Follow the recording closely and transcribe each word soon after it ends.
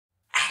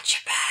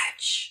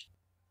match.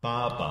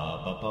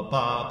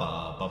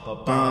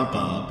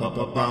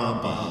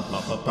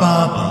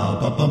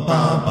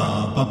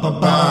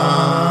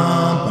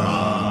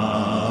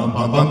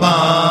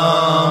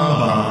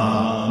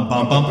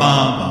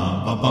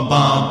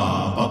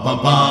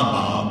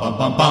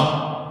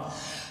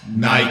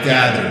 Night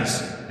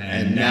gathers,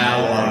 and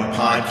now our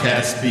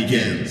podcast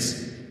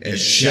begins. It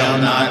shall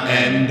not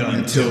end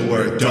until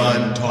we're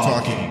done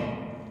talking.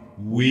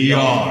 We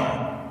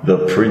are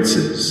the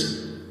princes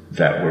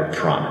that were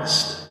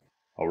promised.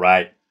 All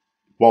right.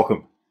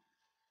 Welcome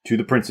to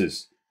the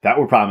princes that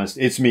were promised.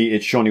 It's me,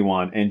 it's Shawnee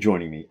Wan, and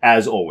joining me,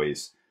 as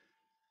always,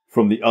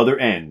 from the other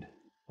end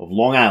of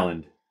Long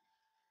Island,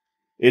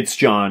 it's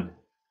John.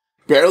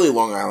 Barely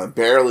Long Island.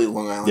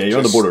 Yeah, you're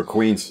on the border of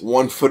Queens.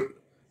 1 foot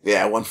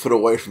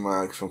away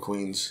from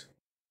Queens.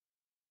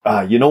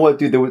 You know what,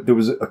 dude? There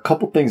was a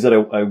couple things that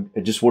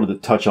I just wanted to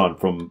touch on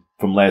from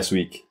last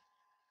week,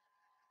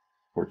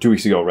 or 2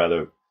 weeks ago,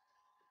 rather.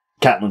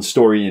 Catelyn's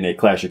story in A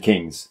Clash of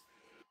Kings.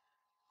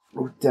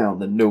 Wrote down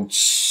the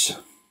notes.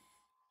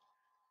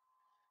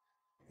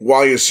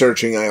 While you're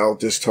searching, I'll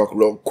just talk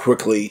real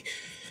quickly.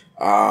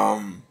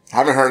 Haven't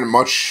heard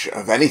much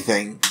of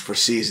anything for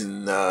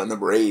season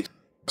number 8.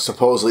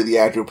 Supposedly, the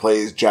actor who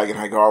plays Jaqen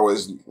H'ghar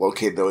was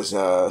located. That was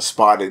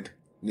spotted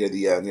near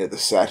the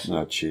set.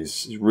 Oh,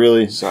 jeez,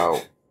 really?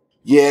 So,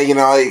 yeah,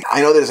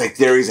 I know there's like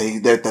theories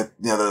that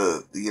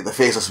the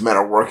faceless men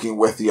are working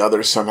with the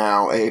others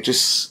somehow. I'm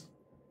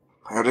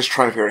just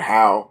trying to figure out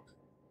how,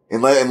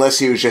 unless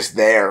he was just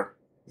there,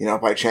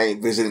 by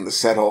chance visiting the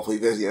set. Hopefully,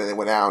 they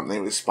went out and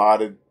they was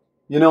spotted.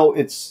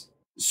 It's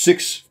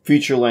 6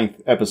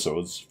 feature-length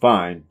episodes,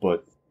 fine,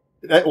 but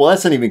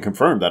that's not even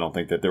confirmed. I don't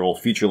think that they're all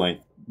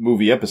feature-length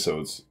movie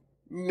episodes.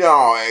 No,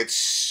 I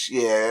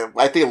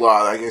think a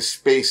lot. I guess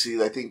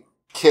basically, I think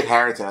Kit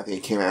Harington,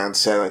 came out and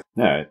said it.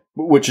 Yeah,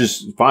 which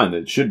is fine.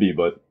 It should be,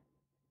 but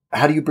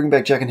how do you bring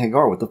back Jaqen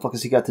H'ghar? What the fuck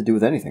has he got to do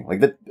with anything?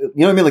 Like that, you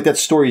know what I mean? Like that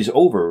story's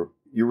over.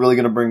 You're really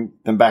going to bring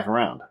them back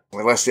around?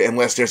 Unless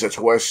there's a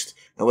twist.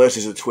 Unless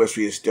there's a twist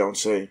we just don't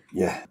see.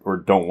 Yeah, or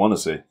don't want to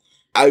see.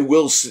 I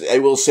will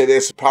say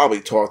this. Probably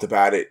talked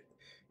about it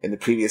in the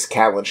previous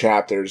Catelyn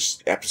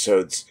chapters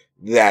episodes.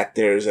 That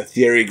there's a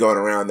theory going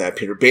around that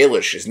Peter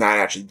Baelish is not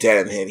actually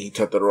dead and he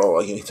took the role.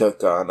 He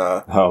took on...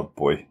 oh,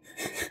 boy.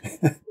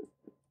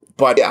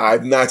 But yeah,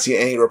 I've not seen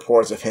any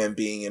reports of him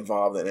being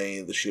involved in any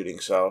of the shooting,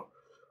 so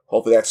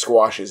hopefully that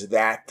squashes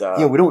that.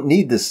 Yeah, we don't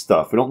need this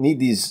stuff. We don't need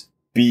these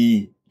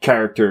B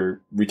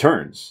character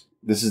returns.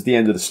 This is the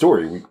end of the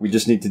story. We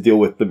just need to deal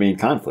with the main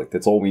conflict.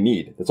 That's all we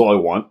need. That's all I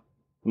want.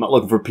 I'm not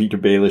looking for Peter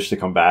Baelish to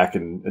come back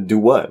and do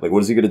what? Like,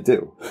 what is he going to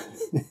do?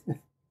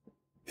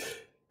 He's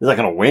not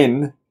going to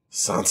win.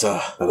 Sansa.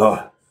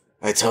 Hello.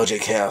 I told you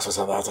chaos was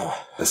about to...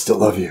 I still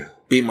love you.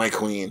 Be my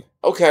queen.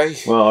 Okay.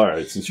 Well,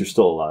 alright, since you're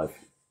still alive.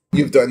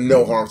 You've done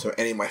no harm to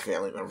any of my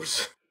family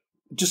members.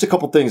 Just a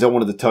couple things I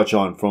wanted to touch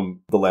on from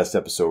the last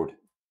episode.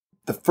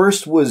 The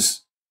first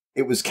was,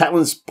 it was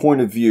Catelyn's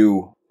point of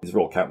view. These are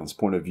all Catelyn's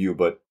point of view,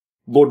 but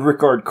Lord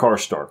Rickard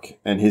Karstark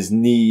and his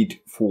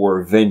need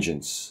for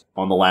vengeance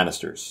on the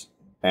Lannisters.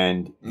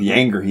 And the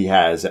anger he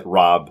has at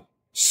Robb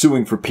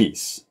suing for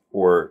peace,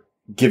 or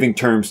giving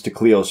terms to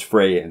Cleos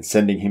Frey and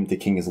sending him to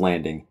King's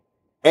Landing.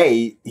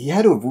 He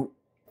had to have,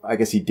 I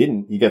guess he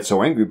didn't, he got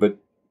so angry, but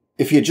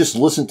if he had just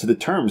listened to the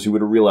terms, he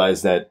would have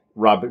realized that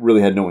Robb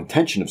really had no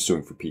intention of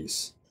suing for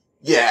peace.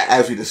 Yeah,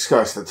 as we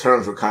discussed, the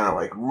terms were kind of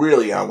like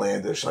really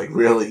outlandish, like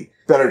really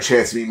better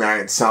chance to be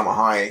marrying Salma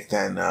Hayek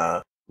than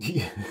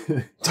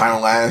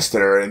Tywin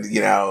Lannister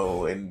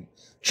and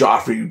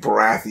Joffrey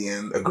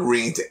Baratheon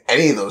agreeing to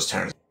any of those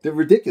terms. They're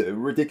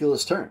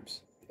ridiculous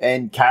terms.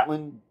 And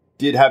Catelyn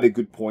did have a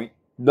good point.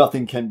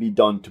 Nothing can be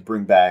done to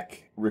bring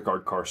back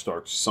Rickard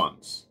Karstark's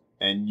sons.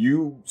 And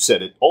you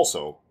said it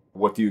also.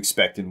 What do you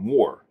expect in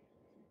war?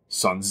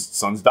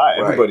 Sons die.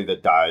 Right. Everybody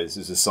that dies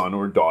is a son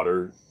or a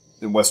daughter.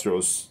 In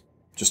Westeros,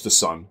 just a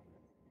son.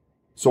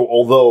 So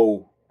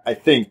although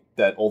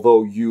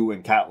you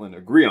and Catelyn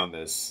agree on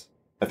this,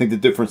 I think the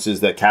difference is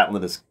that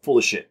Catelyn is full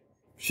of shit.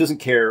 She doesn't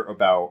care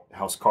about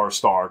House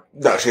Karstark.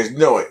 No, she has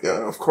no idea.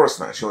 Of course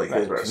not. She only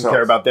cares about herself. She doesn't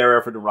care about their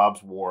effort in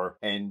Robb's war.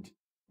 And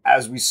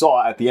as we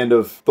saw at the end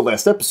of the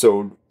last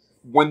episode,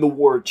 when the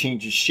war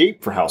changes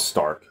shape for House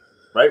Stark,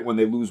 right, when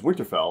they lose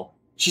Winterfell,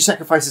 she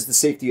sacrifices the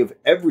safety of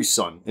every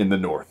son in the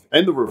North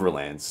and the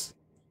Riverlands,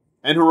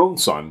 and her own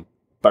son,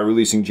 by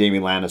releasing Jaime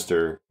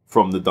Lannister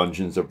from the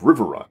dungeons of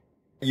Riverrun.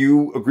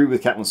 You agree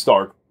with Catelyn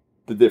Stark,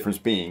 the difference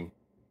being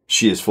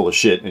she is full of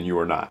shit and you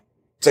are not.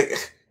 It's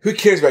like, who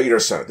cares about your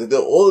son?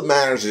 All that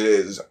matters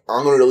is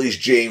I'm going to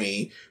release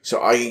Jaime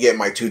so I can get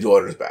my 2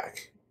 daughters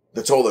back.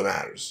 That's all that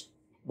matters.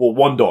 Well,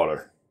 1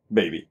 daughter.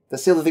 Maybe.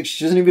 That's the other thing.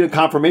 She doesn't even get a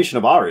confirmation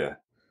of Arya.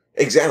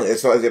 Exactly.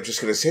 That's not. I'm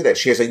just going to say that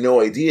she has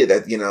no idea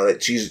that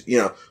that she's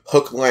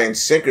hook, line,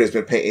 sinker has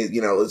been paying.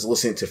 Is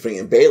listening to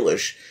freaking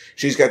Baelish.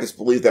 She's got this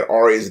belief that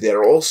Arya is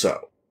there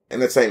also,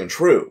 and that's not even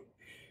true.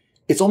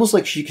 It's almost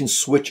like she can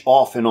switch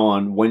off and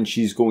on when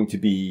she's going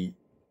to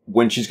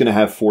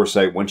have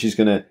foresight, when she's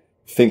going to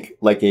think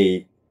like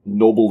a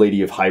noble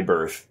lady of high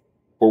birth,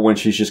 or when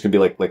she's just going to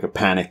be like a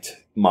panicked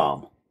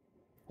mom,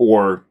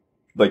 or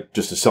like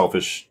just a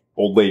selfish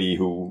old lady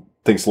who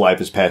thinks life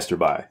has passed her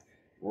by.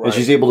 Right. And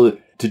she's able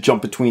to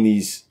jump between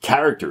these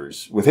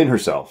characters within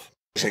herself.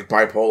 She's like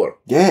bipolar.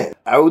 Yeah.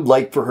 I would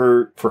like for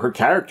her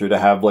character to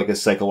have like a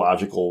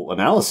psychological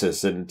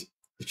analysis, and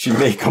she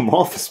may come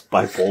off as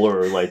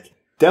bipolar or like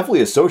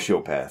definitely a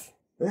sociopath.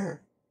 Yeah.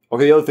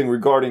 Okay, the other thing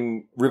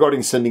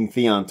regarding sending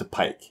Theon to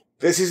Pike.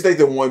 This is like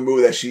the one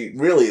move that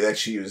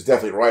she was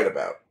definitely right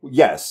about.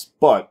 Yes,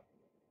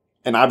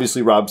 and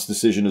obviously Robb's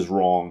decision is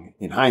wrong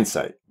in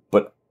hindsight,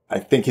 but I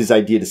think his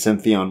idea to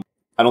send Theon,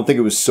 I don't think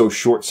it was so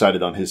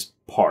short-sighted on his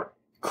part.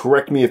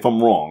 Correct me if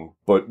I'm wrong,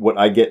 but what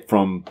I get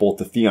from both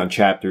the Theon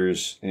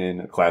chapters in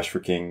A Clash for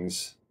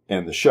Kings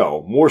and the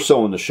show, more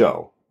so in the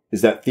show,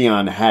 is that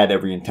Theon had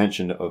every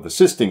intention of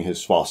assisting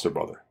his foster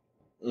brother.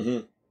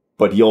 Mm-hmm.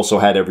 But he also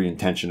had every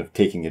intention of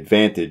taking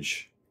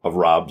advantage of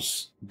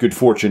Robb's good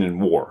fortune in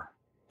war.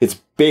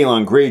 It's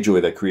Balon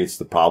Greyjoy that creates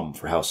the problem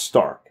for House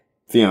Stark.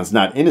 Theon's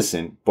not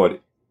innocent,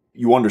 but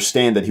you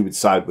understand that he would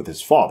side with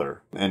his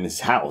father and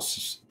his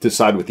house to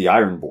side with the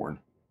Ironborn.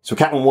 So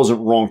Catelyn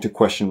wasn't wrong to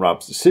question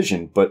Robb's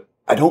decision, but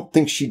I don't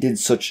think she did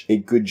such a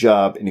good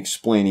job in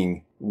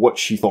explaining what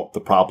she thought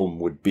the problem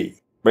would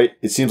be. Right?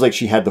 It seems like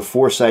she had the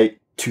foresight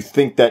to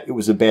think that it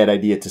was a bad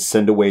idea to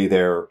send away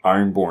their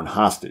Ironborn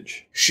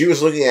hostage. She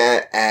was looking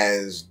at it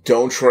as,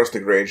 don't trust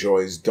the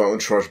Greyjoys, don't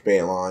trust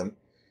Balon.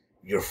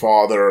 Your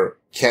father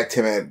kept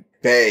him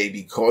at bay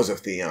because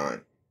of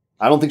Theon.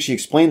 I don't think she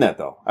explained that,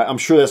 though. I'm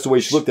sure that's the way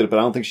she looked at it, but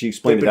I don't think she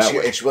explained it that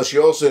way. She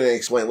also didn't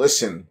explain,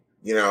 listen,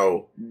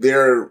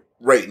 they're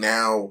right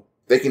now,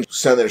 they can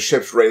send their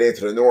ships right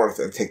into the north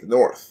and take the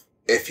north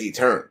if he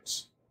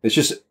turns. It's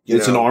just,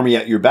 it's an army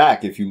at your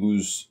back if you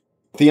lose.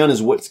 Theon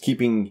is what's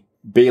keeping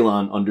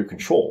Balon under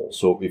control.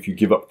 So if you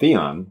give up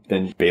Theon,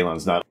 then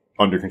Balon's not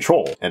under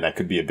control, and that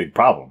could be a big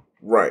problem.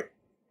 Right.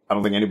 I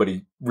don't think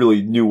anybody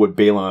really knew what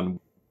Balon,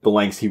 the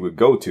lengths he would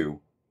go to.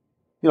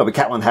 But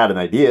Catelyn had an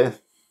idea.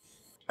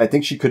 I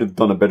think she could have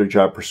done a better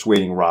job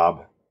persuading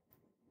Robb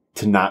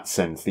to not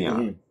send Theon.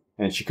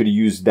 Mm-hmm. And she could have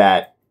used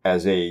that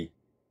as a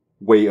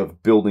way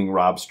of building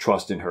Robb's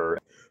trust in her.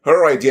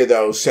 Her idea,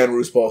 though, send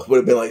Roose Bolton, would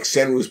have been like,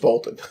 send Roose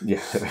Bolton.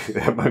 Yeah,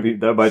 that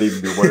might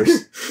even be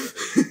worse.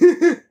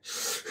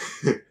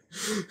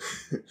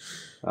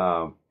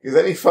 Because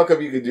any fuck up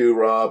you could do,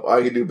 Robb,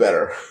 I could do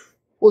better.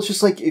 Well, it's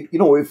just like, if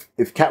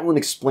Catelyn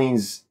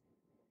explains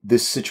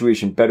this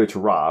situation better to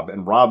Robb,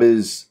 and Robb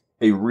is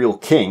a real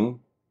king,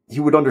 he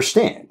would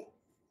understand.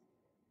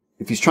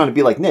 If he's trying to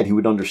be like Ned, he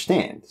would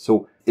understand.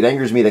 So it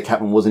angers me that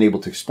Catelyn wasn't able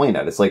to explain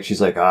that. It's like,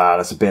 she's like,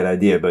 that's a bad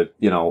idea, but,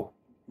 well,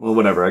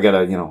 whatever. I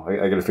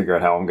gotta figure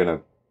out how I'm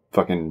gonna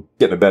fucking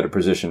get in a better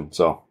position.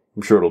 So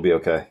I'm sure it'll be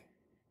okay.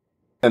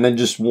 And then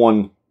just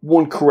one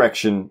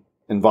correction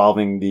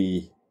involving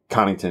the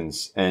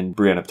Conningtons and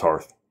Brienne of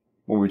Tarth.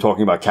 When we were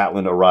talking about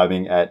Catelyn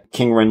arriving at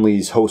King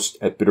Renly's host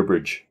at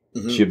Bitterbridge,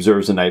 mm-hmm. She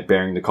observes a knight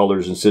bearing the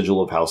colors and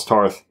sigil of House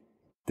Tarth.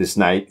 This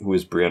knight, who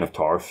is Brienne of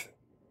Tarth,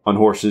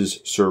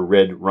 unhorses Sir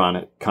Red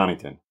Ronnet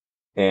Connington.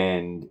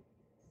 And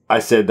I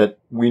said that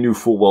we knew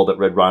full well that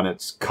Red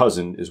Ronnet's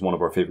cousin is one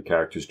of our favorite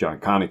characters, Jon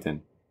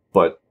Connington.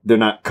 But they're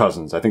not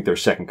cousins. I think they're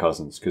second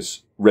cousins,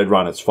 because Red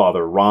Ronnet's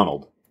father,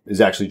 Ronald, is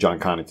actually Jon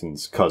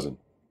Connington's cousin.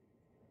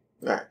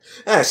 Right.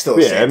 That's still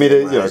the same. I mean,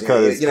 it's like,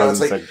 it's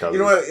like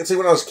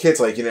when I was kids,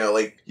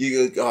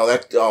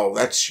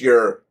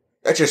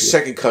 that's your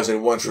second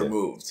cousin once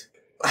removed.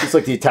 It's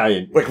like the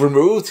Italian. Like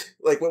removed?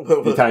 Like what,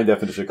 the Italian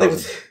definition of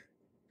cousin.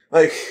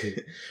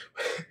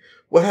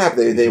 What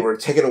happened? They were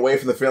taken away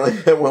from the family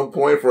at one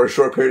point for a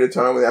short period of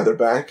time without their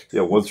back?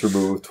 Yeah, once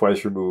removed,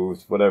 twice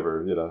removed,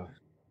 whatever, And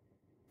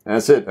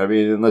that's it. I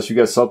mean, unless you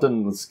got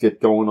something, let's get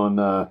going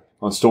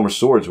on Storm of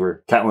Swords,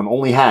 where Catelyn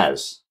only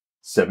has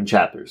 7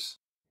 chapters.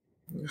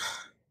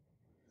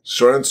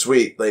 Short and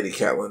sweet, Lady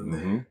Catelyn.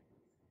 Mm-hmm.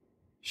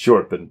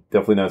 Short, but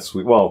definitely not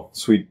sweet. Well,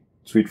 sweet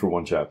for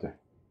 1 chapter.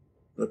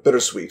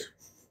 Bittersweet.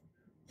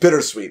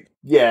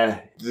 Yeah.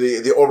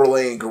 The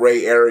overlaying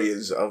gray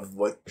areas of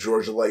what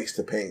Georgia likes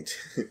to paint.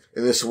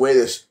 In this way,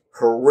 this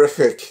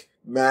horrific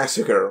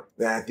massacre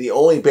that the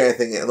only bad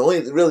thing, the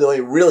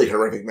only really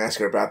horrific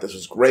massacre about this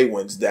was Grey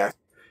Wind's death,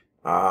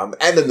 and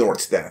the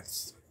North's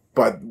deaths.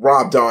 But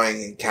Robb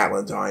dying and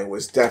Catelyn dying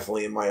was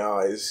definitely, in my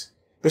eyes,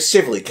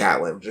 specifically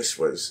Catelyn, just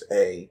was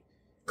a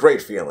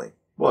great feeling.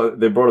 Well,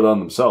 they brought it on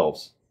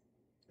themselves.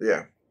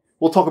 Yeah.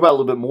 We'll talk about it a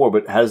little bit more,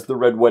 but has the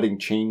Red Wedding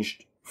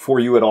changed for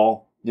you at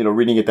all?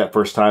 Reading it that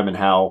first time and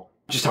how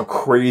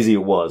crazy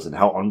it was and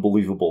how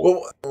unbelievable.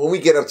 Well, when we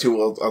get up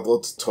to,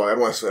 let's talk. I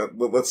don't want to.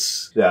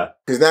 Let's. Yeah.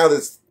 Because now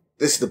this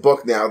is the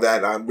book. Now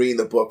that I'm reading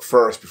the book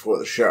first before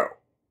the show.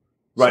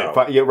 Right.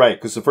 So, yeah. Right.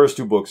 Because the first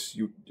 2 books,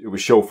 it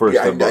was show first.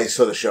 Yeah, I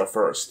saw the show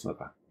first.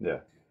 Okay. Yeah.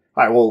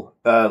 All right. Well,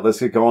 let's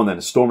get going then.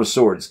 Storm of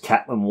Swords,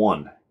 Catelyn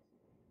 1,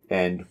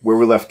 and where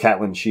we left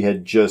Catelyn, she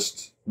had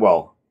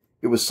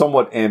it was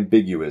somewhat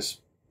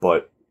ambiguous,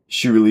 but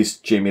she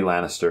released Jaime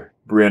Lannister.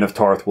 Brienne of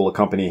Tarth will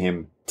accompany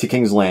him to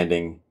King's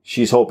Landing.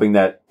 She's hoping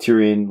that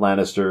Tyrion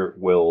Lannister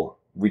will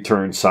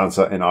return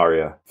Sansa and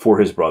Arya for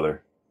his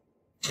brother.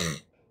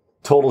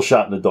 Total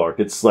shot in the dark.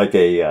 It's like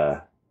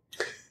a...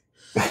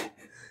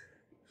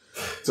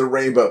 It's a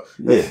rainbow.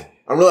 Yeah.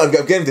 I'm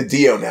getting to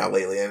Dio now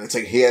lately, and it's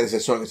like he has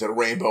this song. It's a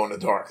rainbow in the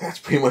dark. That's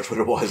pretty much what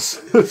it was.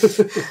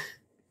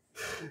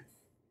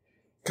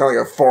 Kind of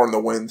like a fart in the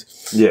wind.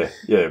 Yeah,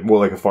 more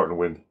like a fart in the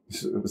wind.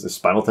 It was a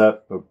Spinal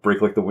Tap, a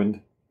break like the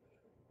wind.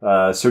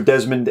 Sir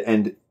Desmond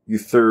and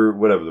Uther,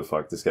 whatever the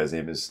fuck this guy's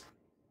name is.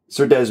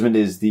 Sir Desmond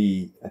is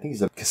I think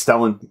he's a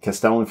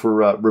Castellan for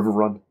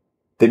Riverrun.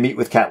 They meet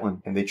with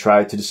Catelyn, and they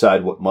try to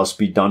decide what must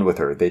be done with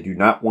her. They do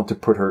not want to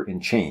put her in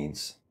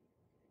chains.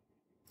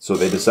 So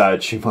they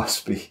decide she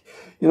must be,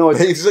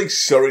 it's like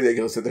so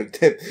ridiculous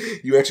that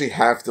you actually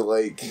have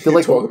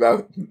to talk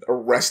about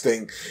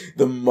arresting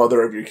the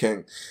mother of your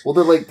king. Well,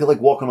 they're like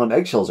walking on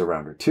eggshells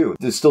around her too.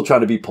 They're still trying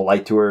to be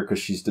polite to her because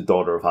she's the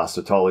daughter of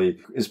Hoster Tully.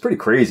 It's pretty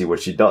crazy what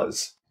she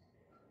does.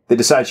 They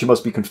decide she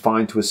must be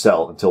confined to a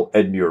cell until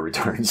Edmure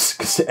returns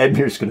because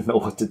Edmure's going to know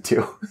what to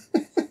do.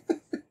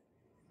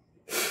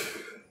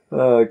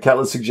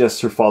 Catelyn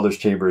suggests her father's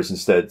chambers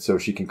instead so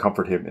she can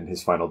comfort him in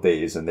his final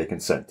days, and they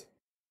consent.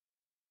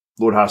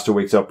 Lord Hoster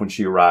wakes up when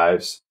she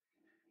arrives.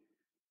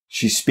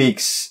 She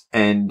speaks,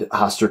 and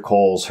Hoster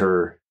calls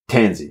her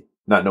Tansy,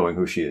 not knowing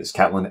who she is.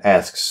 Catelyn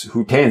asks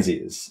who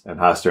Tansy is, and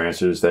Hoster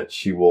answers that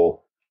she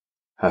will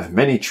have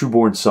many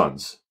trueborn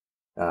sons.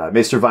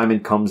 Maester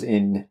Vyman comes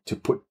in to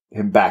put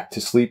him back to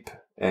sleep,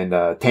 and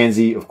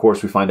Tansy, of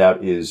course, we find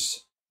out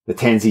is the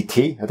Tansy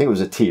tea. I think it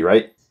was a tea,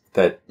 right?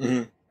 That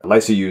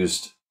Lysa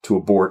used to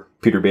abort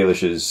Peter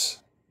Baelish's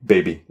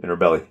baby in her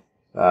belly.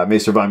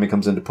 Maester Vyman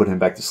comes in to put him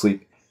back to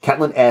sleep.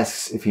 Catelyn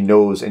asks if he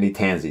knows any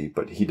Tansy,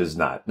 but he does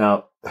not.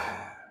 Now,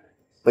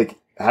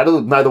 how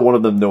do neither one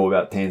of them know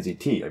about Tansy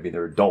tea? I mean,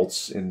 they're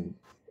adults and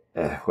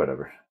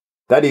whatever.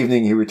 That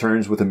evening, he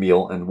returns with a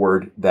meal and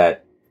word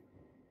that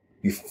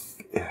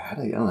I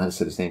don't know how to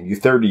say his name.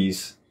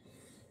 Eutherdes,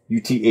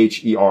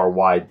 Utherys,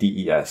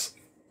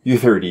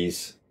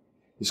 Eutherdes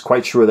is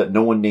quite sure that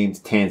no one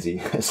named Tansy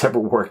has ever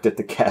worked at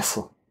the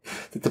castle.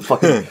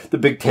 The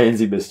big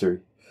Tansy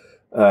mystery.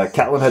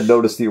 Catelyn had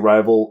noticed the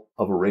arrival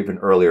of a raven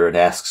earlier and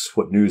asks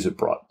what news it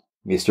brought.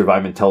 Maester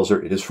Vyman tells her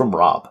it is from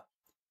Robb.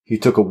 He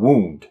took a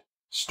wound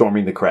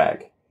storming the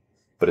crag,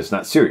 but it's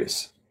not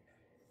serious.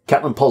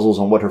 Catelyn puzzles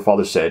on what her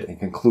father said and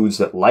concludes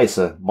that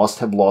Lysa must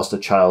have lost a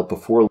child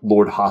before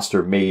Lord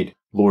Hoster made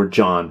Lord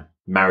John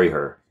marry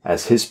her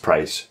as his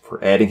price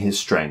for adding his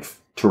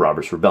strength to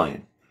Robert's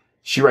rebellion.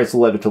 She writes a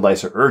letter to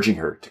Lysa urging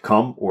her to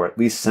come or at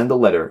least send a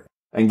letter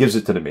and gives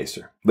it to the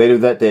Maester. Later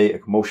that day, a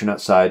commotion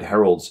outside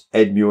heralds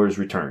Edmure's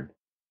return.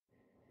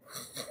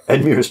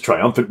 Edmure's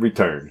triumphant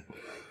return.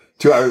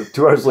 2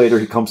 hours later,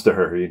 he comes to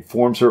her. He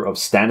informs her of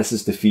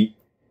Stannis' defeat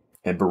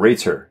and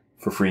berates her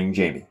for freeing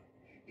Jaime.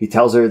 He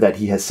tells her that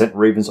he has sent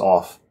ravens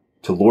off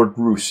to Lord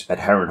Roose at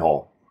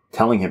Harrenhal,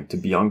 telling him to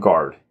be on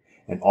guard,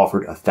 and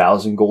offered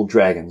 1,000 gold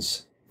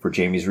dragons for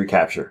Jaime's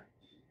recapture.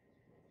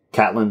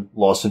 Catelyn,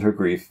 lost in her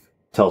grief,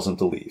 tells him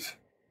to leave.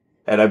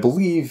 And I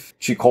believe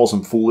she calls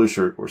him foolish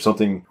or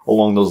something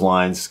along those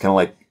lines. Kind of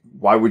like,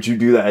 why would you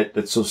do that?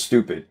 That's so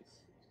stupid.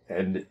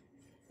 And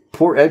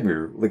poor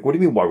Edmure, what do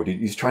you mean, why would he?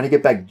 He's trying to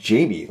get back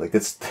Jaime.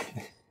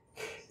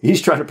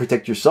 He's trying to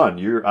protect your son.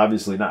 You're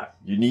obviously not.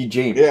 You need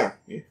Jaime. Yeah.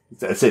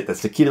 That's it.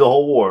 That's the key to the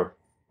whole war.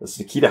 That's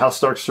the key to House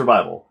Stark's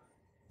survival.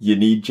 You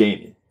need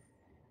Jaime.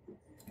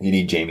 You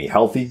need Jaime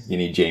healthy. You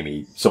need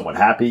Jaime somewhat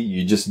happy.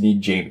 You just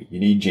need Jaime. You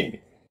need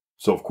Jaime.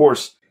 So, of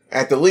course...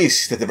 At the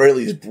very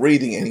least,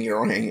 breathing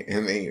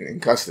in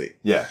custody.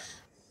 Yeah.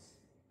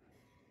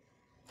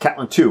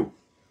 Catelyn, too.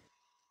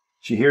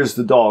 She hears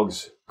the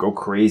dogs go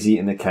crazy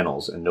in the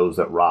kennels and knows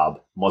that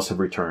Robb must have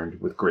returned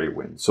with Grey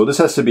Wind. So this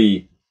has to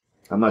be...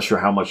 I'm not sure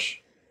how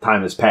much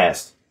time has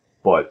passed,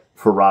 but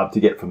for Robb to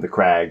get from the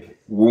crag,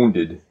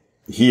 wounded,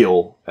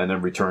 heal, and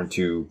then return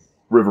to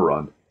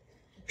Riverrun,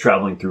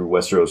 traveling through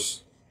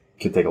Westeros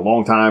could take a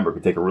long time or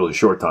could take a really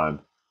short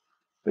time.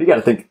 But you got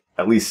to think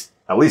at least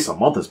a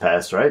month has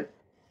passed, right?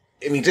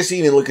 I mean, just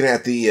even looking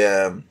at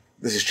this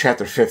is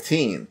chapter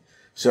 15,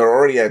 so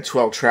already had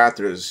 12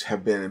 chapters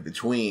have been in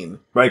between.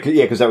 Right,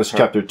 yeah, because that was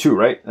chapter 2,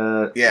 right?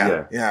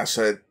 Yeah,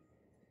 so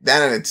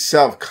that in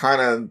itself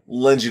kind of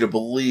lends you to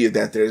believe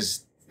that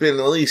there's been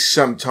at least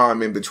some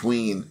time in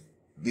between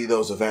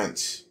those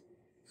events.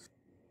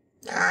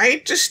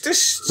 I just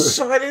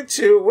decided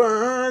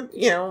to,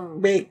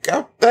 make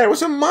up that it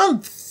was a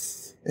month.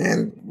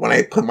 And when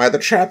I put my other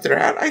chapter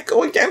out, I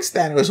go against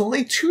that. It was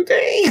only 2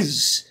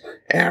 days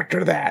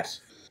after that.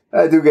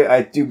 I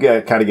do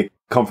get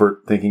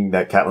comfort thinking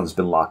that Catelyn's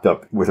been locked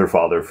up with her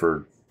father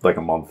for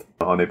a month,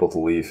 unable to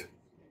leave,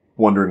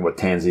 wondering what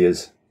Tansy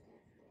is.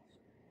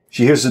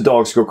 She hears the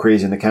dogs go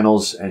crazy in the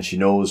kennels, and she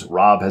knows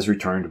Robb has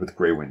returned with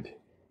Grey Wind.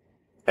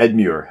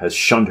 Edmure has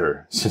shunned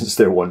her since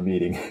their one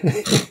meeting.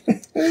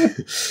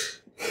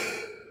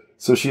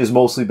 So she has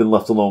mostly been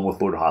left alone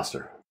with Lord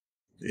Hoster.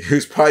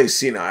 Who's probably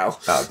senile.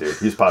 Oh, dude,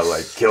 he's probably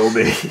like, kill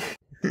me.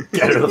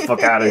 Get her the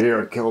fuck out of here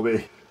and kill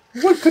me.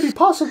 What could he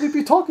possibly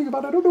be talking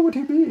about? I don't know what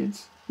he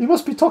means. He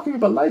must be talking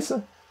about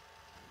Lysa.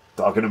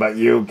 Talking about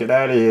you. Get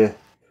out of here.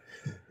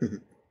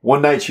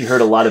 One night she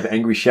heard a lot of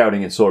angry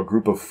shouting and saw a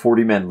group of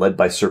 40 men led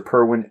by Sir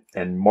Perwyn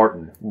and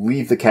Martin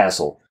leave the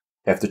castle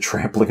after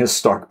trampling a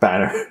Stark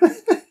banner.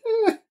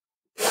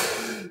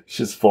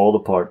 She's fallen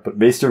apart, but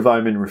Maester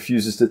Vyman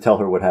refuses to tell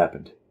her what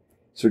happened.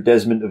 Sir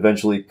Desmond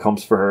eventually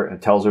comes for her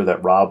and tells her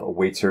that Robb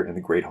awaits her in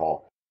the Great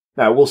Hall.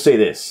 Now, I will say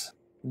this.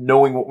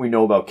 Knowing what we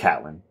know about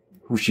Catelyn,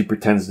 who she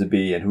pretends to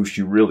be and who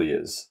she really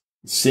is,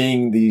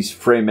 seeing these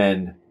Frey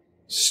men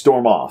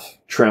storm off,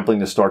 trampling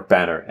the Stark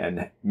banner,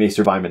 and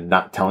Maester Vyman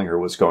not telling her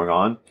what's going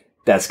on,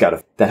 that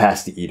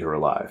has to eat her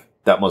alive.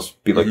 That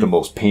must be like the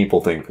most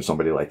painful thing for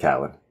somebody like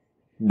Catelyn.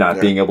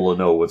 Not being able to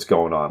know what's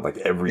going on, like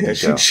every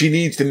detail. She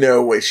needs to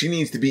know. She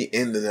needs to be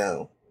in the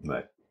know.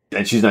 Right.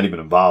 And she's not even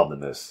involved in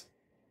this.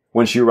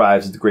 When she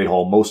arrives at the Great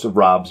Hall, most of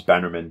Robb's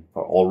bannermen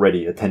are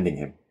already attending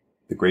him.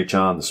 The Great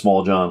John, the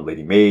Small John,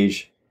 Lady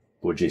Mage,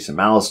 Lord Jason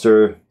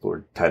Mallister,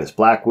 Lord Titus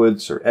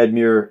Blackwood, Sir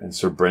Edmure, and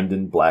Sir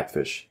Brendan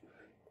Blackfish.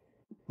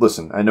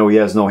 Listen, I know he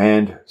has no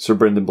hand. Sir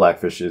Brendan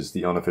Blackfish is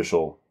the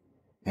unofficial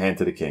hand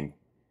to the king.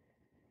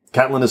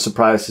 Catelyn is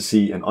surprised to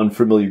see an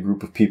unfamiliar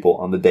group of people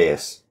on the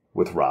dais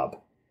with Robb.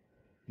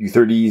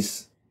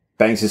 Euthydes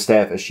bangs his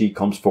staff as she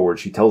comes forward.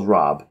 She tells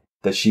Robb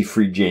that she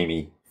freed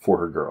Jaime for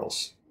her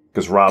girls.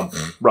 Because Robb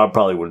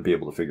probably wouldn't be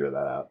able to figure that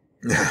out.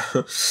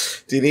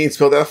 Do you need it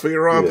spelled out for you,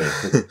 Robb?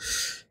 Yeah.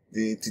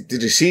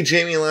 Did you see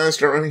Jaime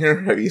Lannister around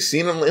here? Have you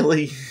seen him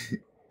lately?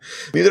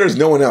 Maybe there's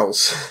no one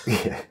else.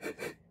 Yeah.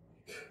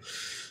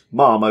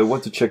 Mom, I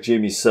went to check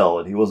Jaime's cell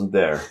and he wasn't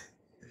there.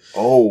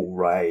 Oh,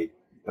 right.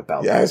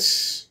 About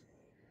Yes.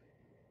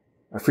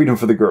 that. I freed him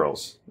for the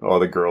girls. Oh, are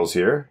the girls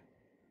here?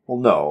 Well,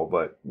 no,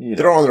 but, you know.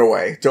 They're on their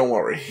way. Don't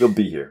worry. They'll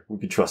be here. We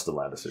can trust the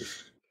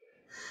Lannisters.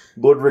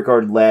 Lord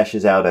Rickard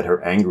lashes out at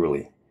her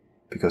angrily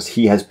because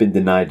he has been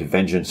denied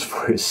vengeance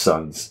for his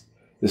sons.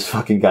 This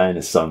fucking guy and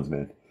his sons,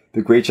 man.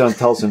 The Great John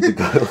tells him to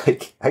go,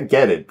 I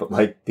get it, but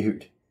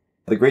dude.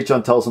 The Great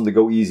John tells him to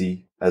go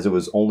easy as it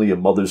was only a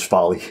mother's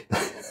folly.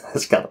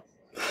 That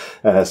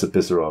has to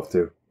piss her off,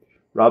 too.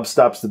 Robb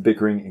stops the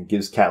bickering and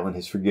gives Catelyn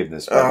his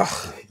forgiveness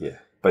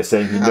by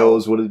saying he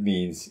knows what it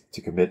means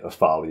to commit a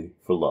folly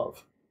for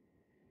love,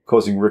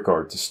 causing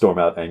Rickard to storm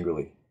out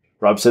angrily.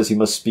 Robb says he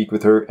must speak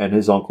with her and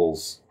his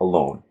uncles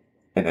alone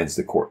and ends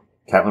the court.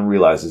 Catelyn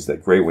realizes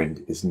that Grey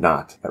Wind is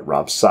not at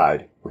Robb's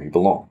side where he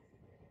belongs.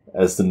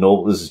 As the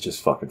noble, this is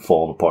just fucking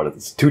falling apart.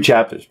 It's 2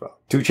 chapters, bro.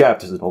 2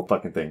 chapters of the whole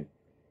fucking thing.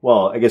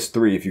 Well, I guess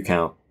 3 if you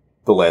count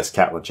the last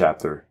Catelyn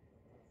chapter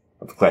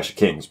of the Clash of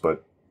Kings,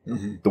 but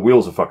the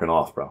wheels are fucking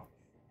off, bro.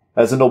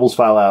 As the nobles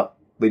file out,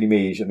 Lady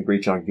Mage and the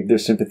Great John give their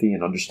sympathy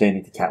and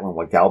understanding to Catelyn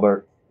while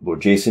Galbart,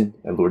 Lord Jason,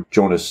 and Lord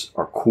Jonas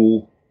are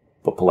cool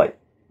but polite.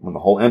 When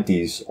the hall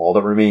empties, all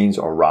that remains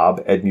are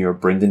Robb, Edmure,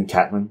 Brynden,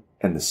 Catelyn,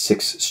 and the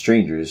 6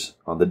 strangers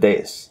on the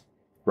dais.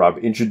 Robb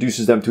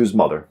introduces them to his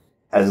mother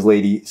as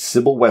Lady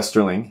Sybil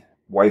Westerling,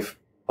 wife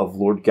of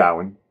Lord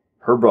Gawain,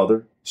 her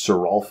brother, Sir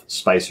Rolf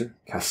Spicer,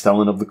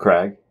 Castellan of the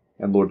Crag,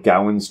 and Lord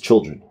Gawain's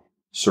children,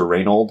 Sir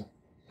Reynold,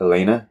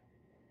 Elena,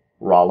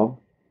 Rollum,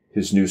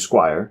 his new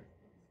squire,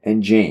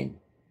 and Jane,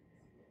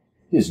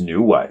 his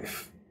new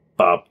wife.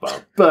 Ba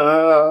ba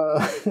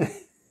ba.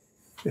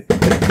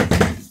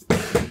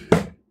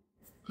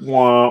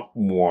 Wah,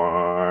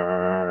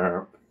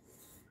 wah.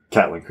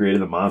 Catelyn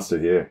created a monster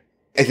here.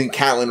 I think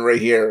Catelyn right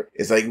here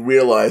is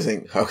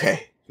realizing,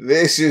 okay,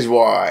 this is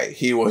why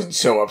he wasn't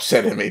so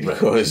upset at me,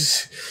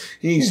 because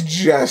he's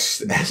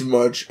just as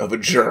much of a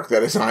jerk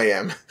that as I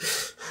am.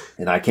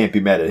 And I can't be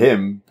mad at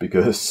him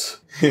because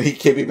he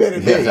can't be mad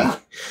at me. No.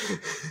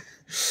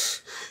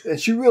 And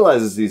she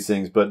realizes these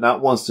things, but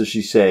not once does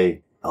she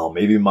say, oh,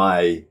 maybe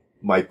my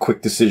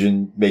quick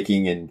decision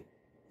making and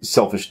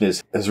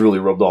selfishness has really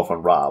rubbed off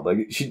on Robb.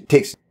 She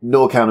takes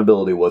no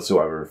accountability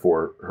whatsoever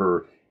for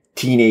her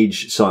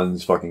teenage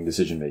son's fucking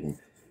decision making.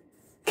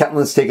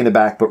 Catelyn's taken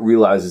aback, but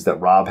realizes that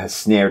Robb has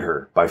snared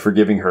her by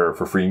forgiving her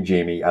for freeing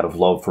Jaime out of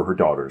love for her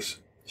daughters.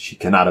 She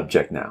cannot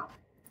object now.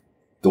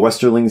 The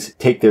Westerlings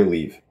take their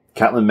leave.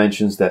 Catelyn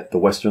mentions that the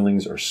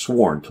Westerlings are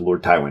sworn to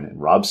Lord Tywin,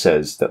 and Robb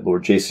says that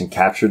Lord Jason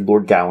captured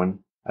Lord Gawain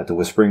at the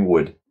Whispering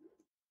Wood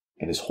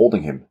and is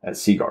holding him at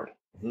Seaguard.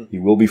 He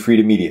will be freed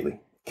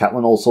immediately.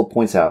 Catelyn also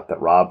points out that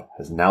Robb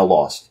has now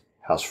lost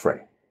House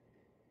Frey.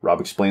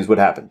 Robb explains what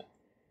happened.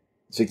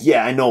 It's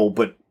yeah, I know,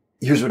 but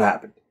here's what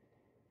happened.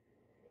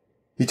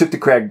 He took the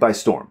crag by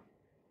storm,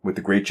 with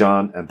the Great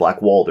John and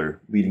Black Walder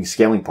leading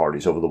scaling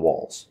parties over the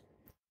walls.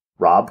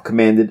 Robb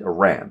commanded a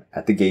ram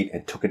at the gate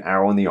and took an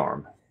arrow in the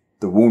arm.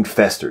 The wound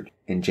festered,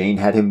 and Jane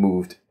had him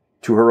moved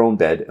to her own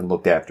bed and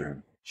looked after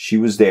him. She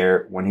was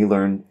there when he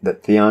learned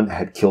that Theon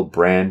had killed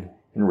Bran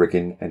and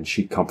Rickon, and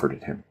she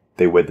comforted him.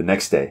 They wed the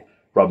next day.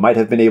 Robb might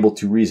have been able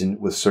to reason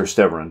with Sir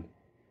Steveron,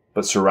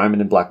 but Sir Ryman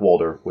and Black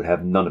Walder would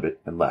have none of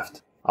it and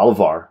left.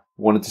 Olivar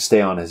wanted to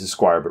stay on as his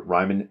squire, but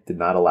Ryman did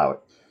not allow it.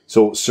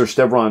 So Sir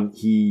Steveron,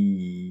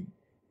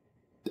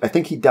 I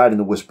think he died in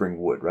the Whispering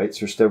Wood, right?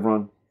 Sir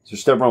Steveron? Sir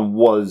Steveron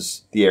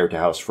was the heir to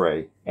House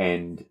Frey,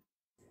 and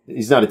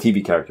he's not a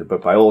TV character,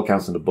 but by all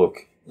accounts in the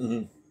book,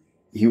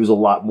 he was a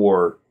lot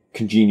more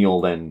congenial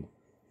than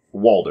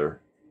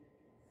Walder.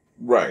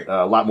 Right.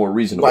 A lot more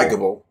reasonable.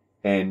 Likeable.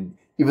 And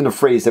even the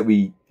phrase that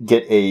we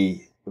get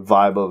a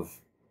vibe of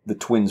the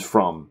twins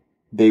from,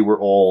 they were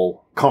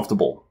all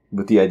comfortable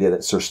with the idea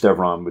that Sir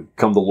Stevron would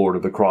become the Lord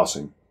of the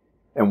Crossing.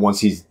 And once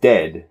he's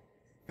dead,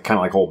 kind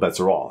of like all bets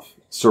are off.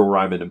 Sir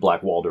Ryman and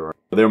Black Walder,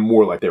 they're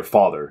more like their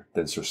father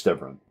than Sir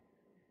Stevron.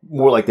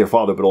 More like their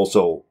father, but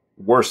also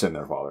worse than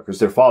their father. Because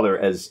their father,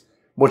 as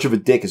much of a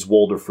dick as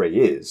Walder Frey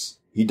is,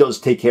 he does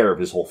take care of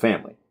his whole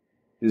family.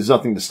 There's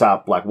nothing to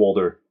stop Black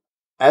Walder.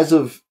 As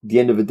of the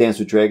end of A Dance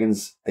with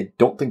Dragons, I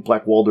don't think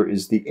Black Walder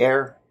is the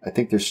heir. I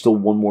think there's still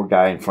one more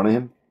guy in front of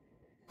him.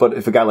 But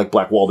if a guy like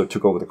Black Walder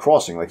took over the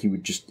Crossing, like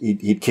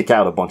he'd kick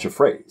out a bunch of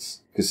Freys.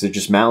 Because they're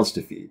just mouths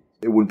to feed.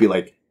 It wouldn't be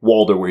like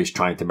Walder where he's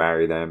trying to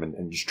marry them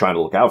and just trying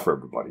to look out for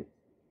everybody.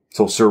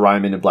 So Sir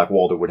Ryman and Black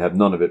Walder would have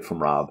none of it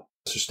from Robb.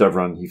 Sir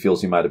Stevron, he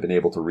feels he might have been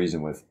able to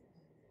reason with.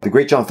 The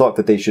Great John thought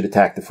that they should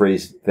attack the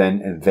Freys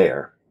then and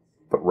there.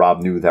 But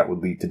Robb knew that would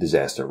lead to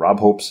disaster. Robb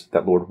hopes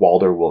that Lord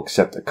Walder will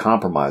accept a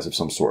compromise of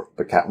some sort,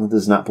 but Catelyn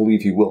does not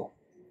believe he will.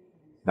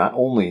 Not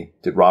only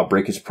did Robb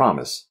break his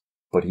promise,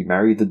 but he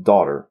married the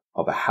daughter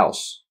of a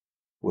house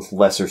with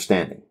lesser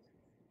standing.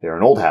 They're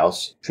an old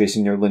house,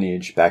 tracing their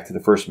lineage back to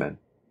the First Men,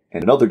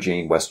 and another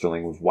Jane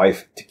Westerling was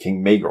wife to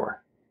King Maegor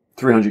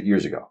 300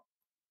 years ago.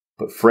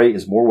 But Frey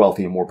is more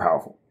wealthy and more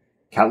powerful.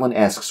 Catelyn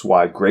asks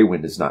why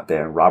Greywind is not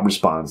there, and Robb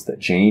responds that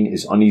Jane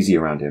is uneasy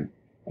around him,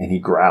 and he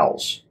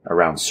growls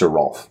around Sir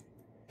Rolf.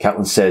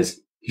 Catelyn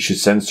says he should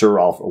send Sir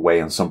Rolf away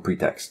on some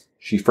pretext.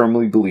 She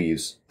firmly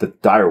believes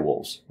that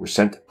direwolves were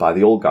sent by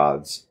the old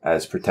gods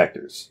as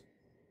protectors.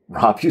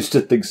 Robb used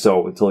to think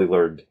so until he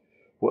learned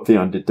what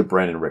Theon did to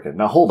Bran and Rickon.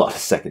 Now hold on a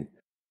second.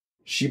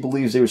 She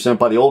believes they were sent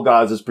by the old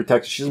gods as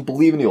protectors. She doesn't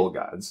believe in the old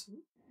gods.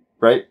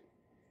 Right?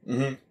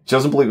 Mm-hmm. She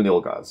doesn't believe in the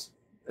old gods.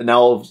 And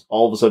now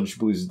all of a sudden she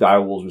believes the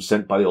direwolves were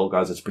sent by the old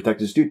gods as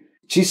protectors. Dude,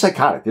 she's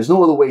psychotic. There's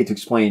no other way to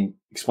explain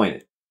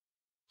it.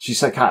 She's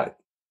psychotic.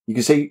 You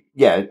can say,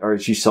 yeah, or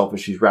she's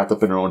selfish. She's wrapped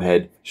up in her own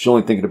head. She's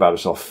only thinking about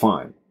herself.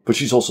 Fine. But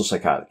she's also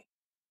psychotic.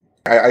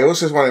 I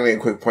also just want to make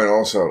a quick point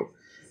also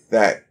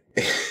that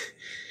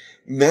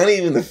not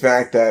even the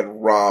fact that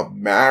Robb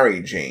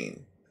married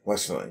Jane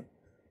Westerling,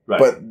 right,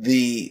 but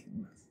the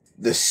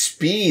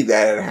speed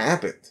that it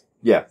happened.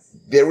 Yeah.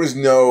 There was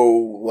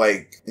no,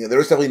 there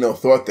was definitely no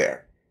thought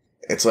there.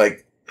 It's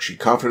like, she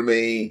comforted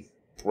me,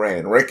 Bran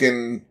and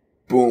Rickon,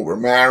 boom, we're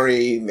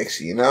married, next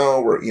thing you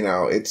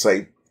know, it's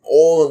like,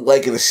 all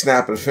like in a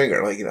snap of a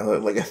finger, like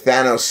a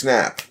Thanos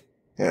snap,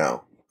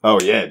 Oh,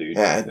 yeah, dude.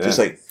 Yeah, just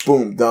like,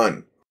 boom,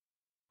 done.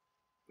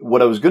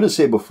 What I was going to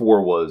say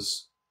before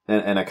was,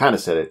 and I kind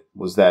of said it,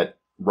 was that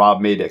Robb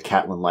made a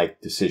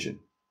Catelyn-like decision.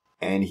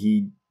 And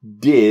he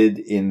did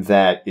in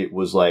that it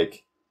was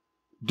like,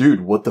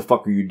 dude, what the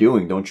fuck are you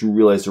doing? Don't you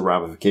realize the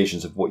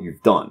ramifications of what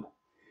you've done?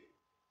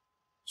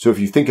 So if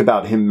you think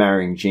about him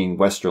marrying Jane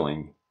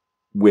Westerling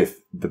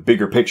with the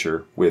bigger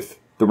picture, with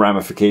the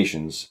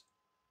ramifications,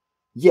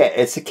 yeah,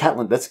 that's a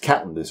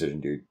Catelyn decision,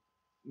 dude.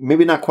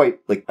 Maybe not quite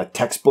like a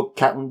textbook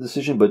Catelyn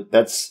decision, but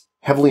that's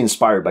heavily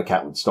inspired by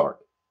Catelyn Stark.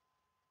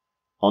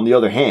 On the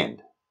other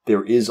hand,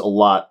 there is a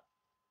lot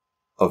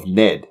of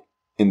Ned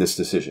in this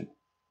decision.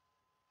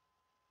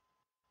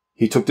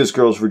 He took this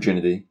girl's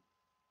virginity.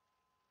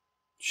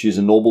 She's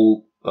a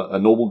noble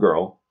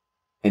girl,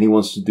 and he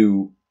wants to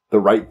do the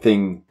right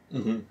thing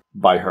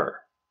by her.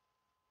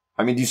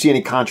 I mean, do you see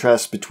any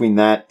contrast between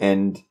that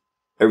and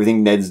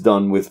everything Ned's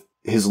done with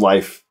his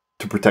life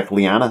to protect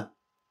Lyanna,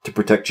 to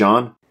protect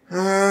Jon?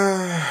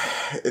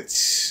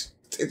 It's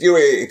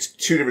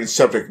two different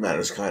subject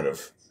matters, kind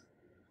of.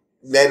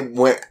 Ned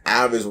went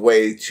out of his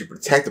way to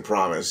protect the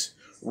promise.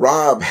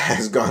 Robb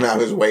has gone out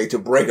of his way to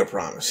break a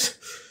promise.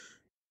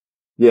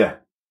 Yeah.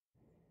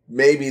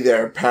 Maybe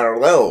there are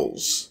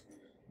parallels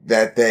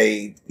that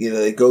they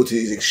go to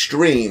these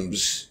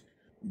extremes,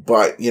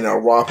 but,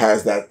 Robb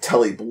has that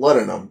Tully blood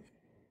in him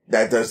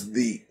that does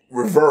the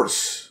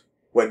reverse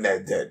what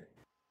Ned did.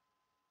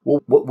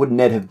 Well, what would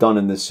Ned have done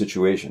in this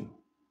situation?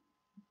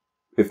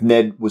 If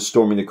Ned was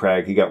storming the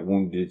crag, he got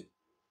wounded,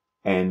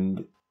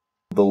 and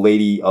the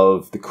Lady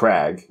of the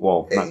Crag,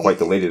 well, not quite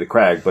the Lady of the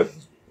Crag, but,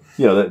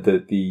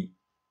 the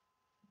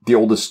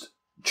oldest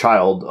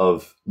child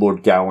of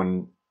Lord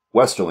Gawain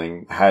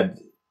Westerling had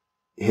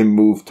him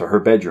moved to her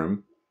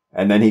bedroom,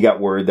 and then he got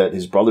word that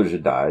his brothers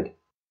had died.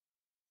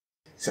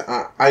 So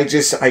I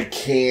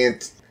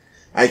can't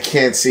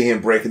see him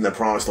breaking the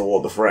promise to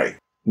Walder Frey.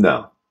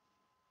 No.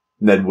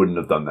 Ned wouldn't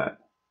have done that.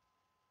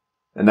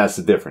 And that's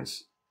the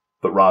difference.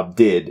 But Robb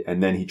did,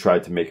 and then he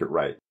tried to make it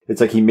right.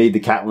 It's like he made the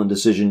Catelyn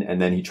decision,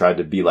 and then he tried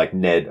to be like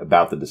Ned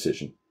about the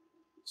decision.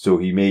 So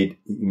he made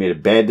a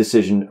bad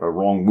decision, a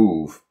wrong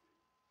move,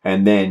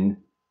 and then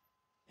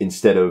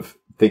instead of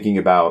thinking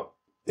about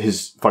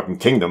his fucking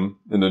kingdom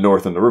in the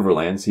north and the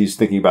Riverlands, he's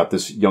thinking about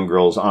this young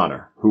girl's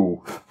honor,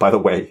 who, by the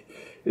way,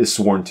 is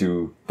sworn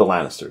to the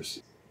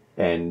Lannisters.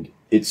 And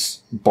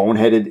it's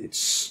boneheaded, it's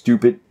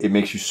stupid, it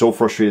makes you so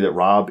frustrated at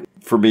Robb.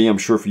 For me, I'm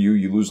sure for you,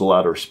 you lose a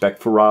lot of respect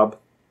for Robb.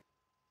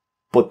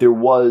 But there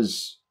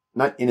was,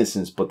 not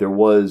innocence, but there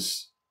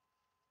was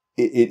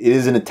it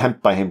is an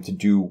attempt by him to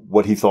do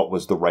what he thought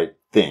was the right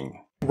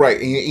thing.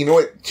 Right. And you know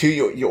what, too?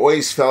 You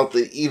always felt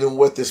that even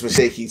with this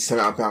mistake, he'd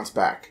somehow bounce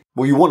back.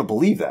 Well, you want to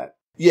believe that.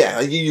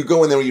 Yeah. You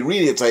go in there, you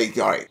read it, it's like,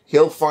 all right,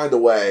 he'll find a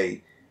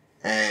way.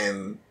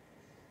 And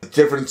the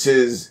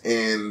differences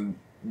in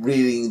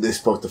reading this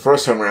book the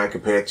first time around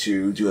compared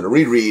to doing a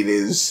reread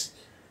is,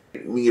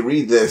 when you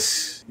read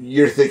this,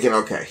 you're thinking,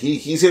 okay,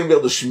 he's going to be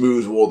able to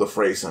schmooze Walder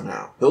Frey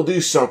somehow. He'll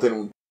do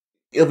something.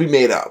 It'll be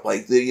made up.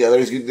 Like,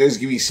 there's going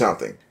to be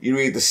something. You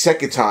read it the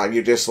second time,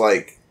 you're just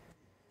like,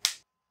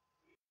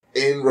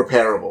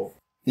 irreparable.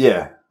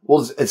 Yeah.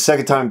 Well, it's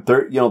second time,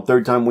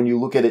 third time. When you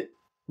look at it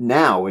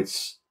now,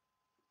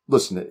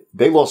 listen,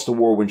 they lost the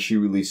war when she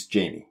released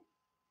Jaime.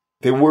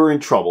 They were in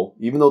trouble.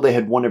 Even though they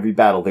had won every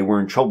battle, they were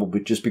in trouble,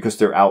 but just because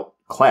they're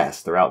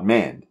outclassed, they're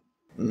outmanned.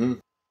 Mm-hmm.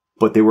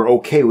 But they were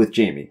okay with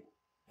Jaime.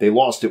 They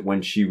lost it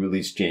when she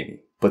released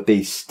Jaime. But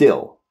they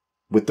still,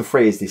 with the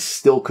phrase, they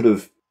still could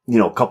have,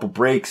 a couple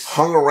breaks.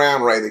 Hung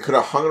around, right? They could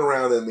have hung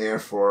around in there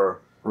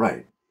for...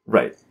 Right.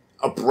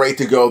 A break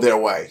to go their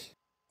way.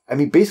 I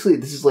mean, basically,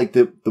 this is like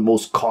the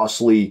most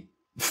costly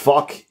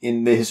fuck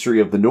in the history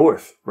of the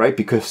North, right?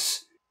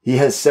 Because he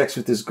has sex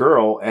with this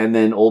girl, and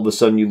then all of a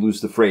sudden you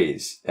lose the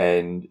phrase.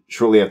 And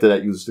shortly after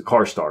that, you lose the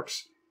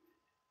Karstarks.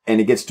 And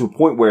it gets to a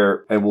point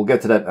where, and we'll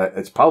get to that,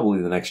 it's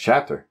probably the next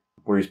chapter,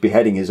 where he's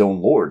beheading his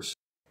own lords.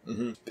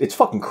 Mm-hmm. It's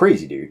fucking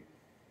crazy, dude.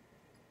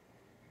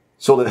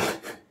 So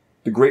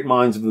the great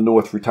minds of the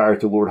North retire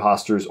to Lord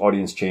Hoster's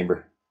audience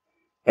chamber.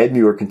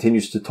 Edmure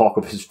continues to talk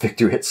of his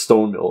victory at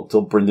Stonemill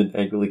until Brynden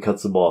angrily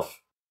cuts him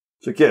off.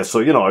 It's like, yeah, so,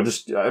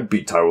 I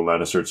beat Tywin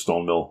Lannister at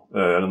Stonemill.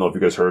 I don't know if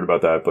you guys heard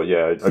about that, but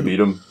yeah, I beat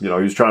him. He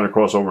was trying to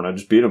cross over and I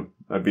just beat him.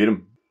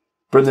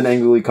 Brynden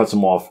angrily cuts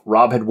him off.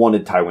 Robb had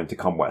wanted Tywin to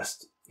come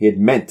west. He had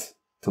meant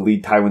to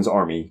lead Tywin's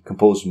army,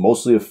 composed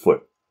mostly of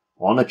foot,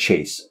 on a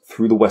chase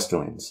through the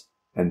Westerlands,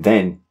 and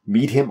then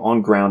meet him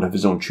on ground of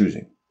his own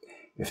choosing.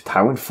 If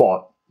Tywin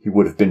fought, he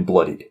would have been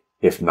bloodied.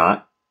 If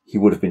not, he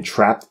would have been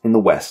trapped in the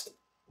west,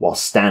 while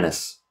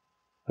Stannis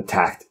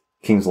attacked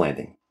King's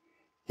Landing.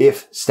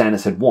 If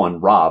Stannis had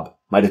won, Robb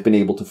might have been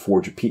able to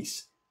forge a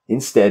peace.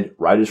 Instead,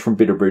 riders from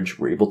Bitterbridge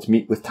were able to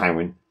meet with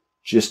Tywin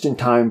just in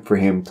time for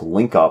him to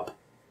link up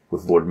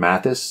with Lord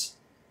Mathis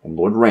and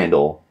Lord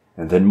Randall,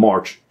 and then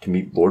march to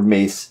meet Lord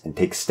Mace and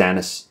take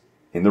Stannis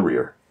in the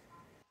rear.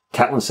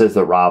 Catelyn says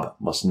that Robb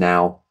must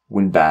now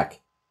win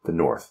back the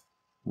North.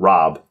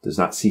 Robb does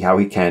not see how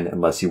he can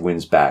unless he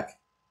wins back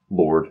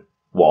Lord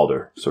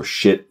Walder. So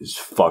shit is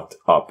fucked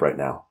up right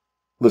now.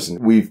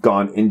 Listen, we've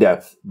gone in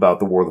depth about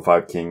the War of the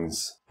Five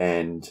Kings,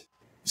 and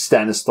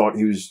Stannis thought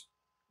he was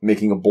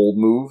making a bold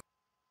move.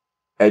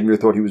 Edmure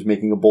thought he was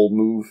making a bold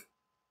move.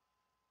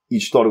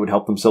 Each thought it would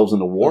help themselves in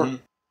the war,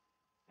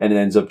 and it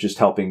ends up just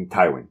helping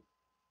Tywin.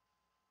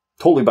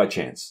 Totally by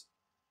chance.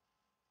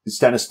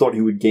 Stannis thought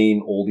he would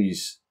gain all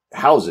these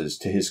houses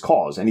to his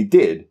cause, and he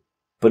did,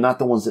 but not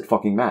the ones that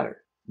fucking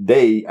matter.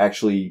 They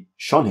actually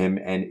shun him,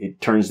 and it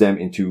turns them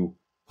into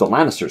the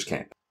Lannisters'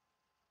 camp.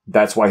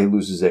 That's why he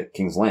loses at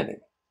King's Landing.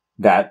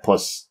 That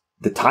plus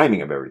the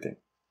timing of everything.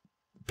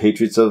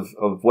 Patriots of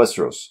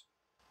Westeros.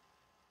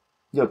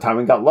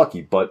 Tywin got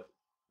lucky, but...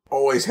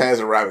 Always has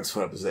a rabbit's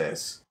foot up his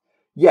ass.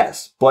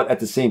 Yes, but at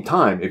the same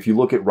time, if you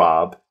look at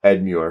Robb,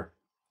 Edmure,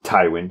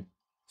 Tywin,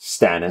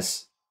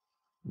 Stannis,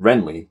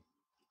 Renly,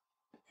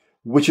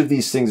 which of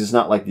these things is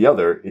not like the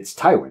other? It's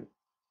Tywin.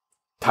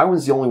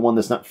 Tywin's the only one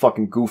that's not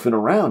fucking goofing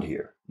around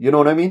here. You know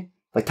what I mean?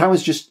 Like,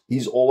 Tywin's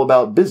he's all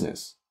about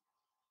business.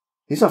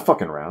 He's not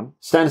fucking around.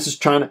 Stannis is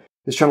trying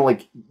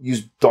to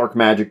use dark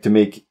magic to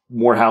make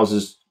more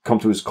houses come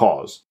to his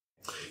cause.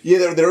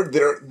 Yeah,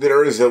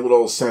 there is a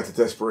little sense of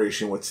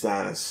desperation with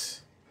Stannis.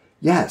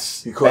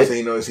 Yes. Because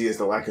he knows he has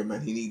the lack of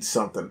men. He needs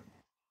something.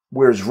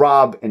 Whereas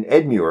Robb and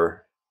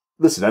Edmure,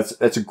 listen,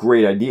 that's a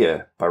great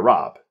idea by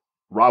Robb.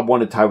 Robb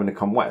wanted Tywin to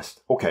come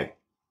west. Okay.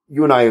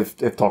 You and I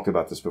have talked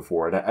about this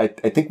before, and I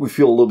think we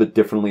feel a little bit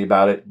differently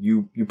about it.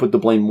 You put the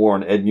blame more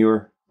on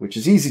Edmure, which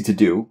is easy to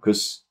do,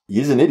 because he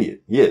is an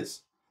idiot. He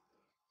is.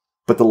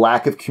 But the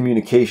lack of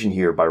communication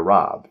here by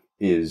Robb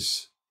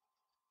is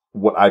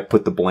what I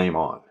put the blame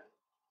on.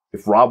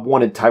 If Robb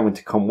wanted Tywin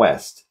to come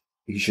west,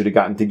 he should have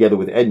gotten together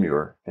with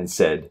Edmure and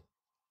said,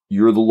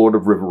 "You're the Lord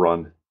of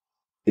Riverrun.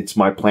 It's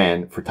my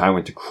plan for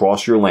Tywin to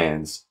cross your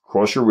lands,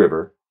 cross your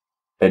river,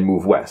 and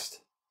move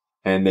west.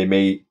 And they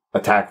may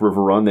attack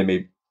Riverrun. They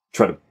may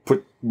try to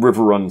put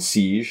Riverrun in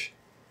siege.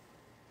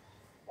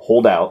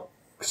 Hold out,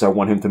 because I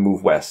want him to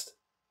move west."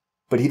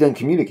 But he doesn't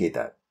communicate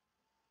that.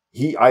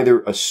 He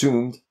either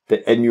assumed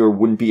that Edmure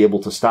wouldn't be able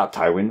to stop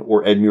Tywin,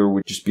 or Edmure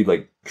would just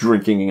be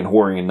drinking and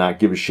whoring and not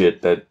give a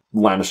shit that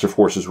Lannister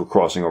forces were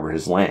crossing over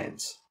his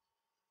lands.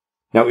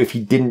 Now, if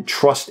he didn't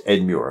trust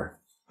Edmure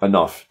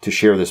enough to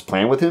share this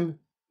plan with him,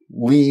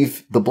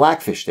 leave the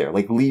Blackfish there.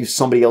 Leave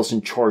somebody else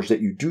in charge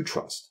that you do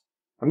trust.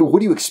 I mean, what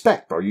do you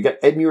expect, bro? You got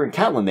Edmure and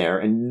Catelyn there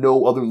and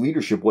no other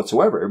leadership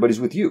whatsoever.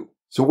 Everybody's with you.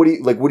 So what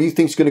do you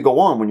think's going to go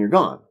on when you're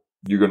gone?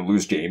 You're going to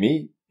lose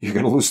Jaime. You're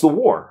going to lose the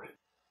war.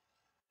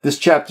 This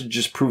chapter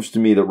just proves to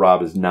me that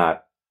Robb is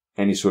not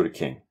any sort of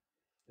king.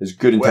 his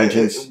good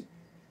intentions.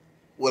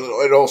 Well,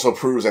 it also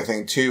proves, I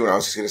think, too, and I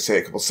was just going to say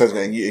a couple seconds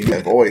ago, and you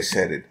have always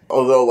said it,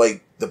 although,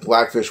 like, the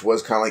Blackfish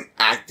was kind of like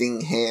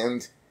acting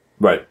hand.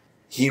 Right.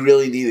 He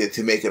really needed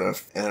to make it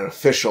an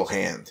official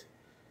hand.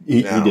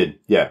 He did,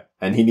 yeah.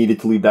 And he needed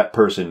to leave that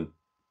person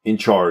in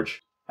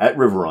charge at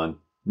Riverrun.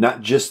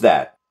 Not just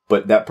that,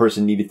 but that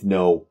person needed to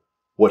know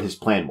what his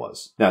plan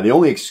was. Now, the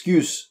only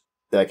excuse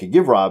that I could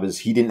give Robb is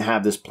he didn't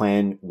have this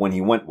plan when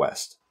he went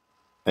west.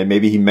 And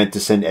maybe he meant to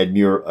send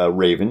Edmure a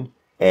raven,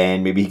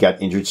 and maybe he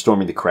got injured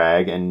storming the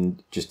crag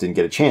and just didn't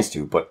get a chance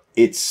to. But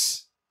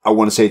I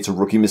want to say it's a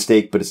rookie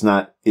mistake, but it's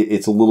not.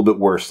 It's a little bit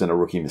worse than a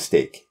rookie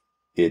mistake.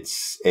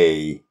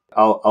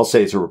 I'll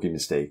say it's a rookie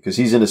mistake because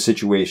he's in a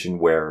situation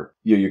where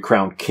you're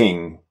crowned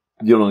king.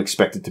 You don't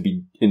expect it to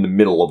be in the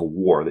middle of a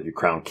war that you're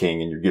crowned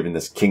king and you're given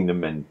this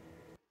kingdom. And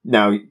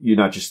now you're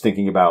not just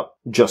thinking about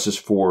justice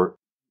for,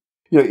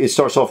 it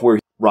starts off where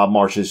Robb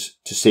marches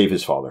to save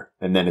his father,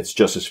 and then it's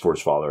justice for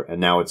his father. And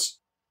now it's,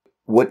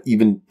 what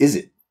even is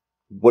it?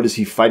 What is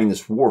he fighting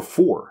this war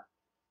for?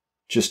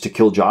 Just to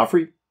kill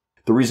Joffrey?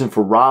 The reason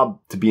for Robb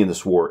to be in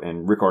this war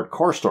and Rickard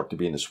Karstark to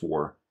be in this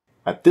war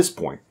at this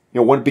point,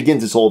 when it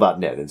begins, it's all about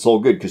Ned. It's all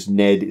good because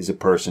Ned is a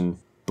person,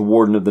 the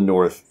Warden of the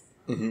North,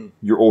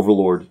 your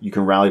overlord, you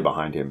can rally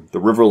behind him.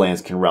 The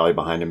Riverlands can rally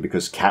behind him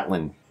because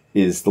Catelyn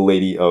is the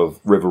Lady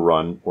of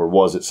Riverrun, or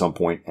was at some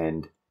point,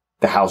 and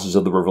the houses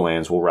of the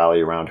Riverlands will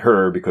rally around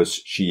her because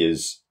she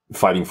is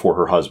fighting for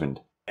her husband.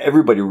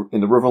 Everybody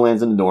in the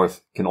Riverlands in the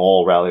North can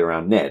all rally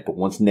around Ned, but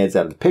once Ned's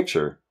out of the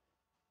picture,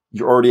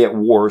 you're already at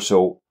war,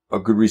 so a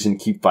good reason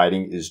to keep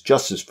fighting is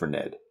justice for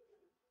Ned.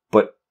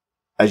 But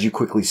as you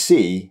quickly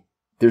see,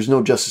 there's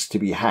no justice to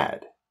be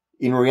had.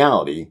 In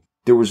reality,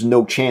 there was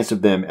no chance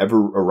of them ever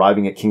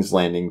arriving at King's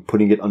Landing,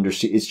 putting it under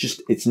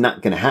siege. It's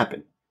not going to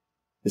happen.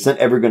 It's not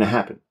ever going to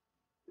happen.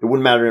 It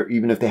wouldn't matter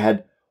even if they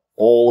had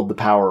all of the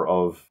power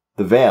of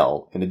the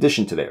Vale in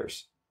addition to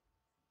theirs.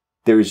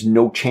 There is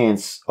no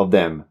chance of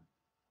them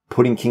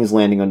putting King's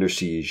Landing under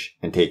siege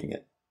and taking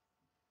it.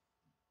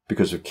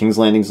 Because of King's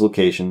Landing's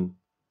location,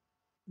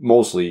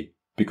 mostly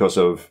because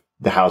of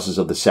the houses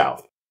of the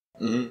South.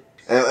 Mm-hmm.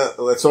 And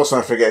let's also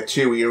not forget,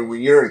 too,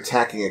 when you're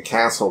attacking a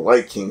castle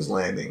like King's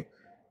Landing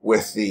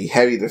with the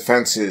heavy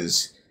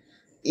defenses,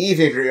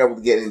 even if you're able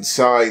to get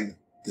inside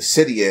the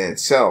city in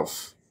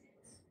itself,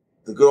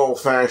 the good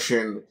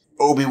old-fashioned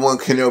Obi-Wan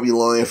Kenobi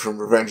line from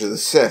Revenge of the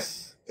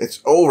Sith,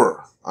 it's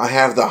over. I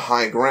have the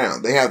high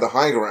ground. They have the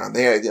high ground.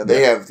 They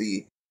have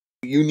the...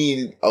 You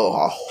need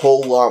a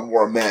whole lot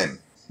more men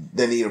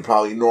than even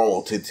probably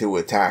normal to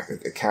attack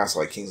a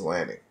castle like King's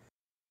Landing.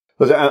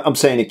 I'm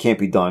saying it can't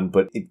be done,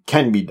 but it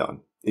can be done.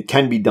 It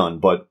can be done,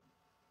 but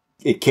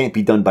it can't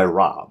be done by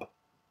Robb.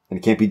 And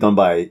it can't be done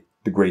by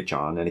the Great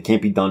John. And it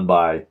can't be done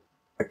by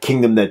a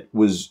kingdom that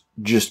was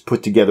just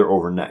put together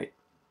overnight.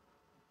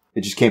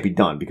 It just can't be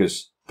done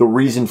because the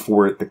reason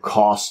for it, the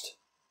cost,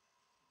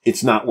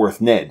 it's not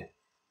worth Ned.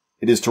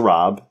 It is to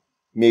Robb.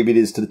 Maybe it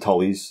is to the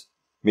Tullys.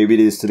 Maybe it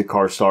is to the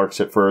Karstarks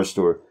at first,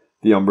 or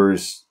the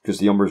Umbers, because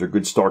the Umbers are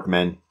good Stark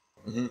men.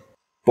 Mm-hmm.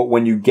 But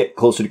when you get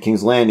closer to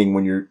King's Landing,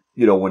 when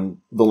when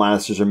the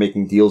Lannisters are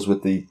making deals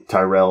with the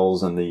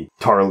Tyrells and the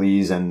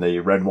Tarleys and the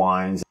Red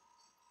Wines,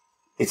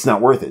 it's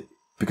not worth it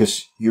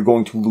because you're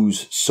going to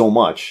lose so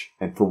much,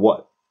 and for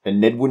what?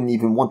 And Ned wouldn't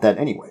even want that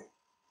anyway.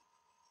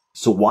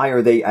 So why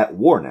are they at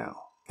war now?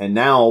 And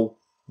now,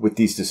 with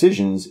these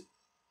decisions,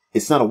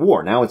 it's not a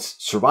war. Now it's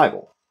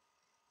survival.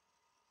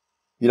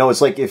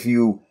 It's like if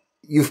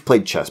you've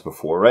played chess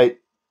before, right?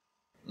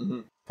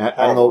 Mm-hmm.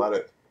 I don't know about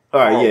it. All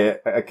right, yeah,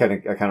 I kind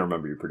of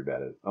remember you're pretty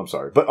bad at it. I'm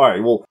sorry, but all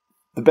right. Well,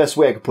 the best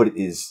way I could put it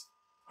is,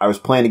 I was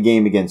playing a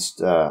game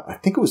against, I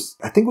think it was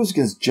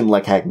against Jim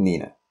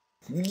Leckhagnina.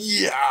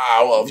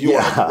 Yeah, well, if you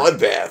want a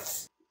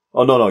bloodbath.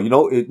 Oh no,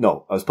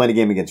 no, I was playing a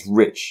game against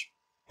Rich,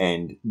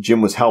 and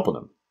Jim was helping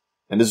him,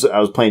 and I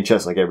was playing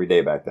chess like every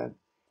day back then.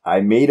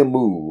 I made a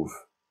move,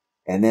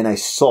 and then I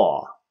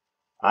saw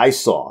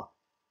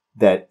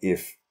that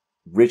if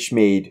Rich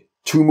made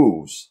 2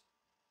 moves,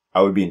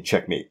 I would be in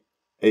checkmate.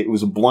 It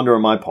was a blunder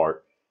on my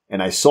part,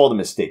 and I saw the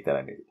mistake that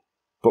I made.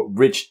 But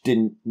Rich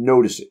didn't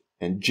notice it.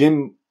 And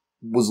Jim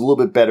was a little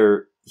bit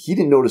better. He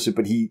didn't notice it,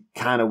 but he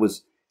kind of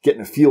was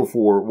getting a feel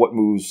for what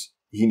moves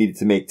he needed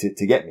to make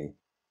to get me.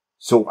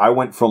 So I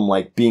went from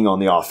being on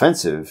the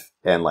offensive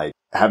and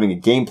having a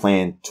game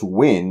plan to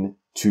win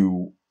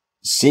to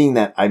seeing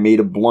that I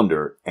made a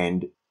blunder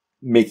and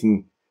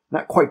making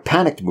not quite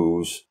panicked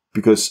moves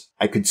because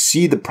I could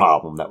see the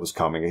problem that was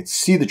coming. I could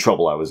see the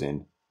trouble I was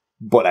in,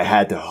 but I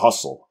had to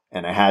hustle.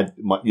 And I had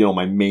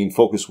my main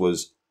focus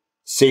was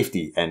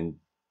safety and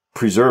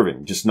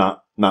preserving, just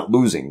not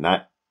losing,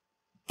 not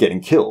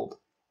getting killed.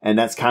 And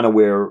that's kind of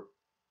where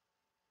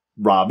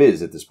Robb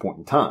is at this point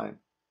in time.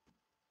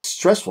 It's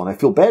stressful, and I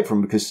feel bad for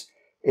him because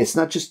it's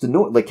not just the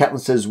North. Like Catelyn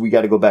says, we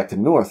got to go back to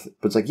the North,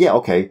 but it's yeah,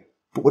 okay,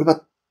 but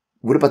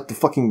what about the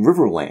fucking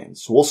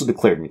Riverlands, who also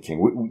declared me king?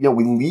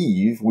 We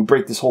leave, we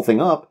break this whole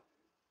thing up,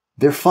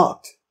 they're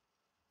fucked,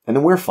 and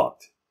then we're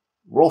fucked.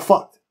 We're all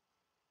fucked.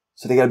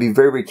 So they got to be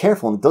very, very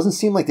careful. And it doesn't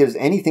seem like there's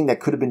anything that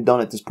could have been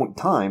done at this point in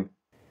time.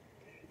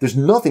 There's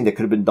nothing that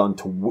could have been done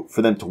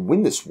for them to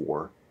win this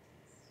war.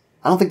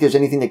 I don't think there's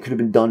anything that could have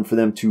been done for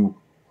them to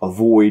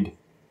avoid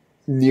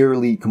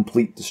nearly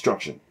complete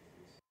destruction.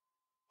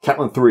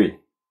 Catelyn 3.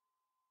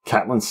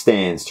 Catelyn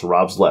stands to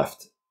Robb's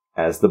left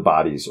as the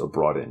bodies are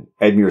brought in.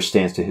 Edmure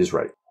stands to his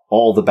right.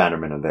 All the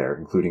bannermen are there,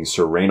 including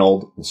Sir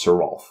Reynold and Sir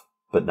Rolf,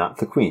 but not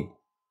the Queen.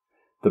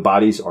 The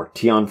bodies are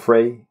Tion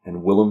Frey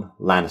and Willem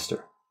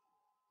Lannister.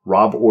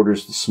 Robb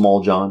orders the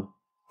Small John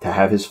to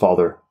have his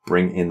father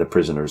bring in the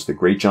prisoners. The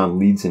Great John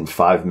leads in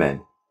 5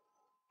 men.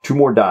 2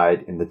 more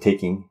died in the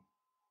taking,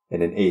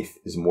 and an 8th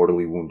is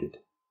mortally wounded.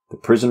 The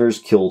prisoners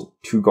killed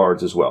 2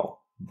 guards as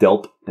well,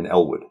 Delp and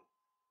Elwood.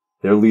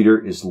 Their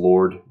leader is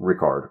Lord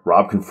Rickard.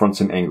 Robb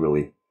confronts him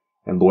angrily,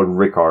 and Lord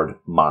Rickard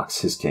mocks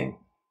his king.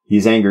 He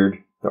is angered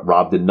that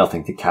Robb did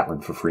nothing to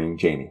Catelyn for freeing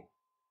Jaime.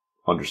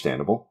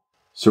 Understandable.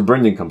 Sir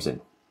Brynden comes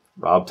in.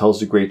 Robb tells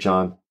the Great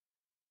John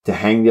to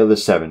hang the other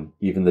 7,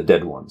 even the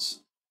dead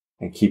ones,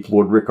 and keep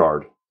Lord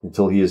Rickard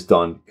until he is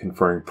done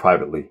conferring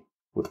privately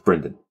with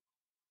Brynden.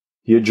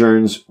 He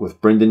adjourns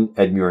with Brynden,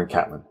 Edmure, and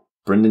Catelyn.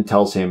 Brynden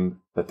tells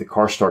him that the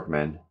Karstark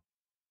men,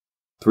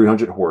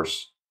 300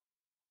 horse,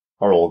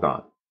 are all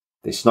gone.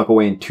 They snuck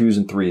away in 2s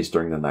and 3s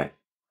during the night.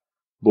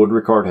 Lord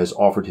Rickard has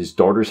offered his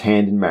daughter's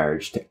hand in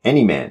marriage to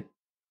any man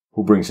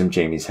who brings him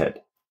Jaime's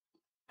head.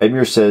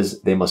 Edmure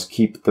says they must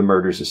keep the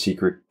murders a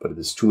secret, but it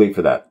is too late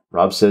for that.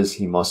 Robb says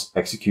he must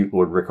execute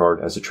Lord Rickard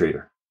as a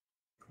traitor.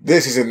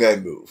 This is a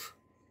Ned move.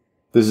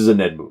 This is a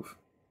Ned move.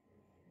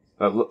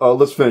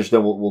 Let's finish,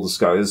 then we'll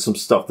discuss. There's some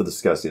stuff to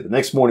discuss here. The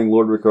next morning,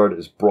 Lord Rickard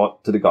is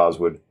brought to the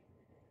Goswood.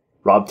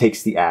 Robb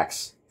takes the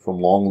axe from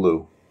Long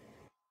Lew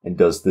and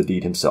does the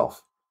deed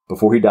himself.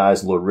 Before he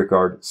dies, Lord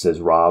Rickard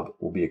says Robb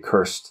will be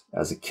accursed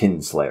as a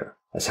Kingslayer,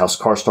 as House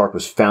Karstark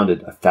was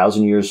founded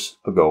 1,000 years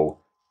ago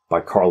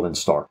by Catelyn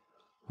Stark,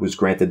 who was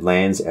granted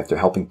lands after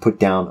helping put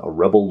down a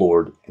rebel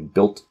lord and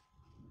built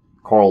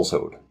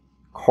Karlshold,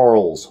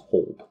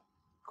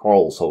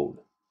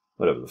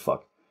 whatever the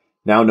fuck,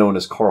 now known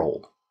as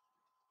Karhold.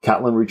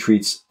 Catelyn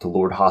retreats to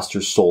Lord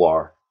Hoster's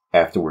Solar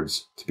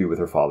afterwards to be with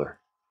her father.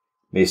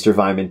 Maester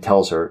Vyman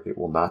tells her it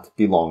will not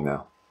be long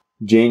now.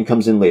 Jane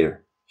comes in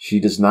later. She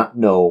does not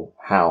know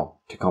how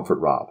to comfort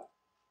Robb.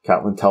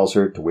 Catelyn tells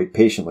her to wait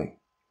patiently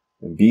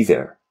and be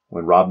there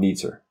when Robb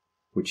needs her,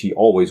 which he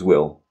always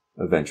will,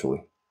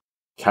 eventually.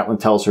 Catelyn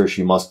tells her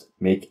she must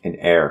make an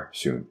heir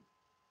soon.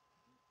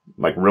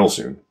 Like real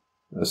soon,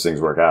 as things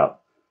work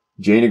out.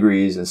 Jane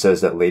agrees and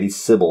says that Lady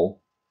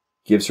Sybil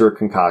gives her a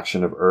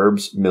concoction of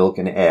herbs, milk,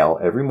 and ale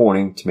every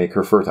morning to make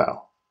her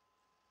fertile.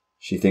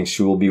 She thinks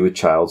she will be with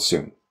child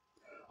soon.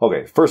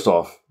 Okay, first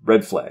off,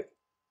 red flag.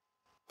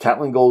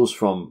 Catelyn goes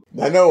from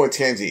not knowing what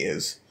Tansy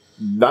is.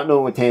 Not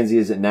knowing what Tansy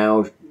is, and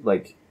now,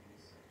 like,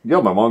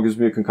 yo, my mom gives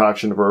me a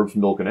concoction of herbs,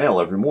 milk, and ale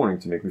every morning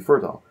to make me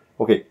fertile.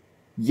 Okay,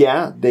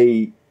 yeah,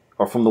 they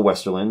are from the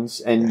Westerlands,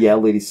 and yeah,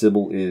 Lady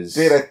Sybil is...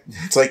 Dude,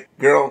 it's like,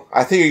 girl,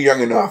 I think you're young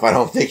enough. I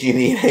don't think you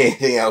need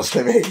anything else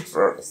to make you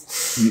fertile.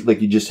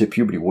 You just hit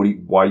puberty.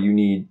 Why do you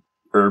need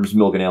herbs,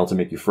 milk, and ale to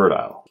make you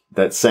fertile?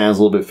 That sounds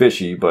a little bit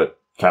fishy, but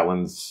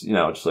Catelyn's,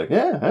 just like,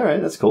 yeah, all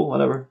right, that's cool,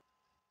 whatever.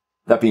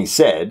 That being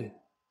said,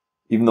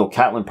 even though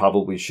Catelyn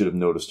probably should have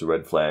noticed the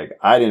red flag,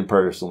 I didn't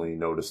personally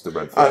notice the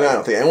red flag. I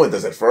don't think anyone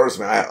does at first,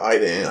 man. I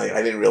didn't.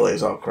 I didn't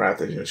realize, oh crap,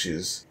 that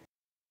she's...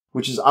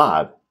 Which is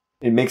odd.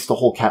 It makes the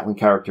whole Catelyn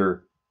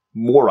character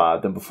more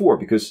odd than before,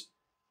 because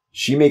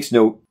she makes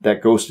note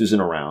that Ghost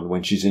isn't around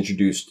when she's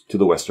introduced to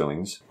the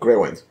Westerlings.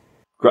 Greywind.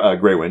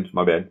 Greywind,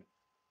 my bad.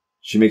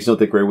 She makes note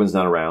that Greywind's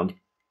not around.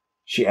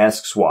 She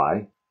asks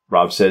why.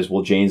 Robb says,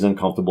 well, Jane's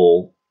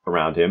uncomfortable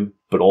around him,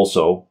 but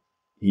also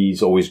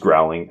he's always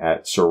growling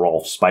at Sir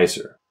Rolf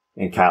Spicer.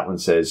 And Catelyn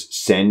says,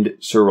 send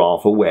Sir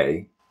Rolf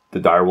away.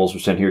 The direwolves were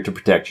sent here to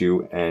protect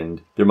you,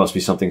 and there must be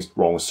something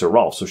wrong with Sir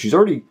Rolf. So she's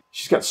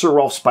got Sir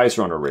Rolf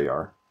Spicer on her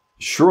radar.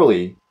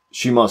 Surely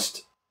she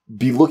must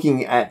be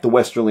looking at the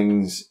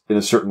Westerlings in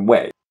a certain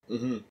way,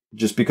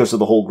 just because of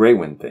the whole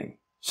Greywind thing.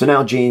 So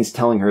now Jane's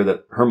telling her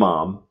that her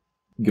mom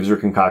gives her a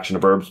concoction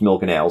of herbs,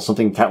 milk, and ale,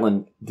 something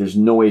Catelyn, there's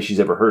no way she's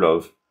ever heard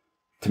of,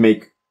 to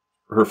make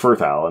her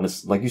fertile. And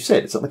it's like you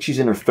said, it's not like she's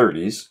in her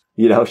 30s.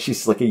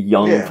 She's like a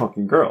young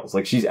fucking girl. It's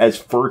like she's as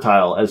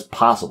fertile as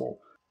possible.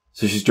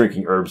 So she's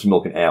drinking herbs,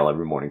 milk, and ale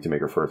every morning to make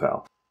her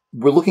fertile.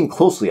 We're looking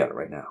closely at it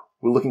right now.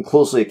 We're looking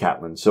closely at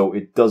Catelyn, so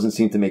it doesn't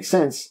seem to make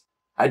sense.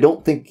 I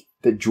don't think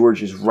that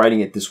George is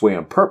writing it this way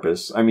on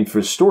purpose. I mean,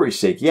 for story's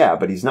sake, yeah,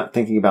 but he's not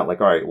thinking about, like,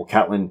 all right, well,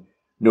 Catelyn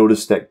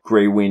noticed that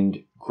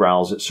Greywind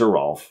growls at Sir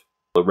Rolf.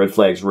 The red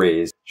flag's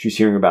raised. She's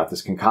hearing about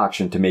this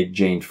concoction to make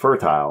Jane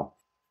fertile.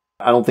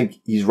 I don't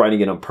think he's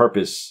writing it on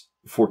purpose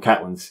for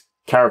Catelyn's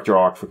character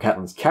arc, for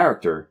Catelyn's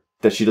character,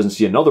 that she doesn't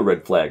see another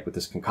red flag with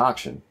this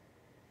concoction.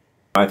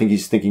 I think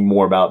he's thinking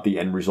more about the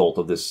end result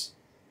of this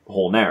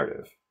whole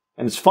narrative.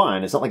 And it's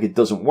fine. It's not like it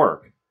doesn't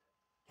work.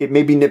 It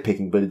may be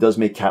nitpicking, but it does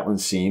make Catelyn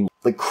seem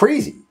like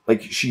crazy.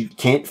 Like she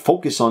can't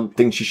focus on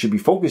things she should be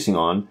focusing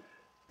on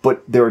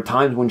But there are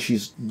times when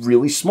she's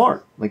really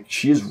smart. Like,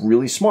 she is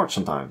really smart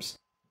sometimes.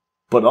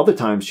 But other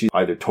times she's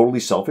either totally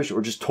selfish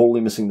or just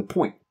totally missing the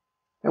point.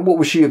 And what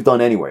would she have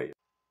done anyway?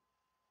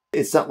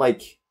 It's not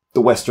like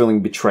the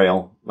Westerling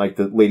betrayal, like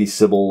the Lady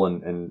Sybil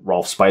and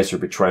Rolf Spicer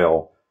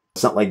betrayal.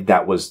 It's not like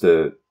that was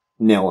the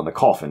nail in the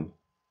coffin.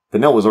 The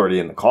nail was already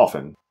in the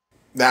coffin.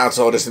 Now it's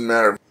all just a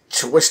matter of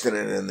twisting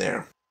it in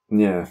there.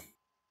 Yeah.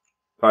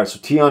 Alright, so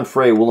Tion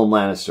Frey, Willem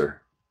Lannister,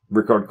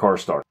 Rickard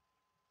Karstark.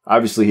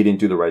 Obviously he didn't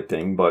do the right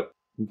thing, but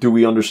do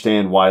we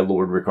understand why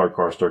Lord Rickard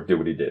Karstark did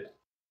what he did?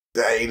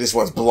 He just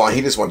wants blood.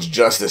 He just wants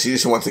justice. He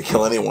just wants to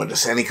kill anyone,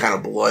 just any kind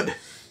of blood.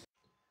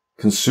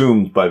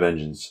 Consumed by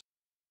vengeance.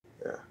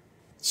 Yeah.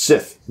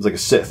 Sith. He's like a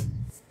Sith.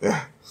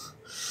 Yeah.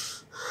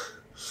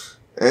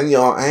 And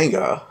your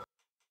anger.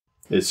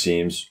 It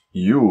seems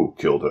you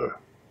killed her.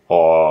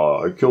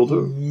 I killed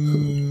her?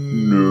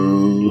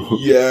 No.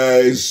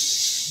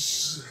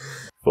 Yes.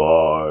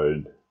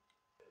 Fine.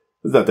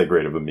 It's not that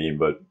great of a meme,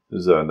 but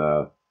it's on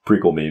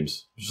prequel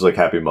memes. Just like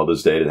Happy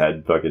Mother's Day that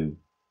had fucking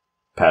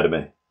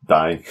Padme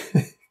dying.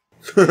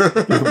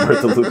 Giving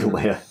birth to Luke and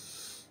Leia.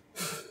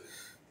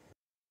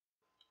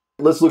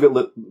 Let's look at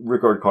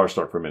Rickard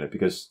Karstark for a minute,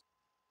 because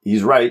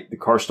he's right. The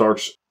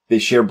Karstarks, they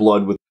share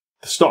blood with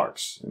the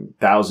Starks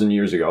 1,000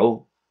 years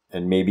ago,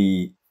 and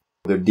maybe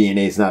their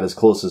DNA is not as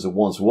close as it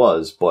once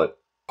was, but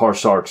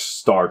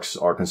Starks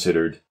are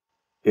considered,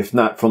 if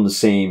not from the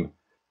same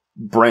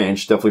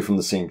branch, definitely from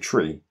the same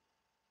tree.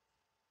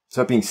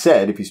 So that being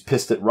said, if he's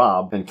pissed at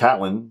Robb and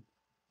Catelyn,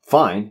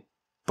 fine,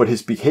 but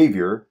his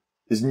behavior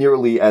is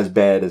nearly as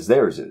bad as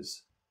theirs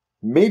is.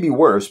 Maybe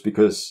worse,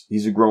 because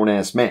he's a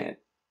grown-ass man,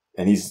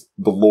 and he's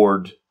the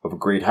lord of a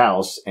great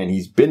house, and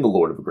he's been the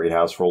lord of a great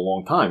house for a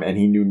long time, and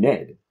he knew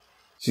Ned.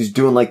 So he's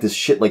doing like this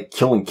shit like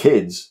killing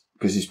kids,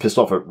 because he's pissed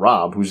off at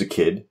Robb, who's a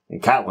kid,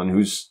 and Catelyn,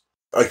 who's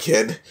a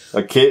kid,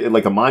 like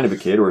the mind of a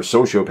kid, or a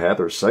sociopath,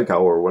 or a psycho,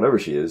 or whatever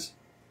she is.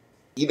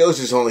 He knows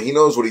he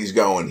knows what he's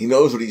going. He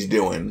knows what he's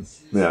doing.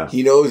 Yeah.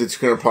 He knows it's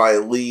going to probably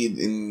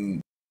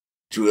lead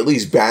to at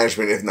least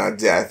banishment, if not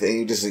death, and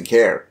he doesn't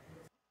care.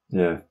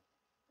 Yeah.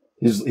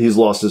 He's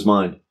lost his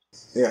mind.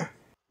 Yeah.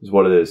 Is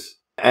what it is.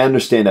 I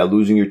understand that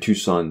losing your 2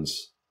 sons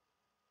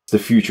is the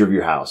future of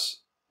your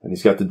house. And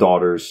he's got the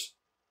daughters,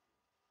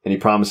 and he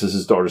promises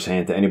his daughter's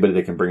hand to anybody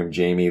that can bring him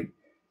Jaime.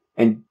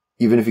 And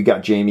even if he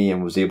got Jaime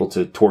and was able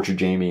to torture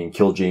Jaime and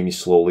kill Jaime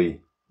slowly,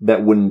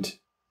 that wouldn't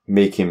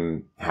make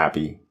him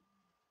happy.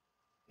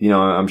 You know,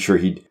 I'm sure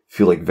he'd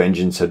feel like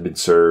vengeance had been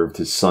served,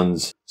 his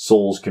sons'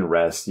 souls can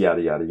rest,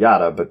 yada, yada,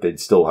 yada, but they'd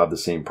still have the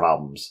same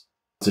problems.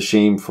 It's a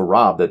shame for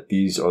Robb that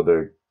these are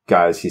the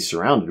guys he's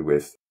surrounded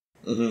with.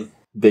 Mm-hmm.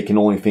 They can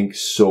only think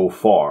so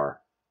far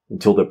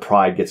until their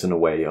pride gets in the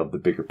way of the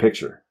bigger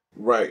picture.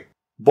 Right.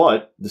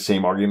 But the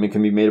same argument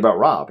can be made about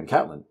Robb and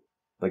Catelyn.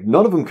 Like,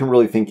 none of them can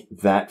really think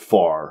that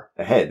far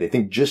ahead. They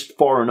think just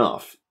far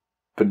enough,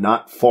 but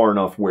not far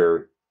enough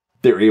where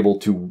they're able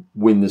to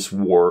win this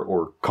war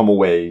or come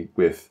away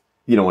with,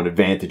 you know, an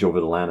advantage over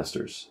the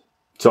Lannisters.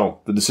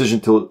 So, the decision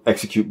to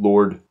execute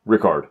Lord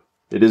Rickard.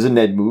 It is a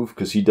Ned move,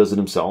 because he does it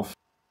himself.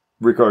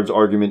 Rickard's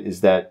argument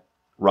is that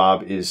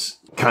Robb is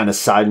kind of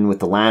siding with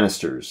the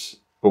Lannisters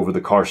over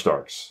the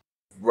Karstarks.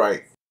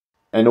 Right.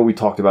 I know we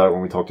talked about it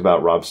when we talked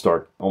about Robb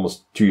Stark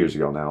almost 2 years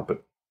ago now,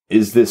 but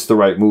is this the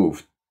right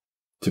move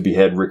to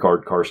behead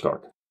Rickard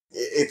Karstark?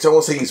 It's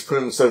almost like he's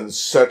put himself in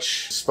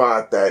such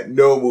spot that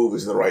no move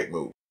is the right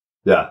move.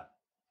 Yeah.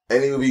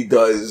 Any move he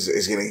does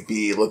is going to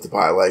be looked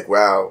upon like,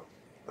 wow,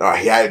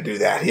 he had to do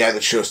that. He had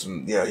to show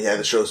some, he had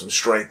to show some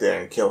strength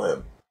there and kill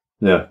him.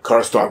 Yeah.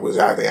 Karstark was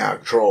acting out of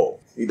control.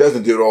 He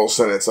doesn't do it all of a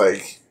sudden. It's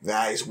like,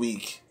 he's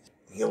weak.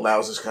 He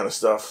allows this kind of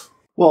stuff.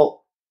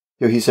 Well,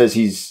 he says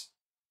he's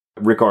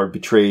Rickard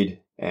betrayed,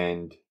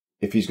 and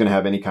if he's going to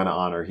have any kind of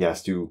honor, he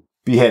has to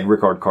behead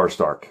Rickard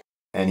Karstark.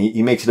 And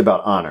he makes it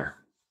about honor.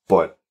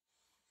 But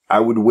I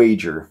would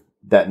wager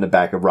that in the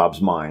back of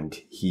Robb's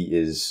mind, he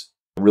is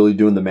really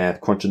doing the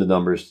math, crunching the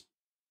numbers,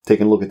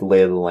 taking a look at the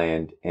lay of the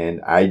land,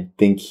 and I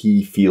think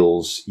he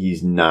feels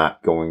he's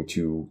not going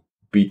to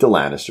beat the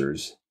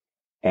Lannisters.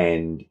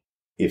 And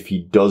if he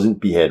doesn't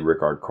behead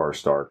Rickard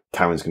Karstark,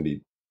 Tywin's going to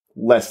be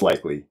less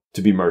likely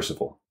to be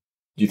merciful.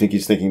 Do you think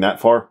he's thinking that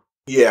far?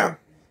 Yeah.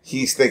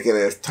 He's thinking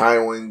if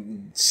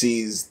Tywin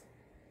sees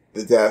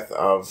the death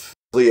of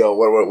Cleo,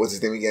 what was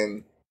his name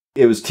again?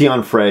 It was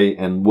Tion Frey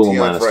and Willem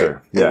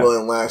Lannister. Yeah. And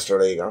Willem Lannister,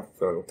 there you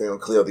go. They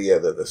don't Cleo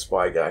the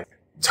spy guy.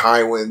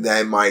 Tywin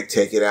then might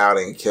take it out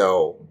and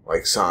kill,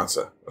 like,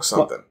 Sansa or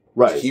something.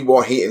 Right. He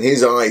in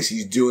his eyes,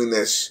 he's doing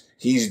this.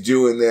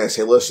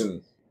 Hey,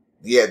 listen,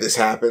 yeah, this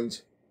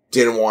happened.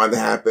 Didn't want it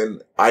to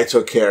happen. I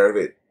took care of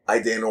it. I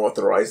didn't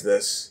authorize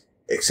this,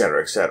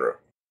 etc., etc.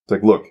 It's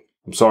like, look,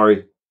 I'm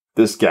sorry.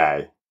 This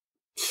guy,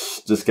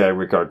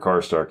 Rickard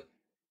Karstark,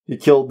 he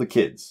killed the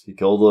kids. He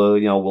killed,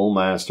 Willem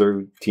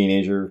Lannister,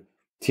 teenager,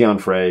 Tion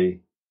Frey.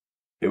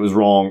 It was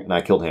wrong, and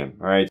I killed him.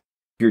 All right. If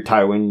you're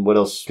Tywin, what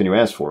else can you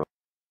ask for?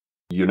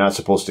 You're not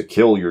supposed to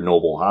kill your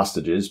noble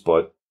hostages,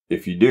 but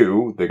if you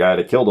do, the guy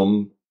that killed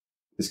them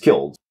is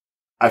killed.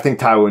 I think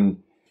Tywin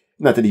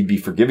Not that he'd be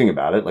forgiving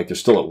about it, like they're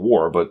still at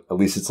war, but at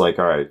least it's like,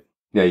 all right,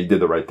 yeah, you did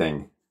the right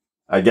thing.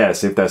 I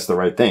guess, if that's the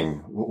right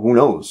thing. Who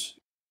knows?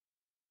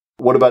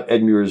 What about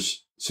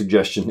Edmure's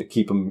suggestion to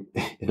keep him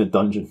in a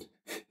dungeon?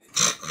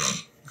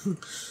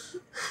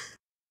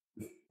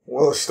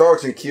 Well, the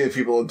Starks and keeping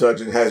people in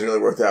dungeon hasn't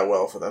really worked out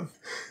well for them.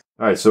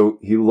 All right, so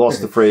he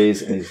lost the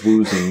phrase and he's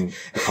losing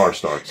the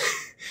Karstarks.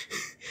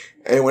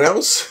 Anyone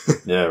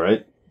else? Yeah,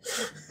 right?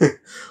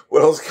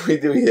 What else can we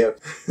do here?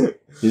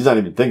 He's not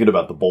even thinking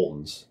about the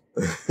Boltons.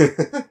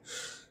 Don't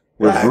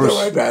worry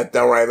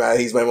about it.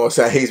 He's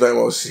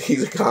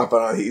a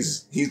confidant.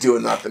 He's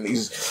doing nothing.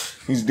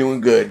 He's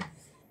doing good.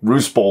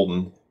 Roose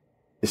Bolton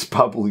is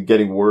probably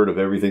getting word of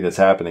everything that's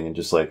happening and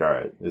just like, all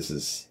right, this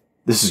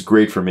is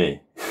great for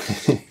me.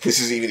 This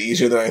is even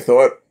easier than I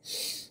thought.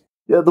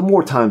 Yeah, the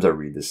more times I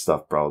read this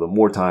stuff, bro, the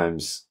more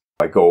times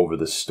I go over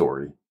this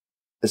story.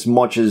 As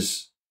much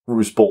as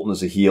Roose Bolton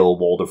is a heel,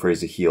 Walder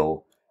Frey's a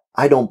heel,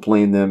 I don't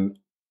blame them.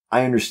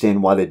 I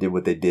understand why they did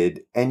what they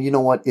did. And you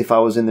know what? If I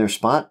was in their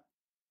spot,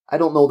 I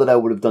don't know that I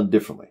would have done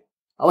differently.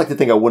 I like to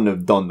think I wouldn't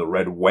have done the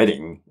Red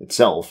Wedding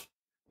itself.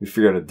 We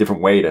figured out a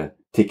different way to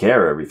take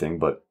care of everything,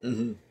 but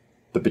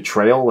the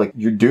betrayal, like,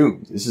 you're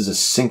doomed. This is a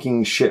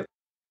sinking ship.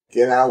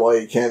 Get out while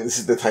you can. This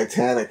is the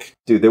Titanic.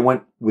 Dude, they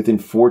went within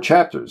 4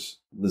 chapters.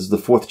 This is the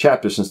 4th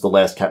chapter since the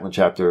last Catelyn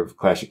chapter of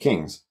Clash of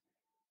Kings.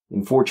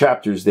 In 4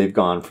 chapters, they've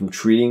gone from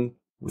treating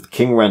with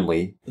King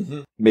Renly,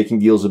 making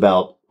deals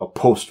about a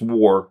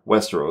post-war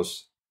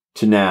Westeros,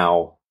 to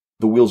now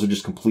the wheels are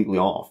just completely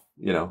off,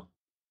 you know?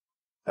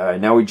 All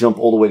right, now we jump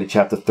all the way to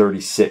chapter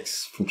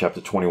 36 from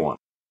chapter 21.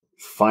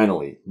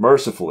 Finally,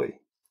 mercifully,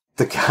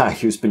 the guy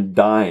who's been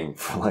dying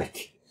for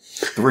like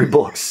 3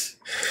 books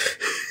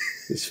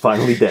is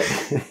finally dead.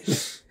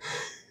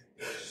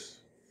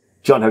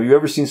 John, have you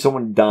ever seen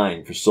someone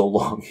dying for so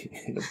long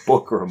in a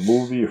book or a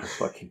movie or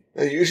fucking?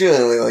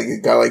 Usually, like a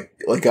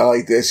guy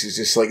like this is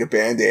just like a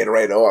Band-Aid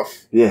right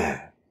off.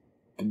 Yeah,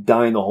 been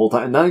dying the whole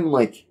time. Not even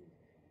like,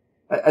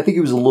 I think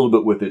he was a little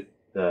bit with it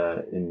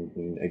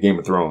in A Game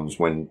of Thrones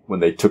when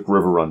they took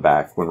Riverrun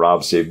back, when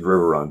Robb saved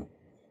Riverrun.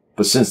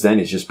 But since then,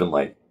 he's just been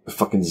like a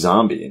fucking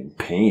zombie in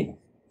pain.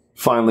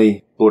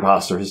 Finally, Lord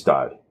Hoster has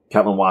died.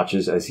 Catelyn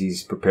watches as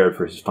he's prepared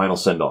for his final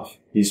send-off.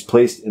 He's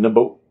placed in a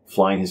boat,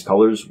 flying his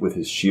colors with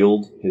his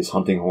shield, his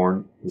hunting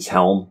horn, his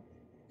helm,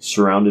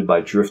 surrounded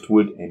by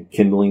driftwood and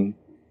kindling.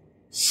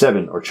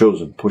 7 are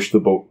chosen to push the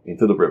boat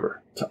into the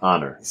river to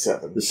honor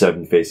the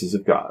 7 faces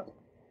of God.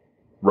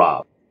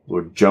 Robb,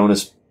 Lord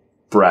Jonas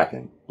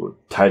Bracken, Lord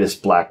Titus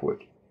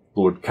Blackwood,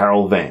 Lord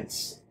Carol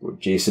Vance, Lord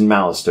Jason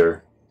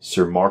Mallister,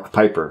 Sir Mark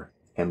Piper,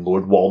 and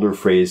Lord Walder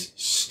Frey's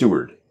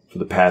steward for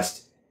the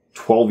past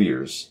 12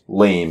 years,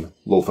 lame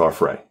Lothar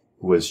Frey,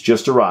 who has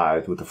just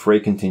arrived with a Frey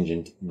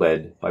contingent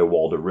led by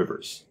Walder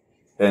Rivers.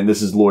 And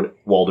this is Lord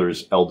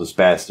Walder's eldest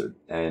bastard.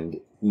 And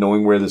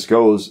knowing where this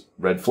goes,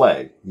 red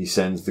flag. He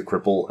sends the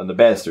cripple and the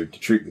bastard to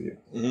treat with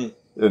you.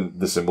 And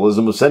the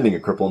symbolism of sending a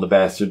cripple and a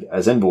bastard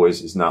as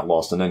envoys is not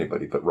lost on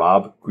anybody. But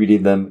Robb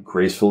greeted them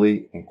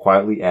gracefully and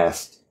quietly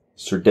asked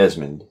Sir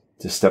Desmond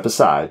to step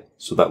aside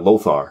so that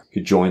Lothar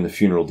could join the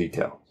funeral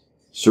detail.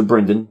 Sir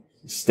Brynden,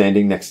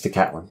 standing next to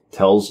Catelyn,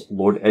 tells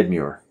Lord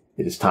Edmure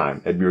it is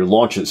time. Edmure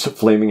launches a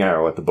flaming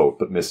arrow at the boat,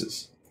 but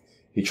misses.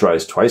 He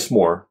tries twice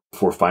more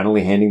before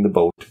finally handing the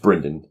boat to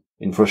Brynden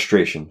in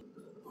frustration,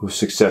 who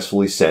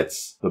successfully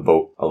sets the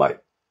boat alight.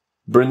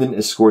 Brynden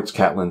escorts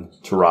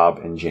Catelyn to Robb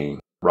and Jane.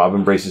 Robb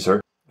embraces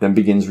her, then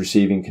begins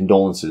receiving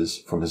condolences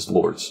from his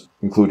lords,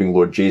 including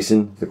Lord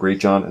Jason, the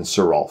Greatjon, and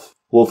Sir Rolf.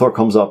 Lothar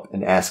comes up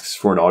and asks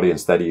for an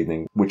audience that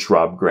evening, which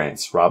Robb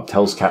grants. Robb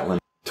tells Catelyn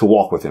to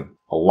walk with him.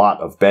 A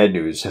lot of bad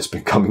news has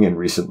been coming in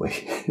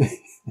recently.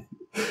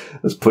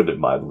 Let's put it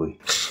mildly.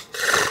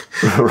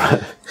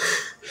 Right.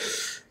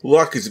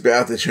 Luck is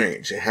about to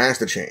change. It has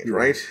to change,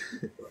 right?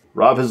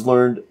 Robb has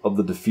learned of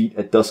the defeat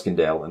at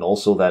Duskendale and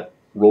also that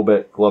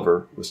Robert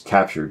Glover was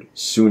captured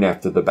soon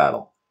after the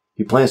battle.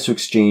 He plans to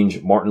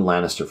exchange Martin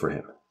Lannister for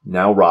him.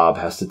 Now Robb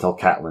has to tell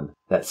Catelyn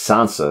that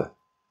Sansa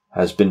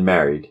has been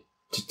married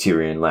to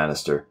Tyrion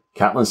Lannister.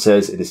 Catelyn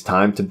says it is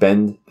time to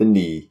bend the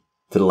knee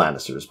to the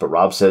Lannisters, but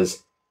Robb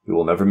says he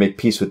will never make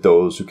peace with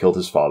those who killed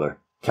his father.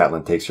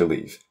 Catelyn takes her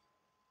leave.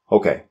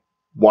 Okay,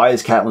 why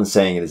is Catelyn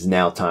saying it is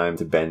now time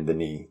to bend the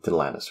knee to the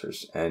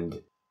Lannisters?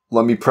 And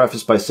let me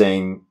preface by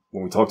saying,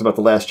 when we talked about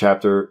the last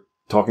chapter,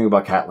 talking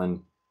about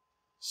Catelyn,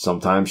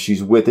 sometimes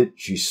she's with it,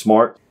 she's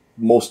smart,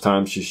 most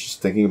times she's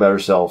just thinking about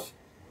herself,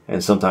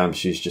 and sometimes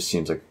she just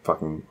seems like a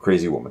fucking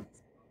crazy woman.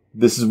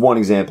 This is one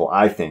example,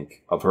 I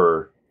think, of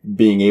her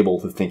being able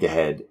to think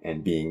ahead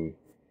and being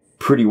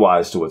pretty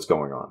wise to what's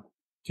going on.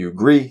 Do you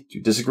agree? Do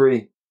you disagree?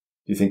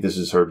 Do you think this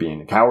is her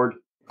being a coward?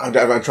 I'm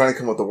trying to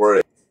come up with the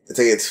word.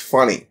 It's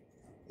funny.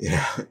 You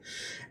know,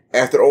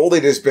 after all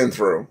they just been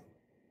through,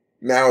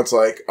 now it's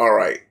like, all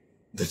right,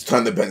 it's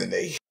time to bend the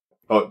knee.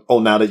 Oh,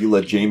 now that you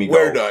let Jamie go.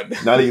 We're done.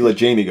 Now that you let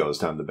Jamie go, it's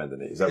time to bend the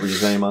knee. Is that what you're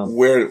saying, Mom?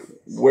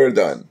 We're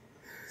done.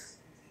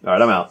 All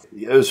right, I'm out.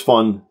 It was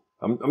fun.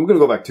 I'm going to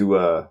go back to,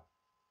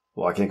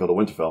 well, I can't go to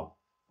Winterfell.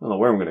 I don't know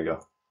where I'm going to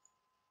go.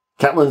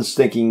 Catelyn's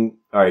thinking,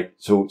 all right,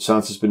 so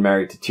Sansa's been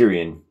married to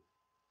Tyrion.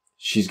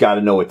 She's got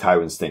to know what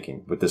Tywin's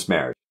thinking with this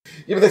marriage.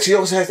 Yeah, but then she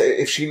also has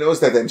to, if she knows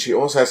that, then she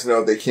also has to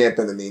know if they can't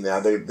bend the knee now.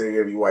 They're going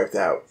to be wiped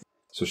out.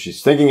 So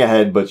she's thinking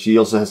ahead, but she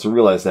also has to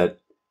realize that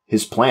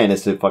his plan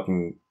is to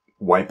fucking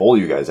wipe all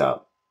you guys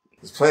out.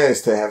 His plan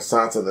is to have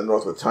Sansa in the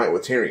north with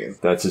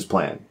Tyrion. That's his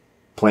plan.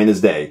 Plain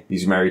as day.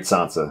 He's married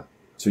Sansa.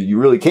 So you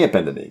really can't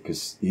bend the knee,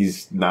 because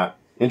he's not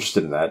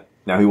interested in that.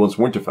 Now he wants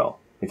Winterfell.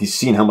 If he's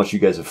seen how much you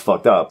guys have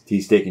fucked up,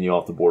 he's taking you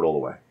off the board all the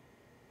way.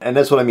 And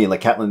that's what I mean.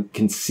 Like, Catelyn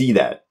can see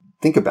that.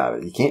 Think about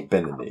it. He can't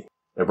bend the knee.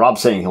 If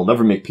Robb's saying he'll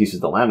never make peace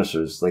with the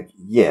Lannisters, like,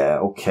 yeah,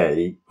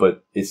 okay,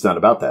 but it's not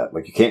about that.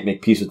 Like, you can't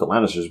make peace with the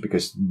Lannisters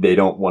because they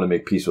don't want to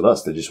make peace with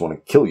us. They just want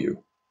to kill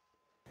you.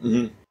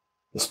 Mm-hmm.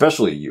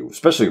 Especially you.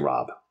 Especially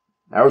Robb.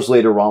 Hours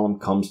later,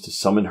 Rollum comes to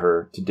summon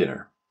her to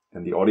dinner.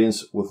 And the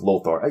audience with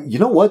Lothar. You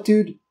know what,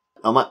 dude?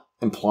 I'm not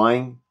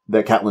implying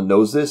that Catelyn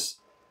knows this,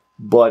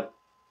 but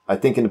I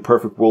think in the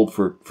perfect world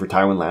for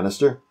Tywin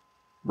Lannister,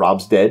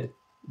 Robb's dead.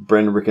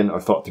 Bran and Rickon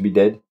are thought to be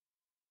dead.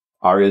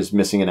 Arya's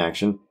missing in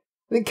action.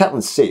 I think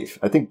Catelyn's safe.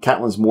 I think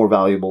Catelyn's more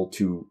valuable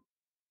to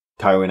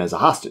Tywin as a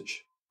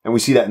hostage. And we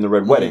see that in the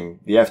Red Wedding,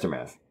 the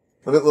aftermath.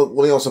 Let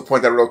me also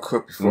point that real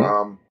quick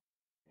before,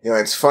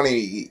 it's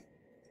funny,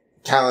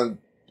 Catelyn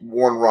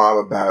warned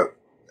Robb about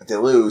if they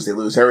lose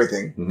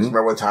everything. Mm-hmm.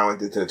 Remember what Tywin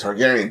did to the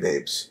Targaryen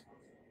babes?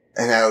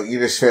 And now you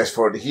just fast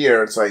forward to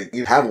here, it's like,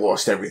 you have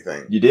lost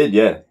everything. You did,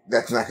 yeah.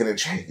 That's not going to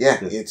change. Yeah,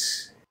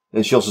 it's...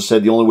 And she also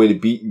said the only way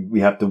to we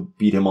have to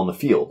beat him on the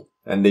field.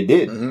 And they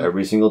did. Mm-hmm.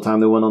 Every single time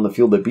they went on the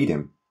field, they beat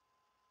him.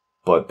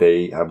 But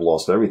they have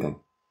lost everything.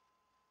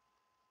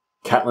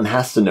 Catelyn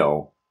has to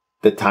know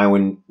that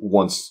Tywin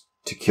wants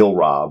to kill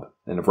Robb.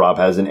 And if Robb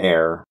has an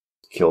heir,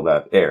 kill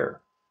that heir.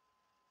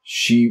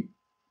 She,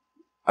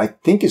 I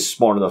think, is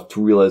smart enough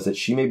to realize that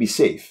she may be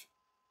safe.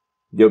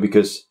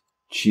 Because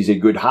she's a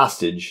good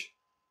hostage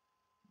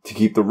to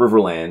keep the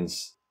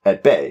Riverlands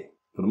at bay,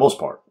 for the most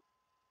part.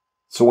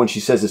 So when she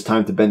says it's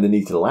time to bend the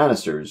knee to the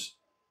Lannisters,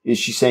 is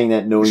she saying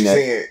that knowing that...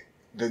 Saying it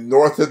the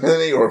North to bend the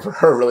knee, or for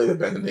her really to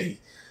bend the knee?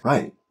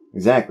 Right,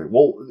 exactly.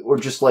 Well, or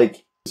just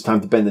like, it's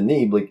time to bend the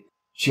knee, like,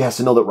 she has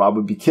to know that Robb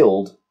would be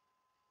killed,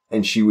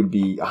 and she would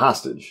be a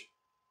hostage.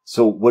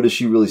 So what is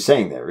she really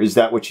saying there? Is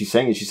that what she's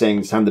saying? Is she saying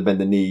it's time to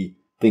bend the knee,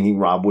 thinking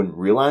Robb wouldn't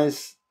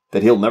realize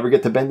that he'll never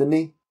get to bend the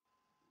knee?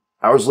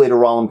 Hours later,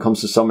 Rollum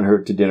comes to summon her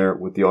to dinner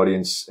with the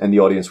audience, and the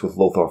audience with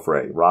Lothar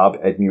Frey. Robb,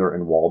 Edmure,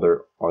 and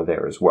Walder are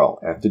there as well.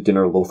 After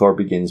dinner, Lothar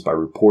begins by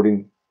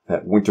reporting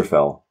that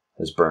Winterfell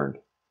has burned.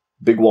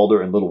 Big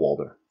Walder and Little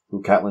Walder,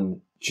 who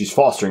Catelyn, she's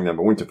fostering them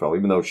at Winterfell,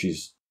 even though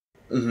she's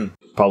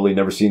probably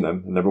never seen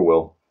them and never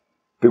will.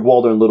 Big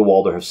Walder and Little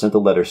Walder have sent a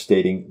letter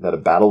stating that a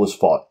battle was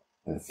fought,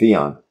 and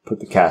Theon put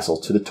the castle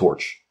to the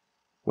torch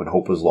when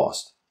hope was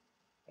lost,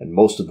 and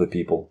most of the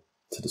people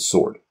to the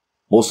sword.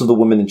 Most of the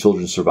women and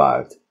children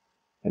survived,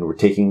 and were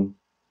taken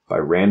by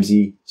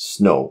Ramsay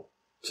Snow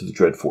to the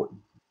Dreadfort.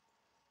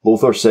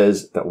 Lothar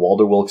says that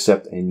Walder will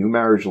accept a new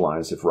marriage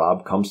alliance if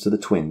Robb comes to the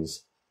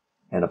twins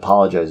and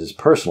apologizes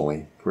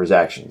personally for his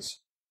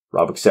actions.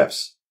 Robb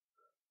accepts.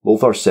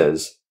 Lothar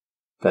says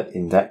that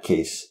in that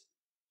case,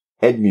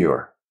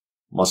 Edmure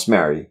must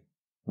marry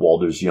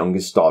Walder's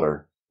youngest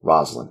daughter,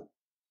 Rosalind,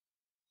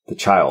 the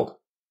child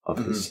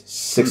of his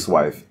sixth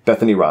wife,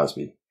 Bethany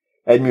Rosby.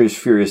 Edmure is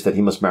furious that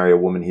he must marry a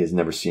woman he has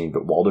never seen,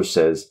 but Walder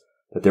says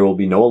that there will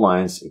be no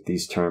alliance if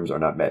these terms are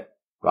not met.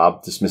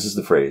 Robb dismisses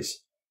the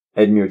phrase.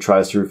 Edmure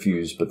tries to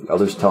refuse, but the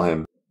others tell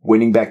him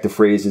winning back the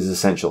phrase is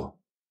essential,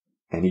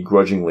 and he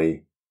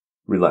grudgingly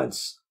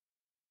relents.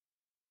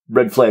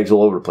 Red flags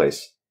all over the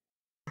place.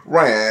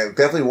 Right,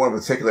 definitely one in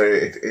particular.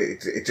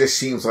 It just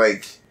seems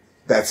like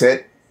that's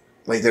it.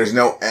 Like there's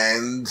no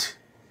end.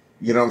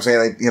 You know what I'm saying?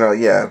 Like,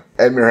 yeah,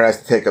 Edmure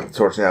has to take up the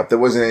torch now. If there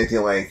wasn't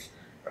anything like,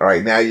 all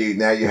right, now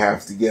you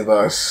have to give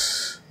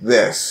us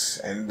this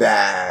and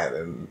that,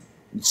 and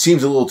it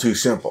seems a little too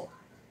simple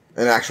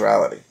in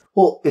actuality.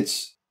 Well,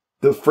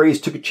 the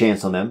phrase took a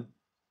chance on them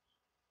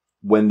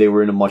when they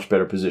were in a much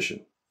better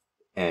position.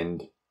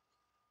 And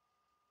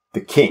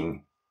the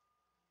king,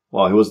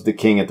 well, he wasn't the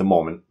king at the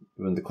moment,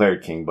 he wasn't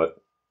declared king,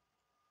 but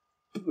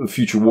the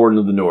future warden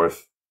of the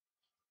North,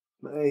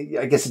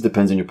 I guess it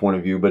depends on your point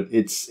of view, but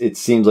it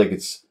seems like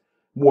it's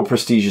more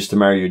prestigious to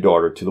marry your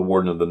daughter to the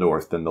warden of the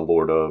North than the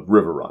lord of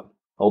Riverrun.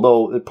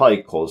 Although it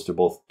probably close, they're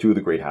both two of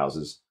the great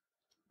houses.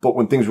 But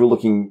when things were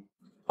looking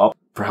up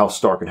for House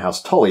Stark and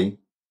House Tully,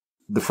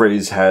 the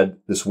phrase had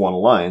this one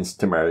alliance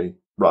to marry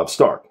Robb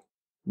Stark.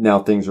 Now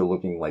things are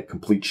looking like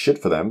complete shit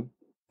for them,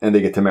 and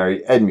they get to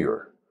marry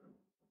Edmure.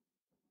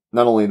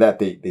 Not only that,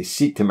 they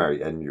seek to marry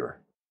Edmure.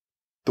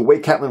 The way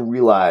Catelyn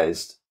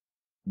realized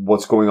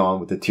what's going on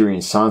with the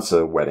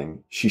Tyrion-Sansa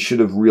wedding, she should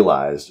have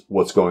realized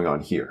what's going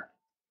on here.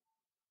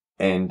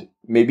 And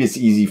maybe it's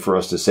easy for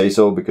us to say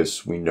so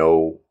because we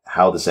know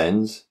how this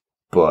ends,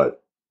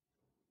 but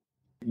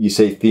you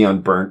say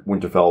Theon burnt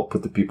Winterfell,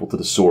 put the people to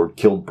the sword,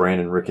 killed Bran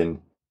and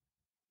Rickon.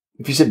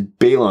 If you said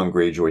Balon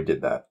Greyjoy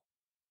did that,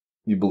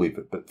 you believe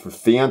it. But for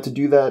Theon to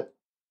do that,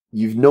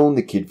 you've known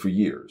the kid for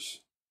years.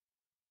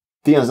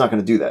 Theon's not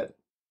going to do that.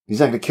 He's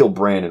not going to kill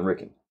Bran and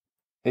Rickon.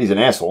 And he's an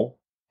asshole,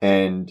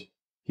 and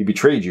he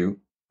betrayed you,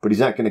 but he's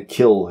not going to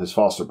kill his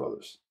foster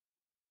brothers.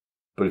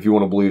 But if you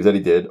want to believe that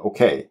he did,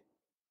 okay.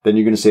 Then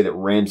you're going to say that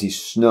Ramsay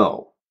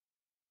Snow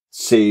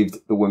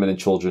saved the women and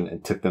children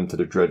and took them to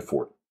the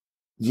Dreadfort.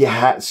 You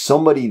had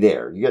somebody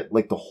there. You got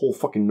like the whole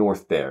fucking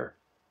north there.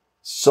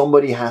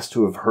 Somebody has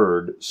to have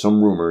heard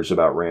some rumors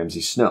about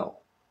Ramsay Snow.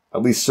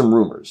 At least some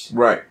rumors.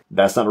 Right.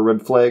 That's not a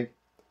red flag?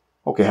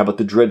 Okay, how about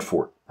the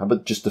Dreadfort? How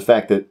about just the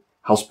fact that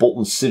House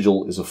Bolton's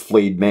sigil is a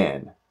flayed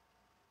man?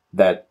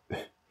 That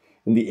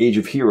in the Age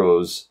of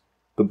Heroes,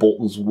 the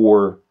Boltons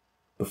wore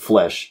the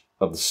flesh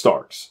of the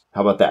Starks.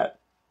 How about that?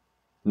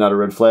 Not a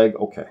red flag?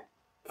 Okay,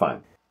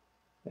 fine.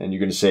 And you're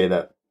going to say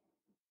that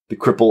the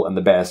cripple and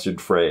the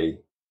bastard Frey,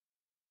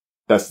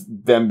 that's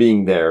them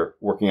being there,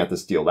 working out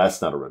this deal.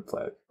 That's not a red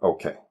flag.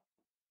 Okay. And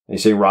you're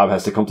saying Robb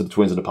has to come to the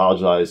twins and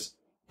apologize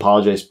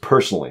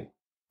personally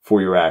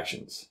for your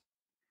actions.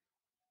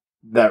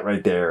 That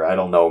right there, I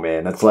don't know,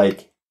 man. That's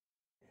like...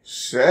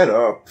 Set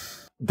up.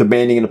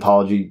 Demanding an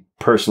apology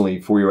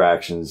personally for your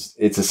actions.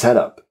 It's a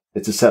setup.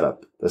 It's a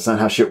setup. That's not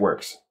how shit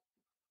works.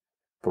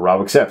 But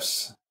Robb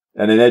accepts.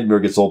 And then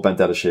Edmure gets all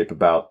bent out of shape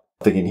about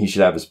thinking he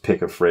should have his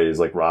pick of phrase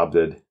like Robb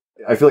did.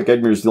 I feel like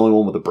Edmure's the only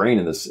one with a brain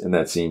in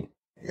that scene.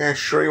 Yeah,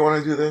 sure you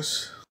want to do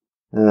this?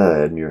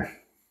 Edmure.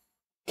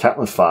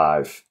 Catelyn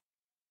 5.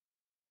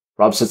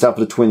 Robb sets out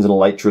for the twins in a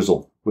light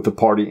drizzle, with the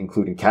party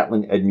including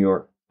Catelyn,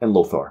 Edmure, and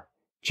Lothar.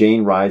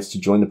 Jane rides to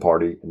join the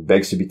party and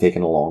begs to be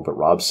taken along, but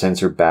Robb sends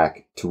her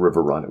back to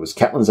Riverrun. It was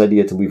Catelyn's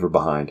idea to leave her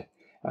behind,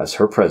 as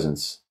her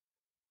presence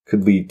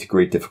could lead to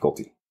great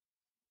difficulty.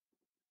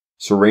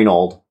 Sir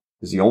Reynold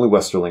is the only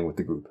Westerling with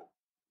the group.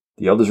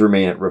 The others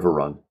remain at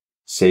Riverrun,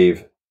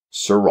 save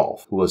Sir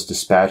Rolf, who was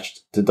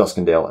dispatched to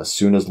Duskendale as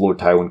soon as Lord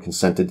Tywin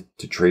consented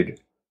to trade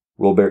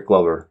Robert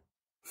Glover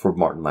for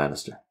Martin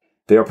Lannister.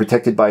 They are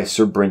protected by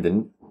Sir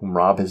Brynden, whom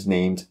Robb has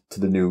named to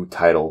the new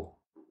title,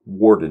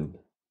 Warden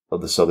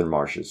of the Southern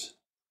Marshes.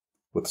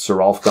 With Sir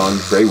Rolf gone,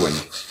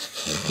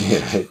 Greywind.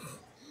 Yeah,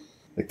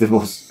 like the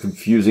most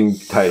confusing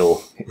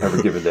title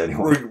ever given to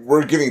anyone.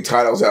 We're giving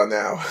titles out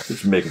now.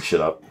 Just making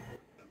shit up.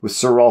 With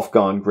Sir Rolf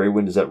gone,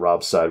 Greywind is at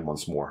Robb's side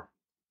once more.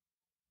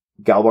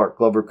 Galbart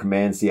Glover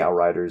commands the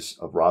Outriders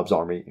of Robb's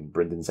army in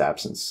Bryndon's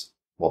absence,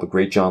 while the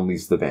Great John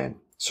leads the van.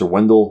 Sir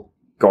Wendell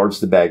guards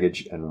the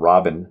baggage, and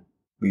Robin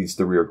leads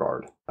the rear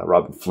guard.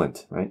 Robin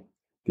Flint, right?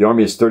 The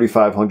army is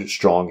 3,500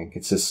 strong and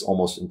consists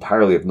almost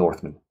entirely of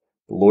Northmen.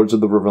 The lords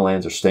of the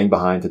Riverlands are staying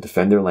behind to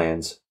defend their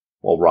lands,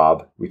 while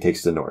Robb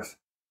retakes the north.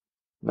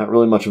 Not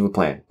really much of a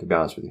plan, to be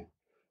honest with you.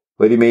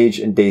 Lady Mage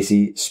and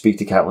Dacey speak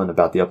to Catelyn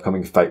about the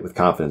upcoming fight with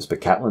confidence,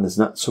 but Catelyn is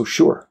not so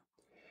sure.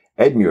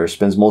 Edmure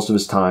spends most of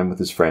his time with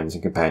his friends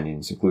and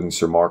companions, including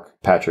Sir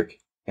Mark Patrick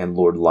and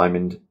Lord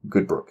Lymond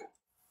Goodbrook.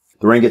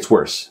 The rain gets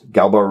worse.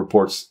 Galbar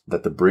reports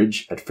that the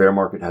bridge at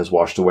Fairmarket has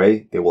washed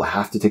away. They will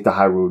have to take the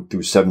high road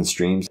through Seven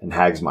Streams and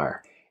Hagsmire.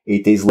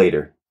 8 days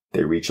later,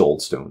 they reach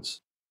Old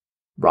Stones.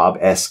 Robb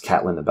asks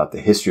Catelyn about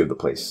the history of the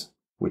place,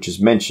 which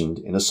is mentioned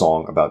in a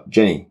song about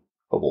Jenny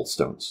of Old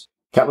Stones.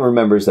 Catelyn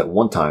remembers that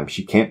one time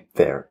she camped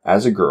there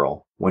as a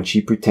girl when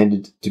she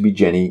pretended to be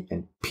Jenny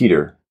and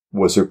Peter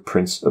was her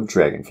Prince of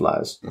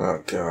Dragonflies.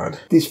 Oh, God.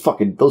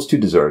 Those two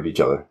deserve each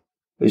other.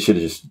 She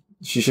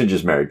should have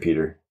just married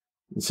Peter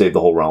and saved the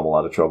whole realm a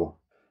lot of trouble.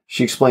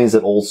 She explains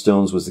that Old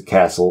Stones was the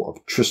castle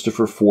of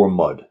Christopher IV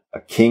Mudd,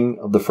 a king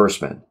of the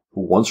First Men,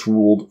 who once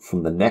ruled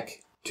from the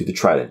Neck to the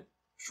Trident.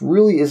 It's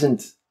really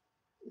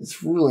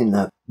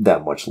not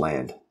that much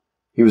land.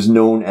 He was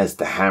known as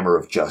the Hammer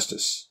of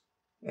Justice,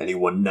 and he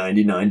won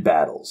 99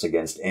 battles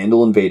against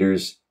Andal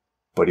invaders,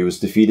 but he was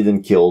defeated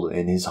and killed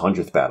in his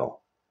 100th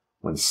battle,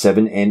 when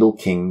 7 Andal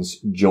kings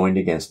joined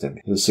against him.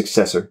 His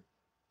successor,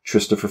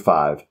 Christopher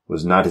V,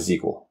 was not his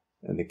equal,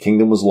 and the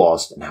kingdom was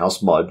lost, and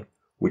House Mudd,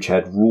 which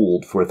had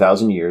ruled for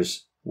 1,000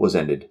 years, was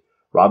ended.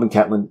 Robb and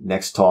Catelyn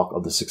next talk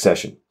of the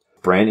succession.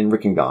 Bran and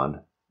Rickon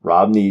gone.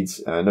 Robb needs,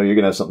 and I know you're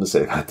going to have something to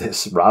say about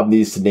this, Robb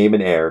needs to name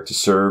an heir to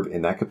serve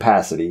in that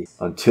capacity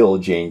until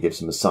Jane gives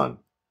him a son.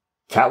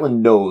 Catelyn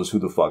knows who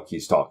the fuck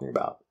he's talking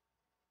about.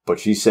 But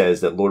she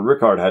says that Lord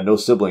Rickard had no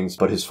siblings,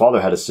 but his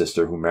father had a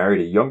sister who married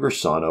a younger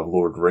son of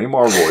Lord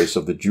Rhaemar Royce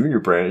of the junior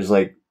branch. It's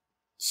like,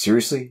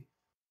 seriously?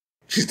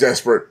 She's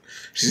desperate.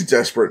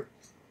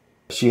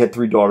 She had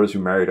 3 daughters who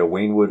married a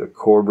Waynwood, a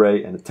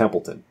Corbray, and a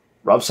Templeton.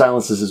 Robb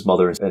silences his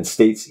mother and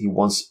states he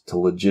wants to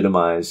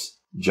legitimize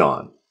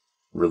Jon,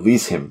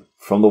 release him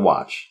from the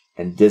Watch,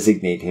 and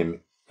designate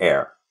him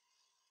heir.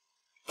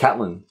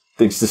 Catelyn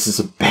thinks this is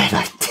a bad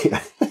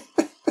idea,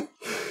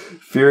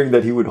 fearing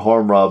that he would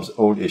harm Robb's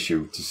own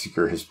issue to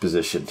secure his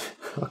position.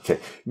 Okay.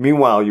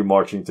 Meanwhile, you're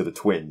marching to the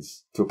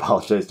twins to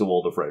apologize to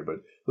Walder Frey,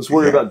 but let's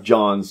worry about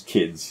Jon's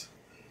kids.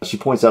 She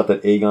points out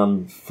that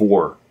Aegon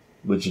IV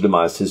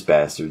legitimized his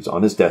bastards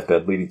on his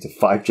deathbed, leading to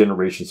 5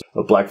 generations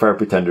of Blackfire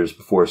pretenders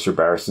before Sir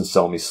Barristan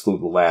Selmy slew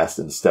the last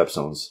in the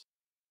Stepstones.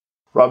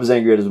 Robb is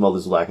angry at his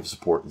mother's lack of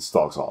support and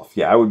stalks off.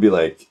 Yeah, I would be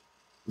like,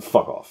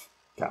 fuck off,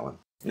 Catelyn.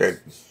 Yeah.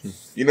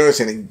 You notice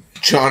any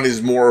Jon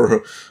is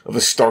more of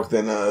a Stark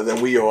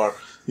than we are.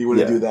 He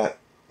wouldn't do that.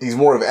 He's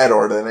more of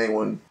Eddard than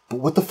anyone. But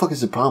what the fuck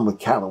is the problem with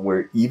Catelyn,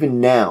 where even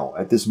now,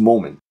 at this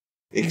moment...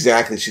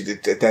 Exactly.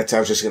 That's how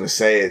I was just going to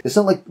say it. It's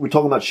not like we're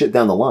talking about shit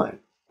down the line.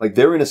 Like,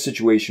 they're in a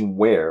situation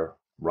where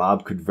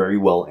Robb could very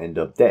well end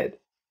up dead.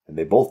 And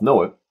they both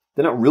know it.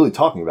 They're not really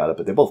talking about it,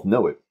 but they both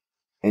know it.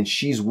 And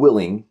she's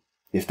willing,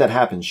 if that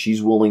happens,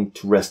 she's willing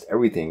to rest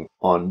everything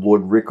on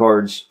Lord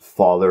Rickard's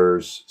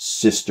father's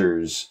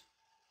sister's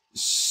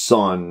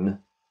son,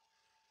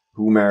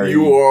 who married...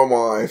 You are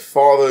my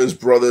father's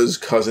brother's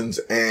cousin's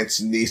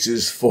aunt's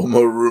niece's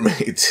former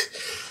roommate.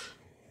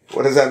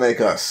 What does that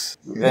make us?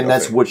 And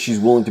that's what she's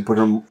willing to put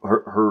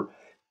her...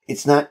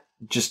 It's not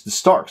just the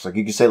Starks. Like,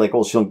 you could say, like,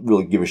 oh, she don't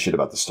really give a shit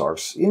about the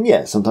Starks. And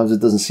yeah, sometimes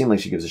it doesn't seem like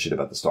she gives a shit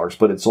about the Starks,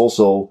 but it's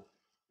also...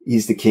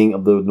 He's the king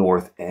of the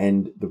North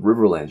and the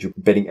Riverlands. You're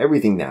betting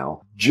everything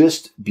now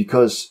just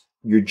because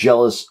you're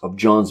jealous of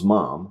Jon's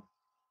mom,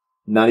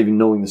 not even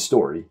knowing the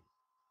story.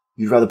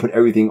 You'd rather put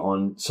everything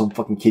on some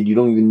fucking kid you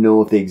don't even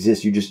know if they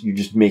exist. You're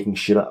just making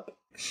shit up.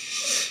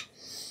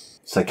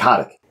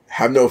 Psychotic.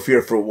 Have no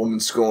fear for a woman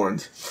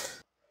scorned.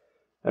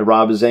 And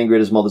Robb is angry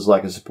at his mother's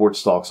lack of support,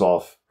 stalks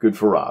off. Good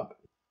for Robb.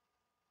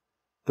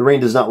 The rain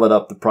does not let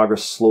up. The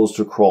progress slows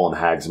to a crawl in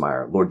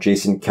Hagsmire. Lord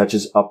Jason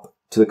catches up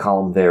to the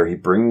column there. He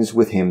brings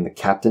with him the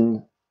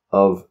captain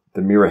of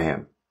the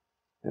Miraham.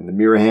 And the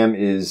Miraham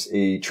is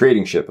a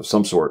trading ship of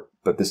some sort,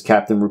 but this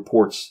captain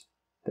reports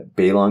that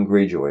Balon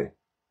Greyjoy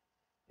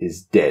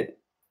is dead.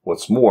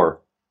 What's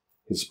more,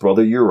 his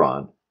brother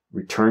Euron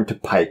returned to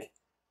Pike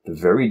the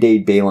very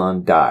day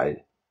Balon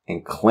died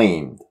and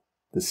claimed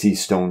the Sea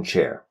Stone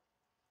chair.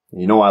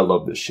 And you know I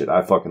love this shit.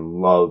 I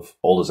fucking love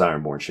all this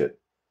Ironborn shit.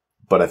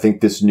 But I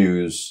think this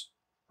news,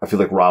 I feel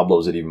like Robb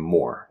loves it even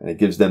more. And it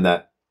gives them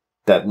that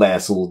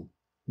last little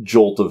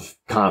jolt of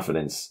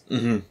confidence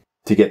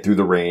to get through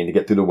the rain, to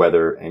get through the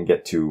weather, and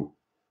get to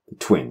the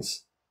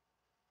twins.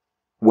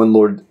 When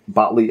Lord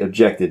Botley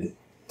objected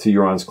to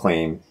Euron's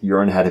claim,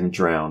 Euron had him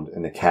drowned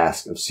in a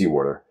cask of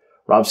seawater.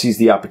 Robb sees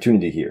the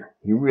opportunity here.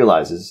 He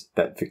realizes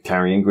that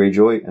Victarion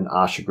Greyjoy and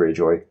Asha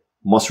Greyjoy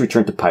must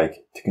return to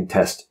Pike to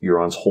contest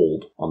Euron's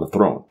hold on the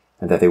throne,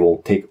 and that they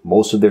will take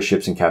most of their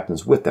ships and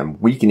captains with them,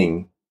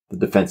 weakening the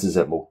defenses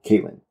at Moat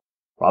Catelyn.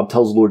 Robb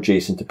tells Lord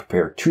Jason to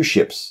prepare 2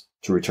 ships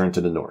to return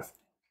to the north.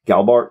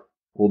 Galbart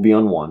will be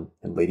on one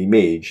and Lady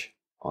Mage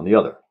on the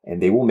other,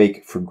 and they will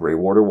make for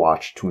Greywater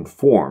Watch to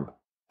inform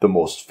the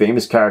most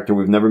famous character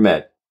we've never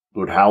met,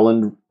 Lord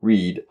Howland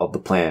Reed, of the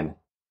plan.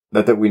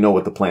 Not that we know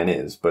what the plan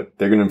is, but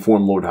they're going to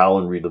inform Lord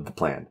Howland Reed of the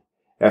plan.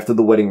 After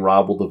the wedding,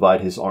 Robb will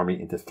divide his army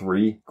into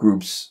 3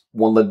 groups,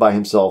 one led by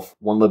himself,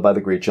 one led by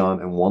the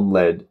Greatjon, and one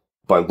led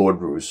by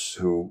Lord Roose,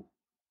 who,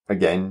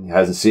 again,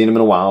 hasn't seen him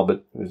in a while,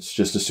 but it's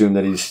just assumed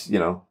that he's,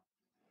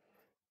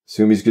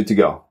 assume he's good to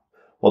go.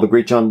 While the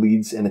Greatjon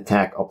leads an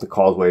attack up the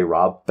causeway,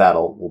 Robb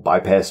Battle will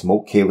bypass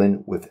Moat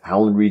Catelyn with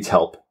Howland Reed's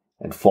help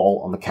and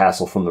fall on the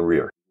castle from the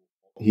rear.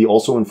 He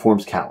also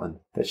informs Catelyn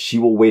that she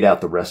will wait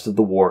out the rest of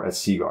the war at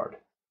Seaguard.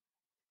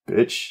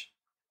 Bitch.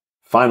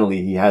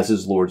 Finally, he has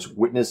his lords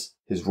witness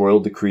his royal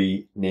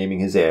decree naming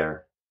his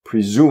heir,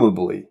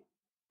 presumably,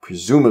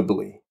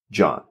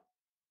 Jon.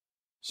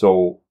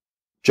 So,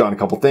 Jon, a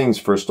couple things.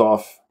 First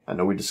off, I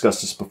know we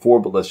discussed this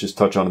before, but let's just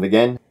touch on it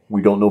again.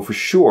 We don't know for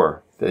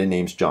sure that he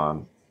names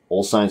Jon.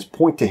 All signs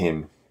point to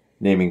him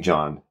naming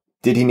Jon.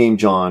 Did he name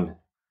Jon?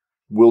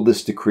 Will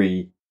this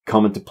decree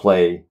come into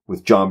play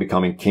with Jon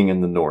becoming king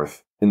in the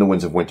north in the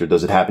Winds of Winter?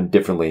 Does it happen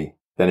differently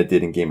than it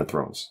did in Game of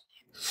Thrones?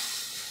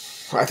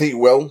 I think it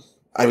will.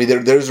 I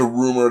mean, there's a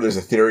rumor, there's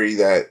a theory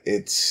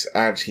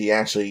that he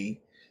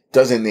actually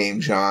doesn't name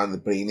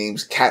Jon, but he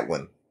names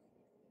Catelyn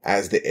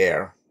as the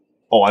heir.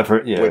 Oh, I've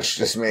heard, yeah. Which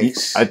just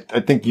makes... I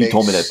think you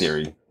told me that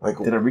theory. Like,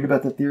 did I read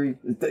about that theory?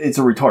 It's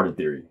a retarded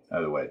theory,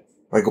 by the way.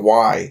 Like,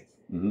 why?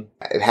 Mm-hmm.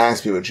 It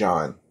has to be with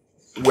Jon.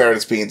 Where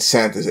it's being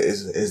sent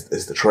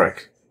is the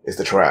trick. Is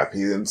the trap.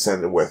 He didn't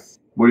send it with...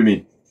 What do you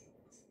mean?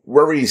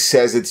 Wherever he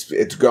says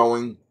it's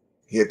going,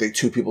 he had the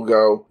 2 people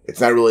go, it's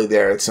not really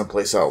there, it's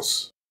someplace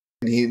else.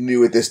 And he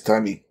knew at this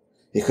time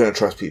he couldn't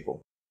trust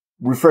people.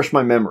 Refresh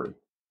my memory.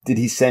 Did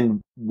he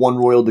send one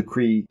royal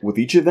decree with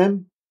each of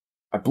them?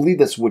 I believe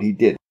that's what he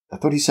did. I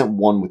thought he sent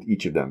one with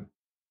each of them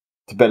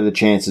to better the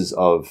chances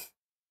of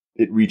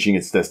it reaching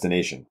its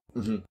destination.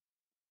 Mm-hmm.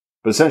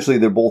 But essentially,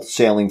 they're both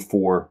sailing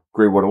for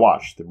Greywater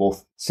Watch. They're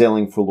both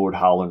sailing for Lord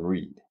Howland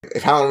Reed.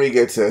 If Howland Reed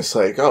gets this,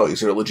 like, oh,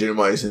 he's going to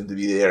legitimize him to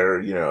be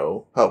there,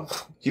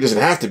 oh, he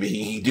doesn't have to be.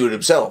 He can do it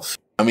himself.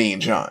 I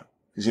mean, Jon.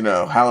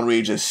 Because, Howland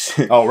Reed just...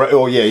 Oh, right.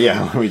 Oh,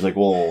 yeah. He's like,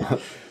 well,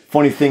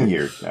 funny thing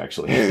here,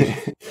 actually.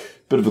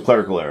 Bit of a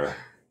clerical error.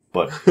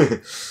 But...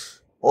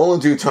 all in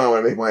due time when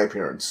I make my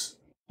appearance.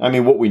 I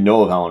mean, what we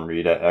know of Howland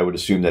Reed, I would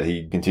assume that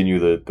he'd continue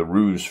the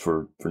ruse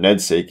for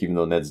Ned's sake, even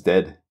though Ned's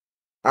dead.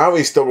 I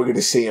always thought we're going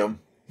to see him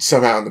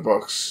somehow in the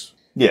books.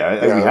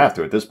 Yeah, we have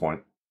to at this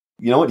point.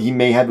 You know what? He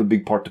may have a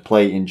big part to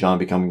play in Jon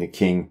becoming the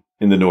king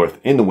in the north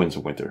in the Winds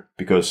of Winter,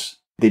 because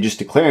they just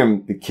declare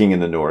him the king in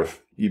the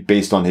north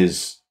based on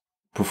his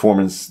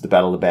performance, the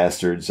Battle of the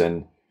Bastards,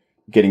 and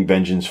getting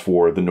vengeance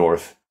for the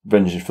North,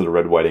 vengeance for the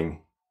Red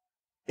Wedding.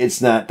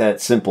 It's not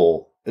that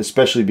simple,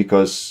 especially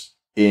because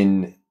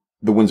in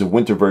the Winds of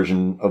Winter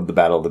version of the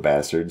Battle of the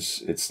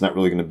Bastards, it's not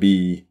really going to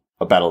be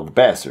a Battle of the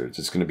Bastards.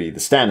 It's going to be the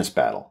Stannis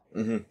battle.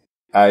 Mm-hmm.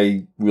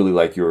 I really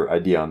like your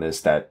idea on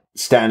this, that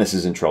Stannis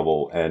is in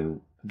trouble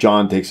and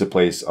Jon takes the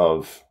place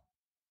of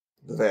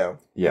the Vale.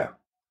 Yeah.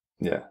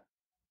 Yeah.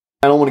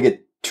 I don't want to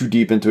get too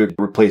deep into it,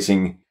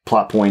 replacing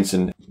plot points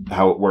and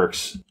how it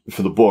works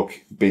for the book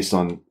based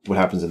on what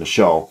happens in the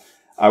show.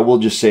 I will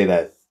just say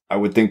that I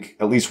would think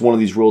at least one of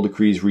these royal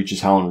decrees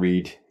reaches Howland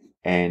Reed,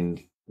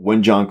 and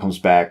when Jon comes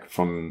back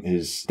from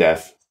his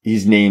death,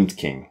 he's named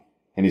king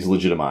and he's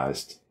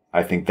legitimized.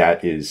 I think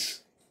that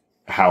is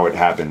how it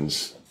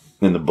happens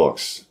in the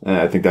books. And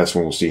I think that's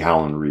when we'll see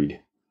Howland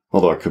Reed,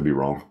 although I could be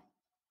wrong.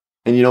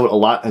 And you know what? A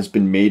lot has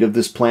been made of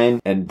this plan.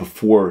 And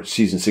before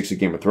season 6 of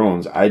Game of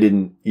Thrones, I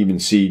didn't even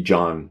see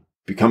Jon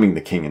becoming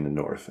the king in the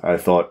North. I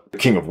thought the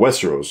King of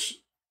Westeros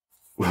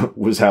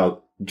was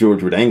how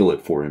George would angle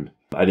it for him.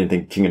 I didn't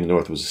think King of the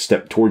North was a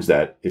step towards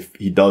that if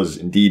he does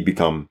indeed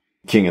become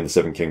king of the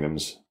Seven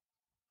Kingdoms.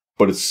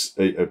 But it's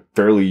a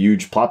fairly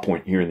huge plot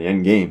point here in the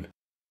end game.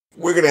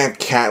 We're going to have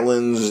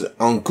Catelyn's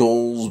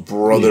uncles,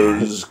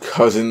 brothers,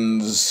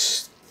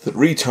 cousins,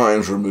 3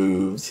 times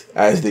removed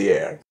as the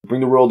heir.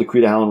 Bring the royal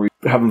decree to Howland Reed.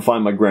 Have him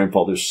find my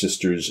grandfather's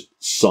sisters,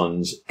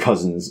 sons,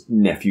 cousins,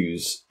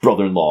 nephews,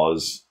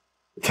 brother-in-laws.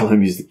 Tell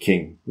him he's the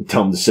king. And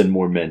tell him to send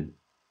more men.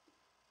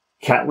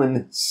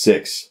 Catelyn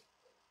 6.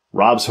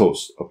 Robb's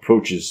host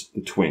approaches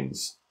the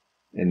twins.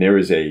 And there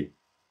is a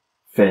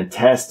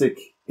fantastic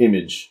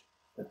image.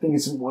 I think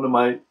it's in one of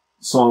my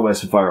Song of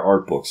Ice and Fire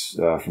art books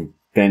from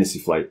Fantasy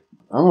Flight.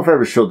 I don't know if I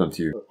ever showed them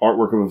to you.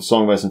 Artwork of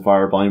Song of Ice and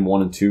Fire, Volume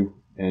 1 and 2.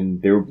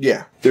 And they were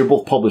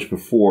both published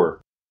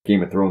before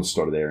Game of Thrones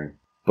started airing.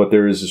 But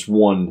there is this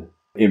one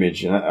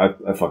image, and I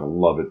fucking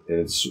love it. And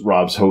it's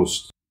Robb's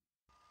host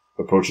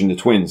approaching the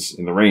twins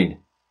in the rain,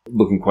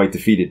 looking quite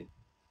defeated.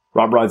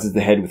 Robb rides at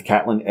the head with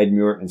Catelyn,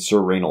 Edmure, and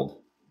Sir Reynold.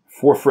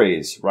 4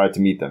 Freys ride to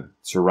meet them.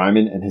 Sir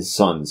Ryman and his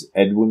sons,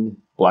 Edwin,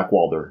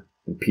 Blackwalder,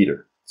 and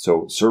Peter.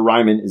 So Sir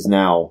Ryman is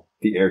now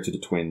the heir to the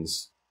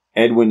twins.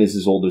 Edwin is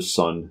his oldest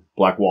son.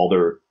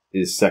 Blackwalder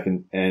is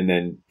second, and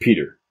then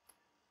Peter.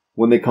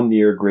 When they come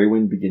near,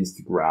 Greywind begins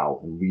to growl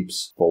and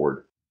leaps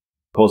forward,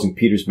 causing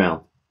Peter's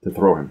mount to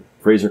throw him.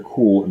 Freys are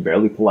cool and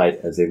barely polite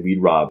as they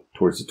lead Robb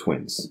towards the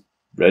twins.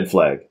 Red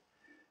flag.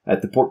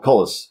 At the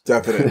portcullis,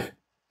 Definitely.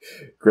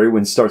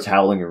 Greywind starts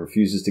howling and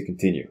refuses to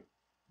continue.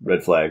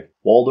 Red flag.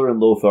 Walder and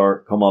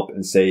Lothar come up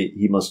and say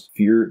he must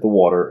fear the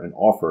water and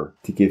offer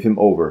to give him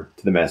over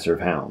to the Master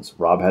of Hounds.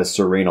 Robb has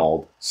Sir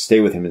Reynold stay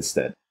with him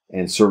instead.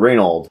 And Sir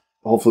Reynold,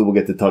 hopefully we'll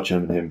get to touch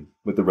on him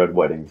with the Red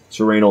Wedding.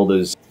 Sir Reynold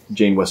is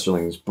Jane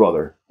Westerling's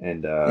brother,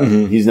 and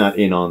he's not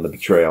in on the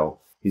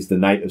betrayal. He's the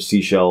Knight of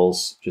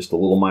Seashells, just a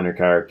little minor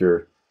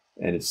character.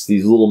 And it's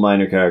these little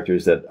minor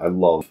characters that I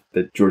love,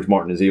 that George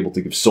Martin is able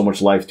to give so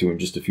much life to in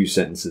just a few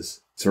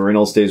sentences. Sir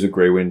Reynold stays with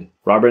Greywind.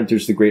 Robb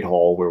enters the Great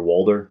Hall where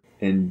Walder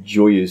and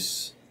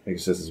Joyous, I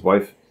guess that's his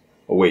wife.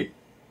 Oh wait,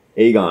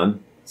 Aegon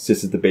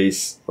sits at the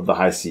base of the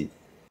high seat.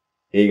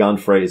 Aegon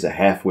Frey is a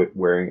half-wit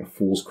wearing a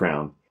fool's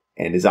crown,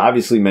 and is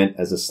obviously meant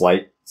as a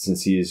slight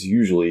since he is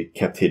usually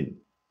kept hidden.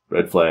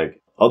 Red flag.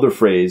 Other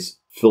Freys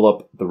fill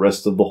up the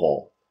rest of the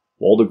hall.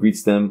 Walder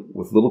greets them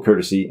with little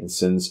courtesy and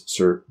sends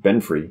Sir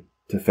Benfrey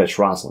to fetch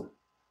Rosalind.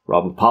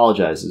 Robb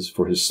apologizes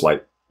for his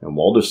slight, and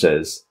Walder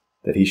says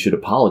that he should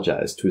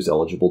apologize to his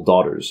eligible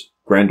daughters,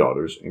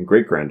 granddaughters, and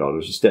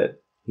great-granddaughters instead.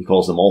 He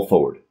calls them all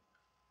forward.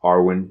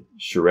 Arwen,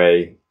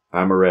 Sheree,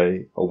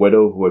 Amaray, a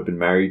widow who had been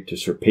married to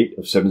Sir Pate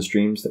of Seven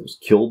Streams that was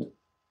killed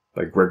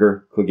by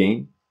Gregor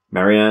Clegane,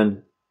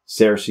 Marianne,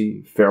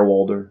 Cersei,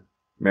 Fairwalder,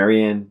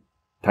 Marianne,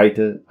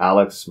 Taita,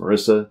 Alex,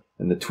 Marissa,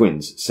 and the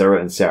twins, Sarah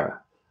and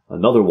Sarah.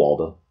 Another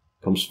Walda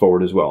comes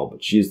forward as well,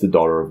 but she is the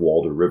daughter of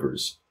Walder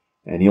Rivers,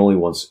 and he only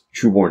wants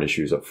true-born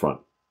issues up front.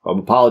 Robb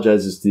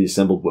apologizes to the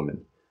assembled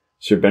women.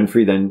 Sir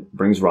Benfrey then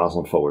brings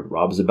Rosalind forward.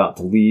 Robb is about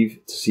to leave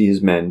to see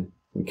his men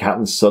when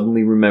Catelyn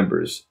suddenly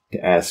remembers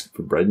to ask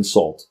for bread and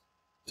salt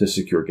to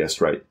secure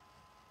guest right.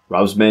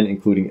 Robb's men,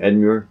 including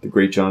Edmure, the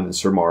Greatjon, and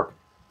Sir Mark,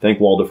 thank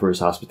Walder for his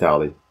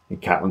hospitality,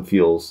 and Catelyn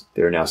feels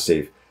they are now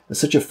safe.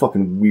 That's such a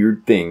fucking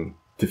weird thing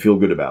to feel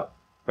good about,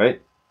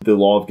 right? The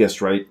law of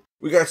guest right.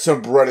 We got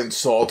some bread and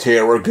salt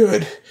here, we're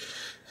good.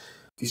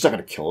 He's not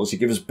going to kill us, he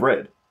gave us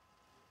bread.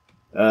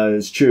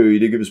 It's true, he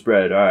did give us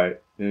bread,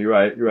 alright. Yeah, you're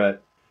right.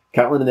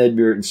 Catelyn and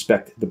Edmure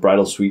inspect the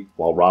bridal suite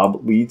while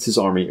Robb leads his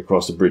army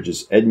across the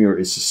bridges. Edmure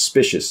is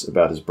suspicious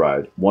about his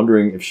bride,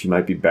 wondering if she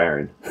might be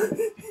barren.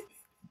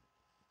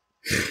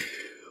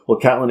 While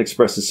Catelyn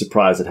expresses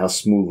surprise at how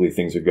smoothly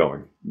things are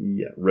going.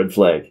 Yeah, red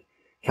flag.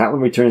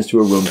 Catelyn returns to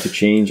her room to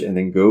change and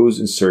then goes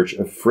in search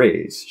of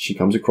Freys. She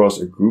comes across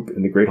a group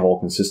in the Great Hall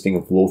consisting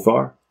of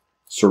Lothar,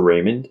 Sir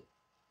Raymond,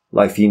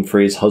 Lythene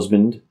Frey's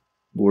husband,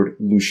 Lord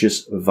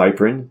Lucius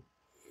Viperin,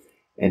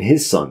 and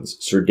his sons,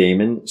 Sir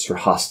Daemon, Sir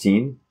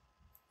Hastine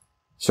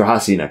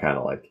I kind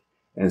of like,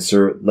 and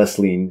Sir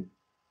Lesline,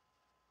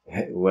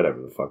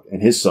 whatever the fuck,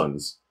 and his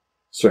sons,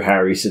 Sir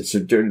Harry said, Sir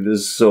Dirty.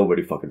 There's so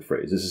many fucking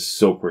phrases. This is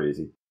so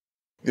crazy.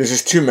 There's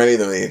just too many of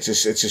them. It's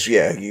just,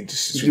 yeah. You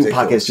do a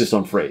podcast just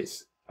on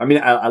phrase. I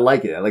mean, I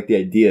like it. I like the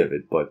idea of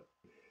it, but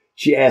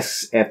she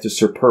asks after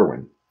Sir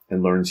Perwyn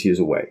and learns he is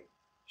away.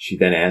 She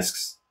then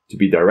asks to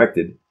be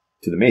directed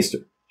to the Maester.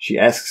 She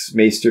asks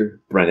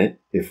Maester Brennet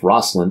if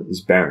Rosalind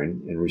is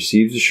barren and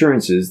receives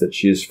assurances that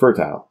she is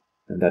fertile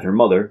and that her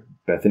mother,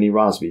 Bethany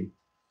Rosby,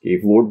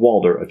 gave Lord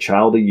Walder a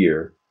child a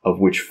year, of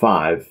which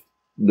 5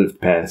 lived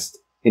past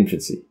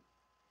infancy.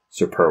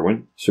 Sir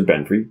Perwyn, Sir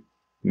Benfrey,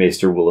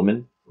 Maester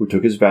Williman, who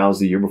took his vows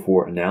the year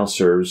before and now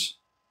serves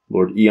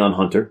Lord Eon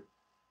Hunter,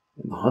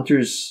 and the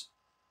Hunters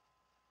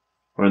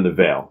are in the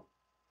Vale,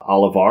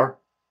 Olivar,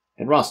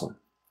 and Rosalind.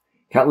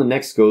 Catelyn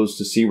next goes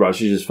to see Robb.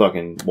 She's just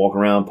fucking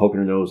walking around, poking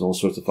her nose, and all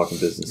sorts of fucking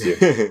business here.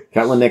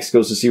 Catelyn next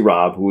goes to see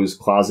Robb, who is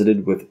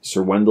closeted with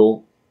Sir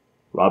Wendell,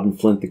 Robin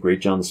Flint, the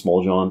Great John, the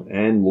Small John,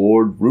 and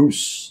Lord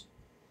Roose.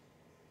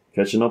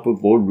 Catching up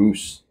with Lord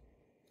Roose.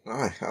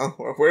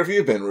 Where have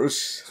you been,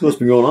 Roose? What's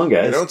been going on,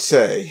 guys? You don't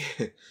say.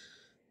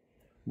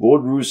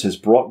 Lord Roose has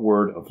brought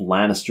word of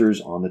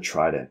Lannisters on the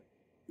Trident.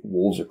 The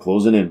wolves are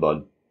closing in,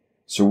 bud.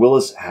 Sir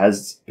Willis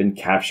has been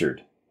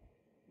captured.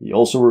 He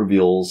also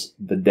reveals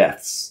the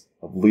deaths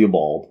of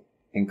Leopold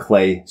and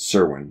Clay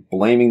Serwyn,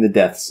 blaming the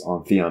deaths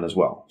on Theon as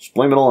well. Just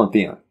blame it all on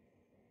Theon.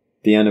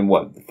 Theon and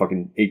what? The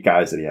fucking 8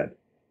 guys that he had.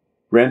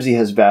 Ramsay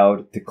has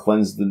vowed to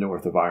cleanse the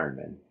north of Iron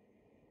Men.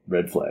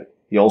 Red flag.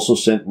 He also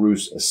sent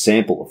Roose a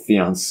sample of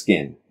Theon's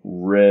skin.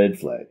 Red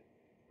flag.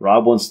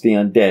 Robb wants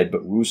Theon dead,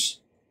 but Roose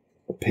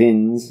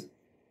opines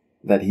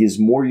that he is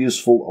more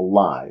useful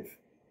alive,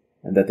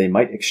 and that they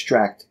might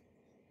extract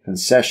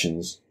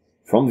concessions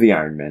from the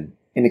Iron Men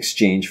in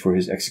exchange for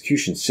his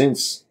execution,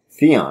 since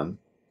Theon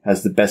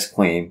has the best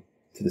claim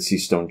to the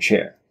Seastone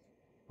chair.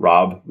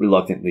 Robb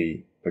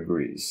reluctantly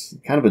agrees.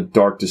 Kind of a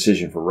dark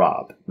decision for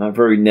Robb. Not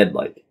very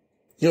Ned-like.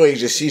 You know,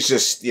 he's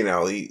just, you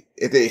know,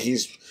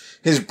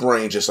 his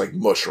brain's just like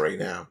mush right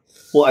now.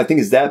 Well, I think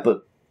it's that,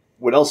 but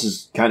what else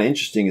is kind of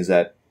interesting is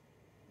that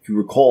if you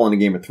recall in the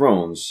Game of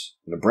Thrones,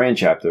 in the Bran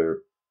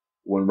chapter,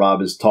 when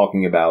Robb is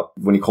talking about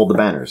when he called the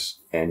banners,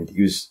 and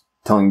he was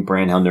telling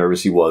Bran how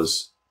nervous he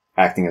was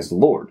acting as the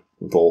Lord,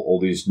 with all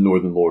these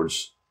Northern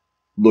lords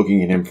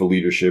looking at him for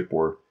leadership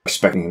or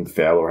expecting him to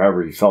fail or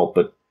however he felt.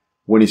 But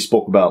when he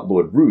spoke about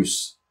Lord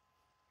Roose,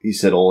 he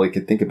said all he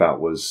could think about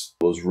was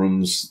those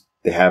rooms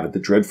they have at the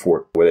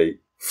Dreadfort where they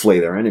flay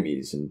their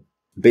enemies, and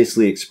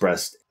basically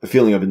expressed a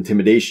feeling of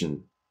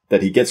intimidation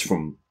that he gets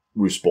from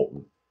Roose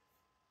Bolton.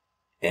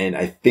 And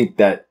I think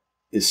that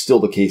is still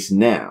the case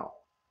now.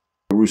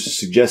 Roose is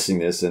suggesting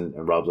this, and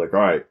Robb's like, all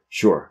right,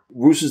 sure.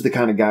 Roose is the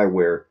kind of guy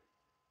where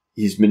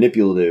he's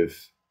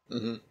manipulative,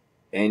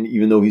 and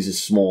even though he's a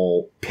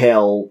small,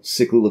 pale,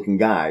 sickly-looking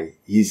guy,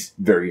 he's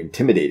very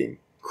intimidating,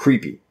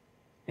 creepy.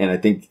 And I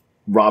think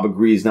Robb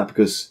agrees not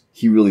because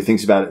he really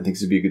thinks about it and thinks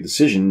it'd be a good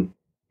decision.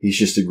 He's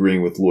just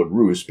agreeing with Lord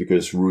Roose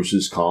because Roose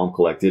is calm,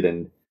 collected,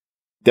 and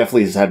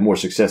definitely has had more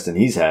success than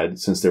he's had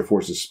since their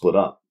forces split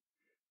up.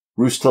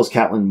 Roose tells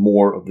Catelyn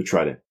more of the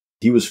Trident.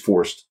 He was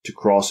forced to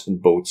cross in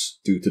boats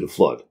due to the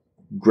flood.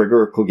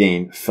 Gregor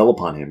Clegane fell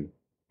upon him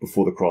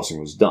before the crossing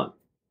was done.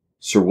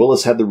 Sir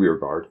Willis had the rear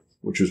guard,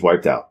 which was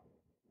wiped out.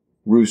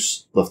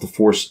 Roose left a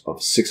force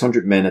of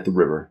 600 men at the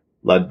river,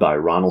 led by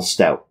Ronald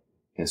Stout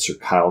and Sir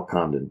Kyle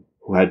Condon,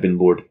 who had been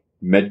Lord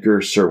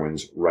Medgar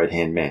Serwyn's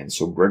right-hand man.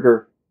 So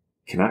Gregor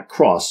cannot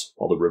cross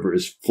while the river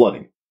is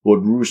flooding.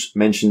 Lord Roose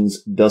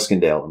mentions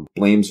Duskendale and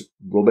blames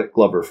Robert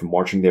Glover for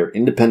marching there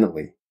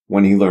independently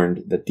when he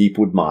learned that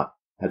Deepwood Mott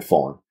had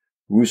fallen.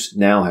 Roose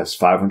now has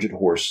 500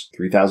 horse,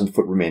 3,000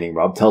 foot remaining.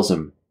 Robb tells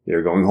him they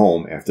are going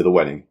home after the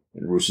wedding,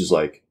 and Roose is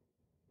like,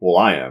 well,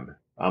 I am.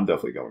 I'm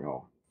definitely going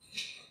home.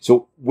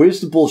 So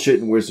where's the bullshit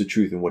and where's the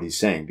truth in what he's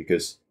saying?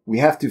 Because we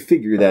have to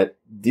figure that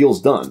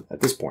deal's done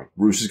at this point.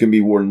 Roose is going to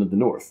be Warden of the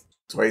North.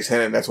 That's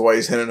why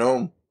he's heading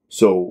home.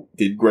 So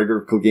did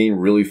Gregor Clegane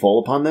really fall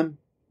upon them?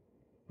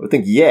 I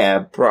think, yeah.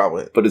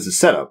 Probably. But it's a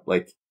setup.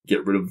 Like,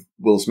 get rid of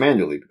Willis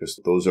Manderley because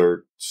those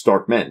are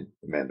Stark men,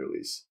 the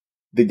Manderleys.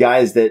 The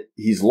guys that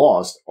he's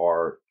lost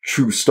are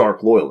true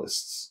Stark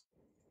loyalists.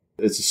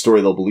 It's a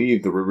story they'll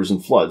believe. The river's in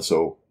flood,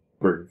 so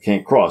Gregor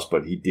can't cross,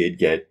 but he did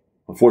get,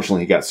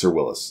 unfortunately, he got Sir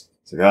Willis.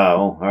 It's like,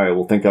 all right,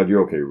 well, thank God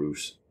you're okay,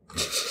 Roose.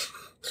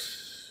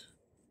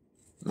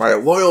 My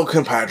loyal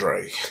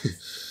compadre.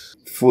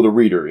 For the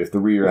reader, if the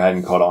reader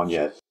hadn't caught on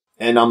yet,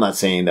 and I'm not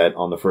saying that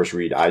on the first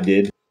read I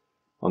did,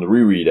 on the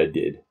reread I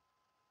did,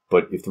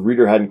 but if the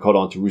reader hadn't caught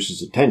on to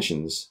Roose's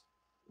intentions,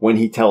 when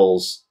he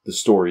tells the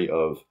story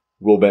of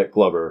Robert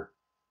Glover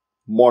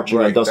marching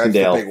on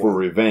Duskendale for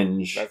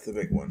revenge. That's the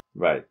big one.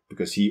 Right,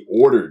 because he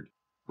ordered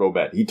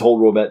Robert. He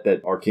told Robert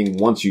that our king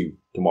wants you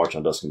to march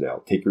on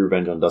Duskendale. Take your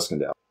revenge on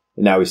Duskendale.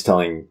 And now he's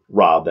telling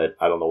Robb that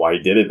I don't know why he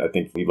did it. I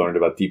think he learned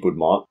about Deepwood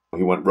Mott.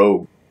 He went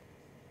rogue.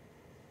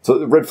 So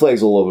the red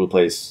flags all over the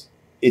place.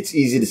 It's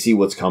easy to see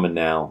what's coming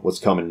now, what's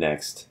coming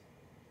next.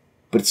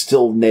 But it's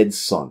still Ned's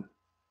son.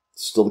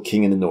 It's still the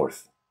king in the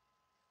north.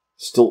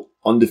 Still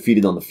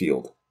undefeated on the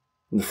field.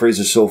 And the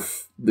phrases are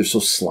they're so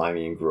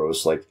slimy and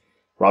gross. Like,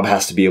 Robb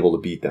has to be able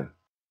to beat them.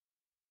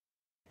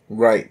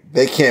 Right.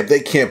 They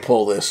can't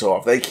pull this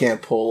off. They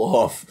can't pull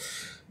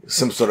off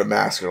some sort of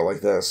massacre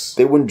like this.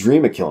 They wouldn't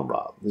dream of killing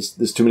Robb.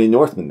 There's too many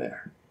Northmen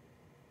there.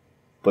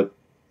 But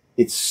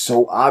it's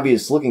so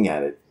obvious looking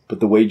at it. But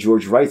the way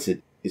George writes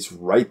it, it's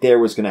right there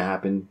what's going to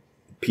happen.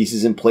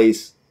 Pieces in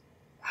place,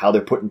 how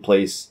they're put in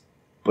place.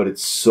 But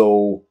it's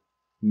so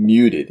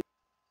muted.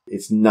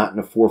 It's not in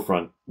the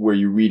forefront where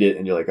you read it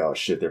and you're like, oh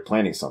shit, they're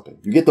planning something.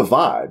 You get the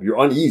vibe.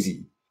 You're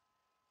uneasy.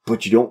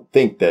 But you don't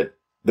think that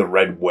the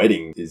Red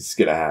Wedding is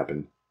going to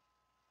happen.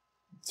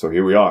 So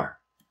here we are.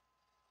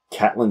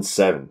 Catelyn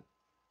 7.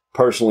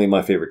 Personally,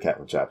 my favorite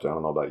Catelyn chapter. I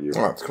don't know about you.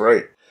 Oh, that's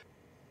great.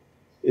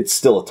 It's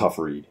still a tough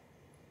read.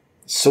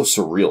 It's so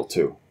surreal,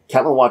 too.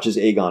 Catelyn watches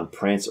Aegon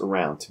prance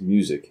around to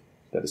music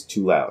that is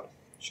too loud.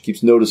 She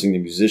keeps noticing the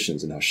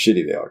musicians and how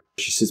shitty they are.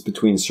 She sits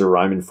between Sir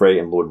Ryman Frey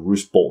and Lord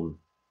Roose Bolton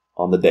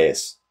on the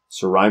dais.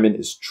 Sir Ryman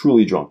is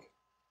truly drunk.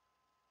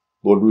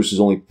 Lord Roose is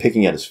only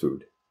picking at his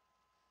food.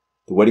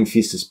 The wedding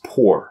feast is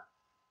poor,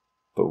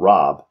 but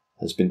Robb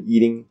has been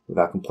eating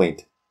without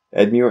complaint.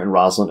 Edmure and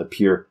Rosalind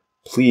appear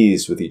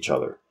pleased with each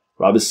other.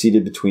 Robb is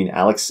seated between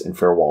Alex and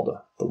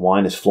Fairwalda. The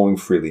wine is flowing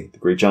freely. The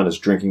Great John is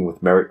drinking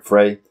with Merritt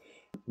Frey.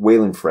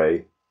 Waylon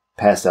Frey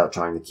passed out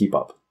trying to keep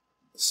up.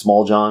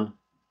 Small John,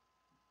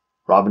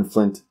 Robin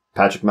Flint,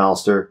 Patrick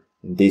Mallister,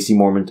 and Dacey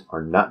Mormont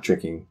are not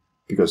drinking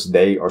because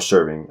they are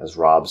serving as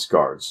Robb's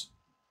guards.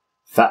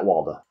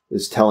 Fatwalda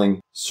is telling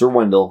Sir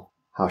Wendell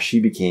how she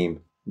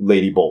became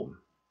Lady Bolton,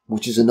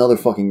 which is another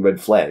fucking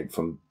red flag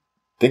from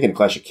thinking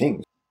Clash of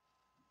Kings.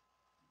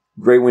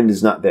 Greywind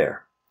is not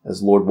there,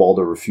 as Lord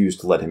Walder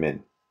refused to let him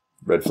in.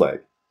 Red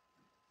flag.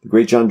 The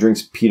Great John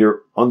drinks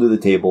Peter under the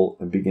table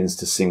and begins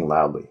to sing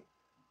loudly.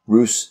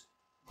 Roose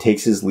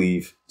takes his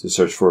leave to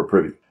search for a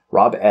privy.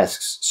 Robb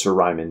asks Sir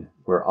Ryman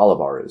where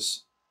Olivar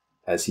is,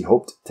 as he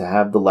hoped to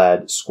have the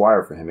lad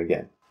squire for him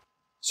again.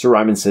 Sir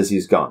Ryman says he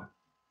is gone.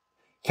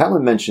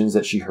 Catelyn mentions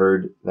that she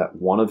heard that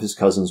one of his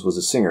cousins was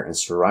a singer, and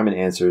Sir Ryman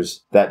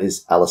answers that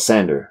is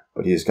Alessander,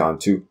 but he is gone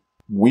too.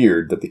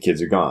 Weird that the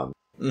kids are gone.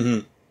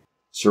 Mm-hmm.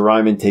 Sir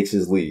Ryman takes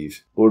his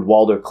leave. Lord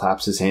Walder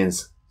claps his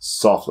hands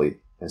softly,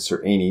 and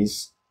Sir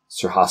Aenys,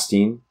 Sir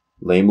Hostine,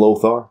 Lame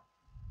Lothar,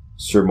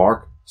 Sir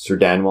Mark, Sir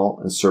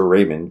Danwell, and Sir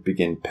Raymond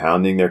begin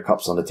pounding their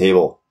cups on the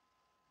table.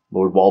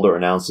 Lord Walder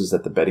announces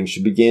that the betting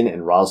should begin,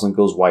 and Rosalind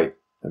goes white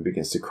and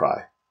begins to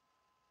cry.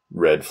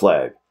 Red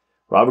flag.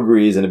 Robb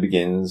agrees, and it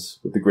begins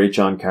with the Great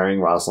John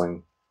carrying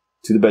Rosalind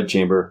to the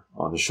bedchamber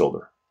on his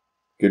shoulder.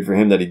 Good for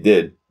him that he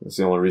did. That's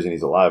the only reason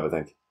he's alive, I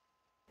think.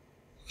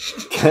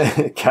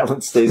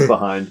 Catelyn stays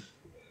behind,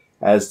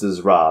 as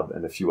does Robb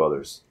and a few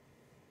others.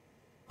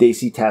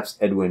 Dacey taps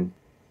Edwin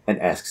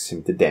and asks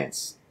him to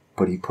dance,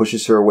 but he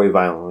pushes her away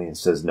violently and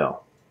says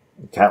no.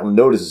 And Catelyn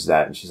notices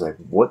that, and she's like,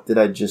 what did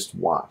I just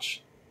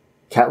watch?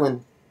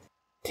 Catelyn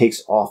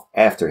takes off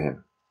after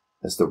him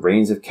as the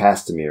Reigns of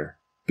Castamere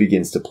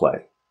begins to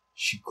play.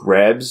 She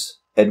grabs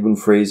Edwin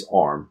Frey's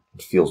arm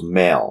and feels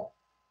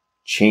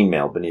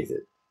chainmail beneath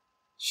it.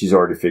 She's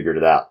already figured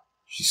it out.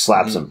 She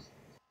slaps him,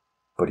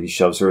 but he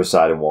shoves her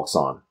aside and walks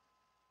on.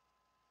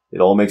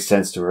 It all makes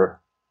sense to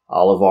her.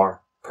 Olivar,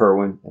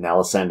 Perwyn, and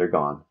Alessander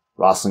gone.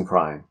 Rosalind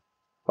crying.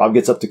 Robb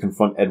gets up to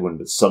confront Edwin,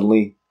 but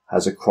suddenly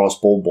has a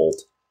crossbow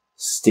bolt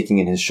sticking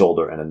in his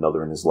shoulder and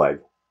another in his leg.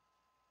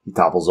 He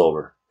topples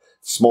over.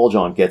 Small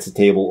John gets a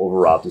table over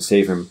Robb to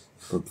save him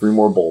from 3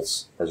 more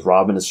bolts, as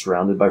Robin is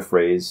surrounded by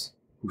Freys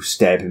who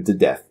stab him to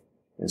death,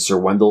 and Sir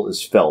Wendell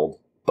is felled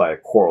by a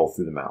quarrel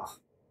through the mouth.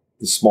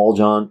 The Small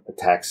John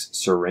attacks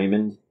Sir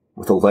Raymond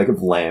with a leg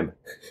of lamb,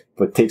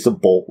 but takes a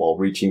bolt while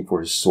reaching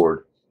for his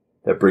sword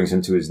that brings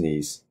him to his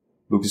knees.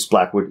 Lucas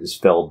Blackwood is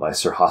felled by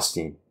Sir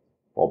Hostine,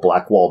 while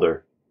Black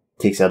Walder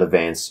takes out a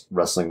Vance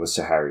wrestling with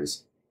Sir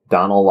Harry's.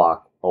 Donald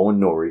Locke, Owen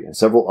Norrie, and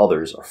several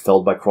others are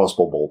felled by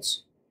crossbow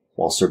bolts,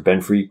 while Sir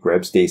Benfrey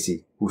grabs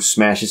Dacey, who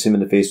smashes him in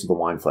the face with a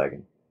wine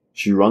flagon.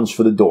 She runs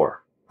for the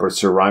door, but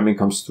Sir Ryman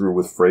comes through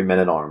with Frey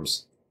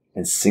men-at-arms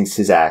and sinks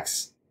his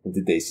axe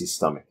into Dacey's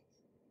stomach.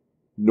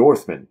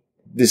 Northmen.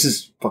 This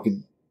is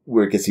fucking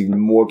where it gets even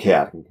more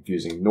chaotic and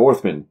confusing.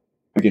 Northmen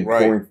begin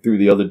pouring through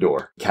the other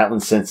door.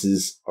 Catelyn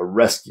senses a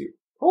rescue.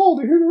 Oh,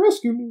 they're here to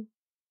rescue me.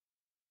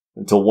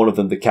 Until one of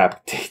them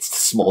decapitates the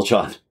Small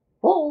John.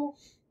 Oh.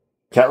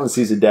 Catelyn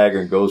sees a dagger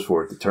and goes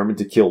for it, determined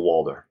to kill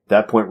Walder. At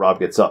that point, Robb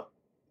gets up.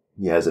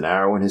 He has an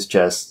arrow in his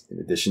chest, in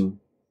addition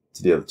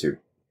to the other 2.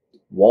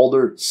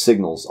 Walder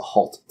signals a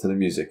halt to the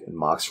music and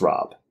mocks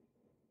Robb.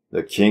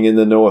 The king in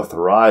the north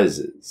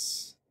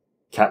rises.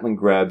 Catelyn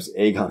grabs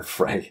Aegon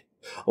Frey.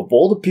 Of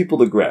all the people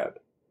to grab,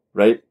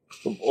 right?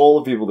 Of all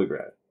the people to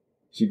grab,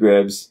 she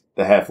grabs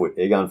the halfwit,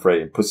 Aegon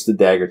Frey, and puts the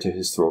dagger to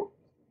his throat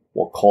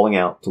while calling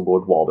out to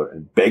Lord Walder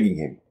and begging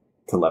him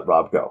to let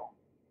Robb go,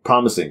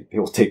 promising he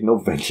will take no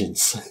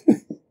vengeance.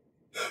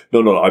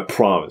 No, I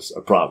promise.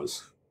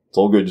 It's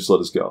all good, just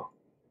let us go.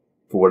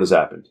 For what has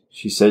happened.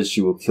 She says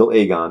she will kill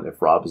Aegon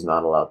if Robb is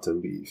not allowed to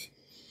leave.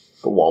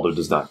 But Walder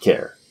does not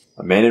care.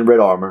 A man in red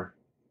armor,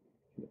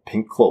 in a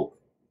pink cloak,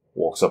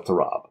 walks up to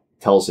Robb,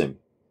 tells him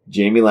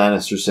Jaime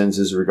Lannister sends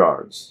his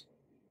regards,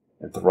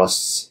 and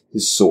thrusts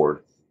his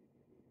sword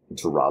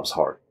into Robb's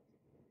heart.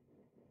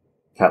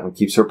 Catelyn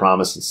keeps her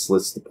promise and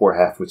slits the poor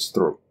half-wit's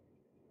throat.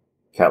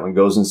 Catelyn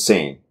goes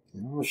insane. I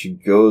don't know if she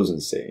goes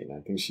insane.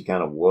 I think she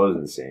kind of was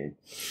insane.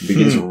 She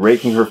begins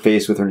raking her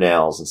face with her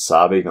nails and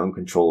sobbing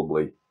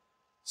uncontrollably.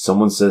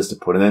 Someone says to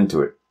put an end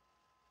to it.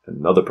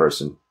 Another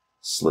person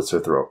slits her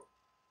throat.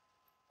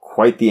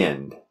 Quite the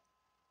end.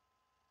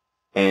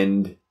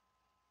 And,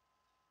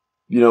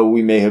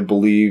 we may have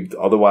believed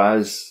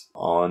otherwise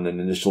on an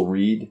initial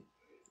read,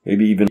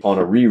 maybe even on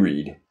a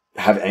reread,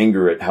 have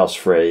anger at House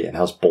Frey and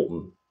House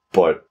Bolton.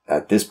 But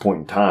at this point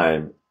in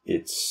time,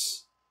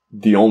 it's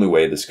the only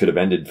way this could have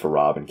ended for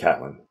Robb and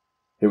Catelyn.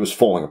 It was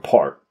falling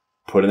apart.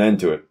 Put an end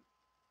to it.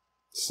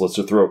 Slits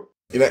her throat.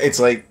 It's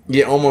like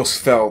you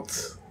almost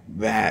felt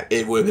that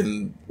it would have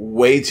been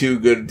way too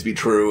good to be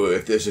true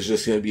if this was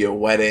just going to be a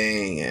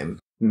wedding and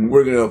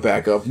we're going to go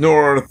back up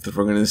north. If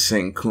we're going to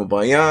sing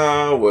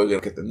Kumbaya, we're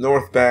going to get the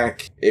north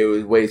back. It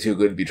was way too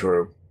good to be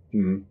true.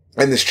 And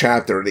this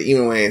chapter,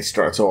 even when it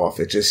starts off,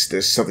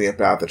 there's something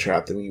about the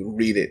chapter when you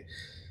read it.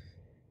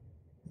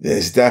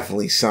 There's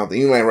definitely something.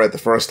 Even when I read it the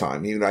first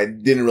time, even though I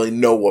didn't really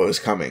know what was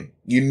coming,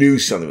 you knew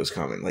something was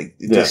coming. Like,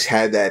 it just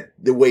had that,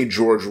 the way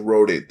George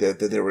wrote it, that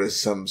there was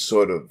some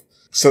sort of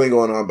something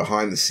going on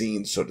behind the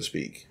scenes, so to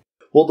speak.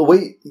 Well, the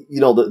way,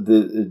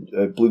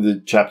 I believe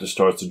the chapter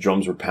starts, the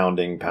drums were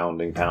pounding.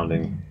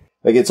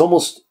 Like, it's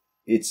almost,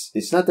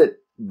 it's not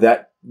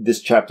that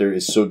this chapter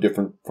is so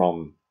different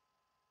from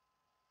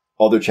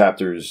other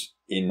chapters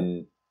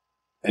in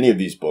any of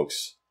these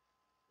books,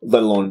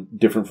 let alone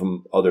different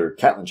from other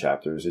Catelyn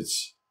chapters.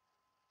 It's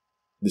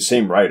the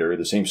same writer,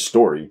 the same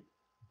story,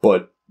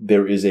 but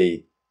there is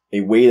a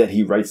way that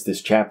he writes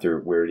this chapter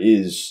where it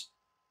is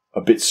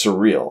a bit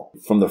surreal.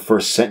 From the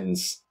first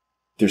sentence,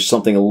 there's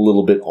something a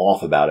little bit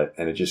off about it,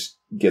 and it just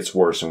gets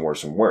worse and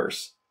worse and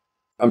worse.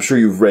 I'm sure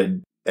you've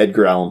read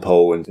Edgar Allan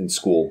Poe in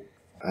school.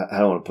 I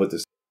don't want to put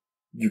this.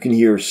 You can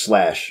hear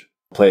Slash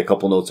play a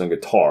couple notes on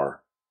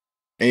guitar.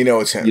 And you know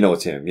it's him. You know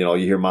it's him. You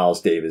hear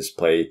Miles Davis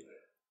play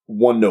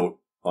one note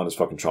on his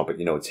fucking trumpet.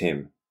 You know it's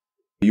him.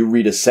 You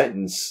read a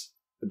sentence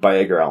by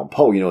Edgar Allan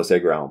Poe, it's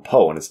Edgar Allan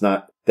Poe, and it's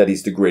not that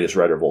he's the greatest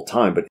writer of all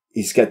time, but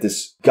he's got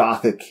this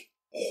gothic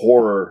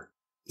horror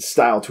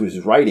style to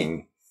his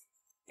writing,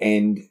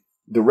 and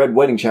the Red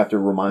Wedding chapter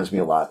reminds me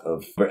a lot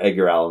of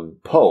Edgar Allan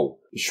Poe,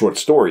 short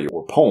story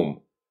or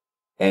poem.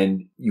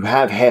 And you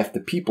have half the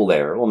people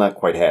there, well, not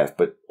quite half,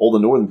 but all the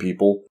northern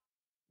people,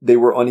 they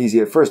were uneasy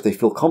at first. They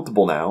feel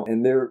comfortable now,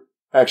 and they're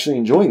actually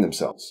enjoying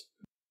themselves.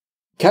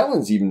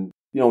 Catelyn's even,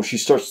 she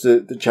starts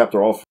the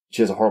chapter off,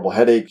 she has a horrible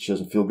headache, she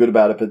doesn't feel good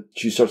about it, but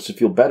she starts to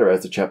feel better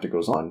as the chapter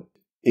goes on.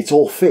 It's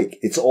all fake.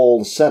 It's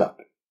all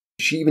setup.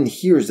 She even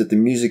hears that the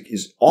music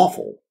is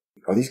awful.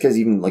 Are these guys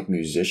even like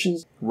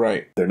musicians?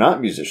 Right. They're not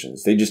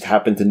musicians. They just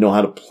happen to know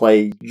how to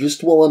play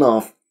just well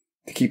enough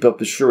to keep up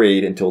the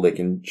charade until they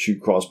can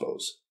shoot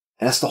crossbows.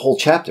 And that's the whole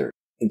chapter.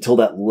 Until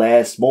that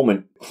last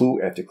moment,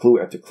 clue after clue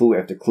after clue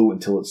after clue,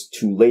 until it's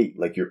too late.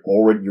 Like you're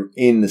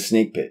in the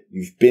snake pit.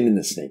 You've been in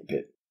the snake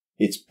pit.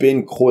 It's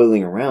been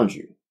coiling around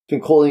you. It's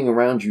been coiling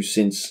around you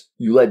since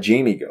you let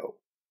Jaime go.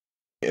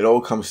 It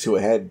all comes to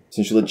a head.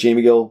 Since you let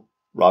Jaime go,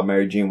 Robb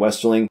married Jane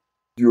Westerling,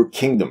 your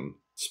kingdom,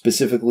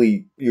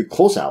 specifically your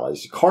close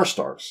allies, the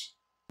Karstarks,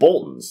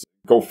 Boltons,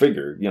 go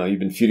figure, you've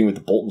been feuding with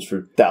the Boltons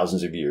for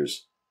thousands of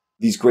years.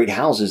 These great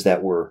houses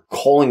that were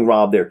calling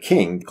Robb their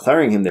king,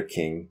 declaring him their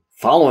king,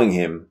 following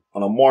him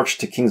on a march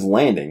to King's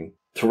Landing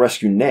to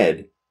rescue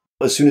Ned.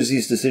 As soon as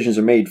these decisions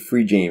are made,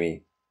 free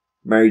Jaime,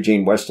 marry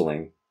Jane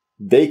Westerling,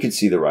 they could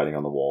see the writing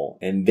on the wall,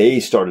 and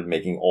they started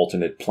making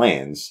alternate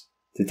plans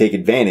to take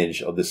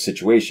advantage of this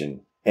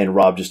situation, and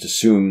Robb just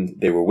assumed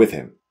they were with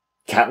him.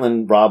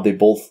 Catelyn, Robb, they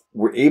both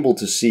were able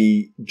to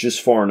see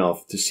just far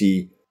enough to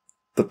see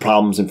the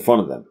problems in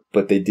front of them,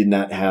 but they did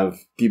not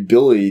have the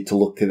ability to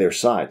look to their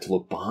side, to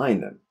look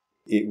behind them.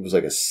 It was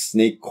like a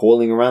snake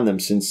coiling around them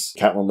since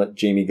Catelyn let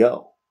Jaime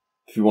go.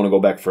 If you want to go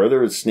back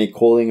further, it's a snake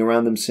coiling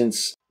around them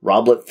since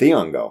Robb let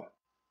Theon go.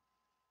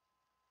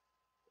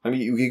 I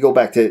mean, you could go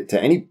back to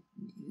any...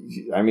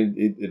 I mean,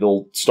 it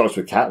all starts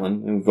with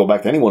Catelyn, and go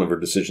back to any one of her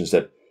decisions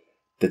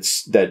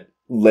that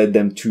led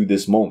them to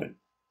this moment.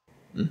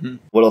 Mm-hmm.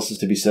 What else is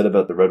to be said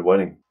about the Red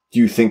Wedding? Do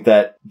you think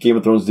that Game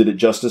of Thrones did it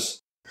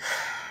justice?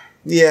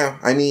 Yeah,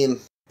 I mean,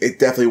 it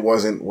definitely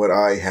wasn't what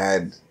I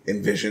had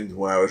envisioned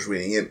when I was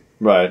reading it.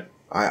 Right.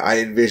 I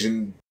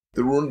envisioned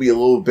the room to be a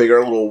little bigger,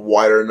 a little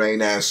wider, and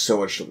not so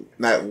much,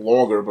 not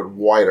longer, but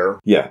wider.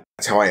 Yeah.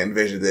 That's how I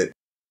envisioned it.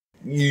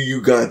 You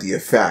got the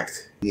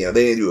effect. They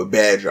didn't do a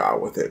bad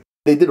job with it.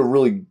 They did a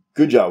really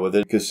good job with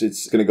it, because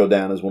it's going to go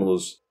down as one of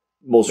those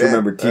most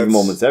remembered TV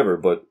moments ever,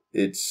 but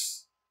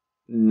it's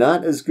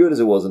not as good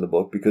as it was in the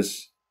book,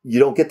 because you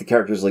don't get the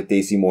characters like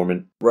Daisy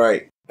Mormont.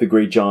 Right. The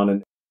Great John,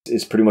 and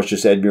it's pretty much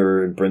just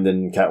Edmure and Brynden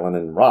and Catelyn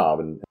and Robb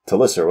and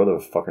Talissa, or whatever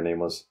the fuck her name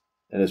was.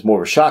 And it's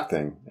more of a shock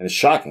thing, and it's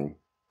shocking,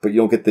 but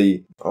you don't get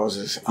you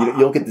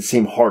don't get the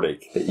same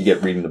heartache that you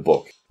get reading the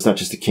book. It's not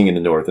just the king in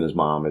the north and his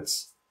mom,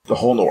 it's the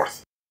whole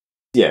north.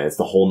 Yeah, it's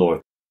the whole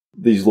north.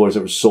 These lords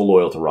that were so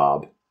loyal to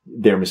Robb,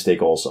 their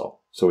mistake also.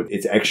 So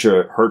it's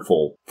extra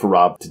hurtful for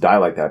Robb to die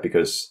like that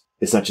because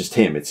it's not just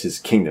him, it's his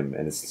kingdom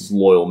and it's his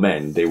loyal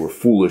men. They were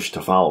foolish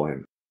to follow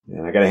him.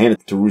 And I gotta hand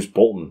it to Roose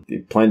Bolton. They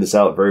planned this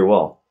out very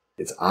well.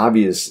 It's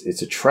obvious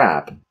it's a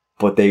trap,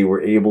 but they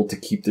were able to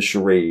keep the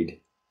charade.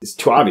 It's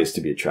too obvious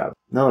to be a trap.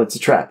 No, it's a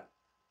trap.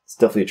 It's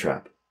definitely a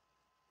trap.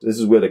 This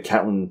is where the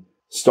Catelyn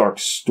Stark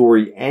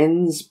story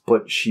ends,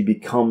 but she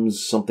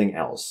becomes something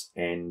else.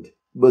 And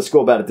let's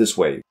go about it this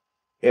way.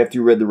 After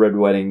you read The Red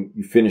Wedding,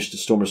 you finished The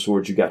Storm of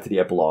Swords, you got to the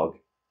epilogue.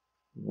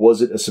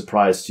 Was it a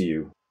surprise to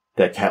you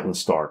that Catelyn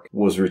Stark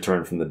was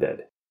returned from the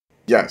dead?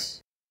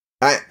 Yes.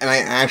 I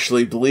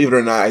actually, believe it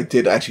or not, I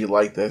did actually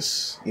like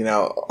this. You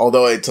know,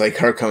 although it's like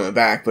her coming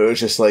back, but it was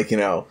just like, you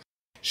know,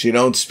 she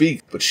don't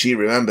speak, but she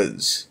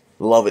remembers.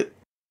 Love it.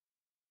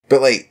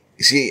 But like,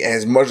 see,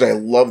 as much as I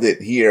loved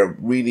it here,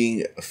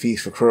 reading A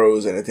Feast for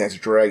Crows and A Dance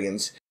of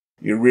Dragons,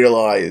 you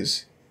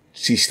realize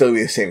she's still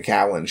be the same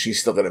Catelyn. She's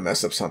still going to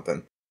mess up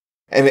something.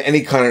 And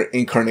any kind of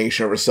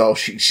incarnation of herself,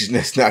 she's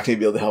not going to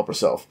be able to help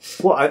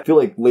herself. Well, I feel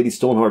like Lady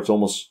Stoneheart's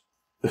almost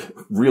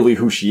really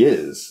who she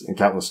is, and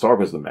Catelyn Stark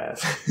was the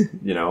mask.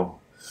 You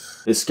know?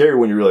 It's scary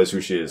when you realize who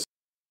she is.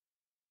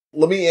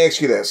 Let me ask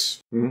you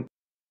this. Mm-hmm.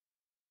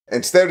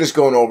 Instead of just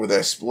going over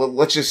this,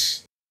 let's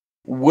just...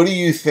 What do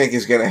you think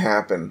is going to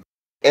happen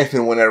if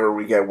and whenever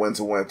we get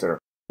Winds of Winter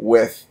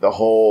with the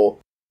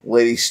whole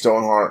Lady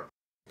Stoneheart,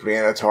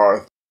 Brienne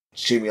Tarth,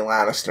 Jaime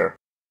Lannister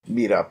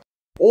meetup?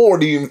 Or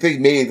do you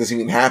think maybe it doesn't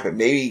even happen?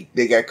 Maybe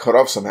they get cut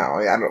off somehow.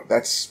 I don't.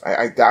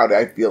 I doubt it.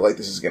 I feel like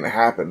this is going to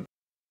happen.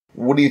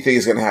 What do you think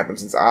is going to happen?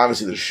 Since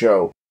obviously the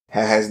show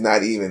has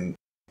not even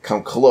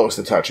come close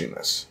to touching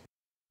this.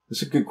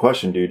 That's a good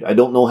question, dude. I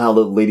don't know how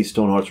the Lady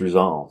Stoneheart's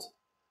resolved.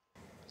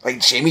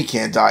 Like Jaime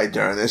can't die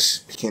during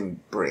this. Can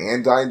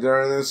Brienne die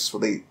during this? Will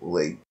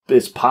they?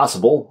 It's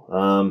possible.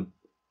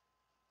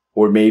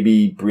 Or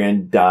maybe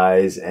Brienne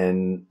dies,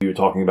 and we were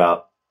talking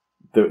about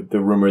the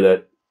rumor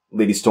that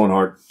Lady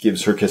Stoneheart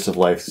gives her kiss of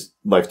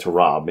life to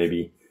Robb.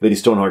 Maybe Lady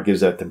Stoneheart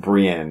gives that to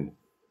Brienne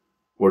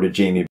or to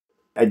Jaime.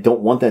 I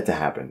don't want that to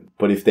happen.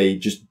 But if they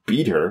just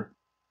beat her,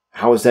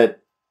 how has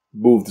that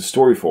moved the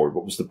story forward?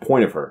 What was the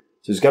point of her?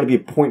 So there's got to be a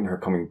point in her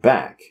coming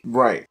back.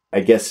 Right. I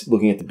guess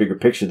looking at the bigger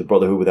picture, the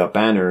Brotherhood without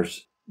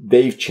banners,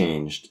 they've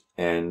changed.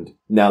 And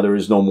now there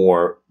is no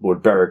more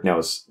Lord Beric. Now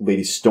it's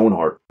Lady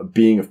Stoneheart, a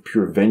being of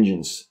pure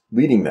vengeance,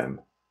 leading them.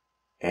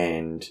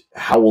 And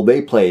how will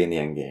they play in the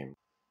endgame?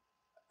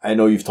 I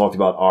know you've talked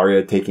about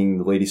Arya taking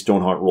the Lady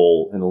Stoneheart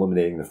role and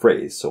eliminating the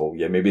Freys. So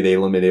yeah, maybe they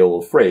eliminate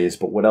all the Freys,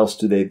 but what else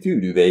do they do?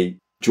 Do they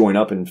join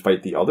up and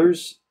fight the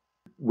others?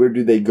 Where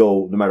do they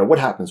go, no matter what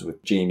happens with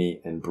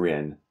Jaime and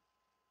Brienne?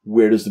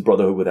 Where does the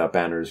Brotherhood without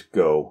banners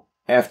go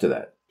after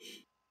that?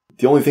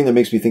 The only thing that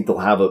makes me think they'll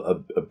have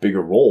a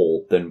bigger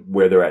role than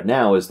where they're at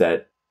now is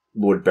that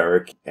Lord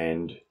Beric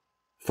and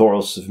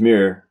Thoros of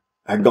Myr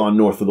had gone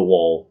north of the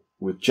Wall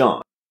with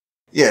Jon.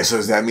 Yeah, so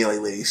does that mean like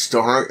Lady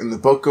Stoneheart in the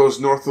book goes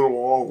north of the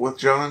Wall with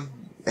Jon?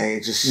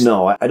 And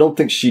No, I don't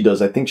think she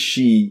does. I think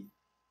she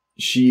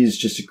is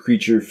just a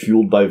creature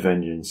fueled by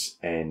vengeance,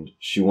 and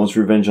she wants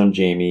revenge on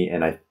Jaime,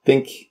 and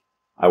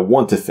I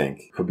want to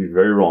think, could be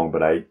very wrong,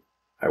 but I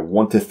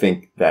want to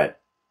think that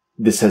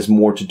this has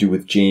more to do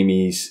with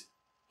Jaime's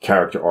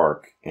character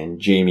arc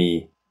and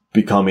Jaime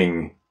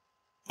becoming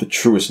the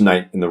truest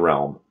knight in the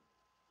realm.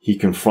 He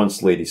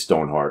confronts Lady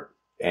Stoneheart,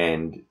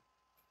 and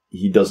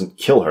he doesn't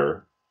kill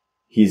her.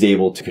 He's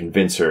able to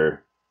convince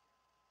her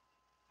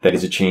that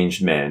he's a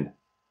changed man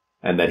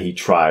and that he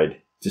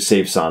tried to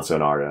save Sansa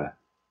and Arya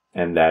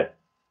and that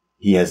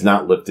he has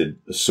not lifted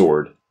a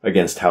sword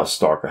against House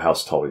Stark or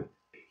House Tully.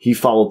 He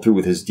followed through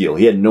with his deal.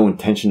 He had no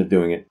intention of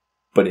doing it,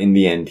 but in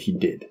the end he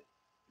did.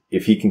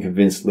 If he can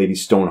convince Lady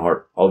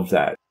Stoneheart of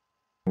that,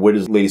 where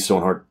does Lady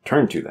Stoneheart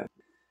turn to then?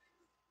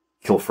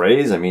 Kill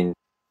Freys? I mean,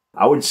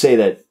 I would say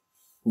that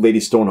Lady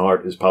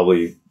Stoneheart is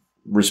probably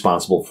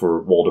responsible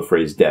for Walder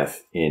Frey's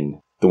death in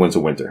The Winds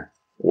of Winter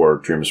or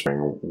Dream of Spring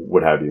or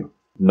what have you,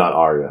 not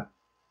Arya.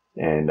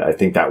 And I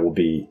think that will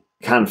be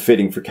kind of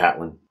fitting for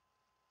Catelyn.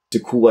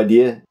 It's a cool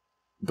idea,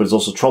 but it's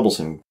also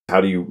troublesome.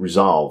 How do you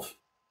resolve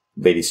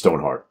Lady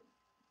Stoneheart?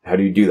 How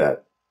do you do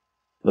that?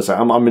 Listen,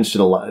 I'm interested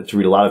to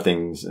read a lot of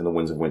things in The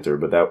Winds of Winter,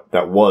 but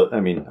I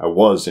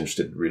was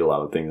interested to read a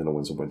lot of things in The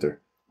Winds of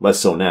Winter. Less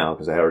so now,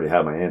 because I already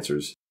have my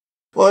answers.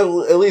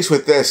 Well, at least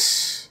with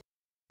this,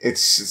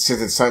 since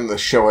it's something the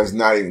show is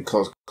not even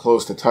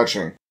close to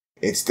touching,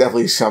 it's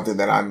definitely something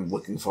that I'm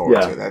looking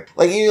forward to. That,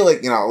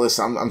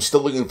 listen, I'm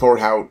still looking forward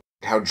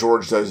how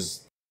George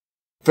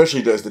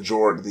officially does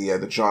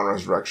the Jon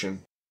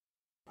resurrection.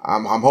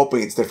 I'm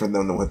hoping it's different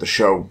than what the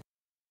show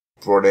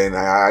brought in.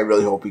 I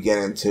really hope we get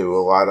into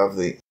a lot of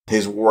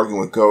his working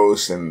with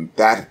Ghost, and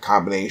that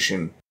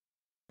combination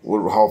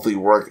would hopefully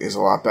work is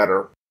a lot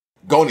better.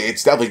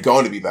 It's definitely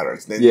going to be better.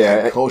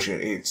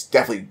 It's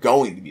definitely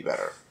going to be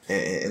better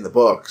in the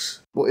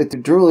books. Well, it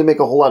didn't really make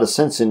a whole lot of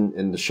sense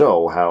in the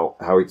show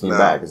how he came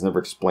back. It's never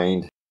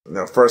explained.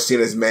 First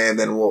seen as man,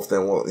 then wolf,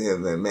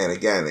 then man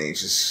again. And he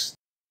just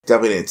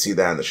definitely didn't see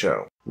that in the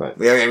show. Right.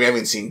 I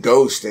haven't seen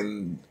Ghost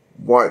in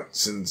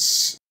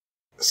since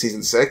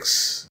season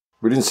 6?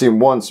 We didn't see him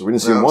once. We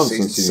didn't see him once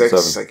since season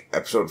 6, 7. like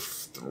episode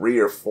 3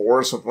 or 4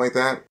 or something like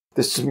that.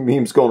 There's some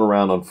memes going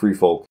around on Free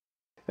Folk.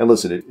 And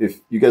listen, if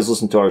you guys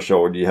listen to our show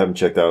or you haven't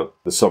checked out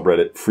the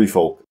subreddit Free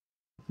Folk,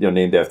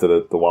 named after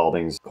the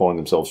wildlings calling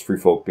themselves Free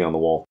Folk Beyond the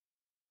Wall,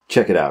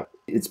 check it out.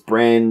 Its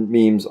brand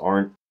memes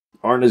aren't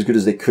as good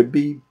as they could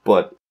be,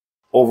 but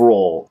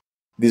overall,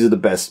 these are the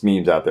best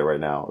memes out there right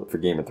now for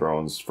Game of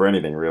Thrones, for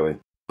anything really.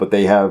 But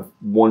they have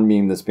one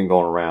meme that's been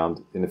going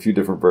around in a few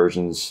different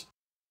versions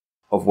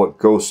of what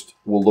Ghost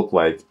will look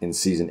like in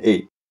season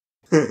 8.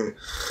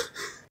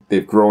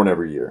 They've grown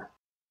every year.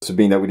 So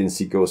being that we didn't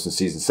see Ghost in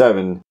season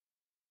 7,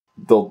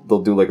 they'll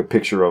do like a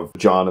picture of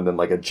Jon and then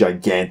like a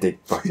gigantic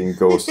fucking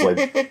ghost,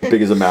 like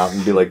big as a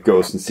mountain, be like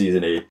Ghost in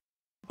season 8.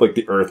 Like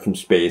the Earth from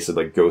space and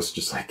like Ghost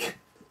just like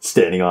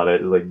standing on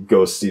it, like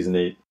Ghost season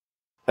 8.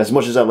 As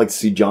much as I'd like to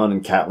see Jon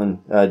and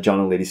Catelyn, Jon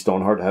and Lady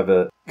Stoneheart have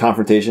a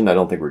confrontation, I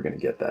don't think we're going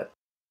to get that.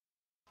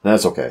 And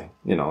that's okay.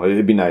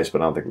 It'd be nice,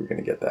 but I don't think we're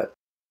going to get that.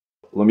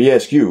 Let me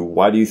ask you,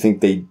 why do you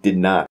think they did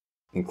not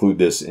include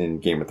this in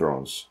Game of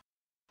Thrones?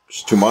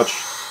 Just too much?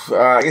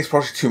 I guess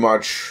probably too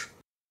much.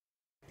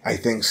 I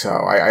think so.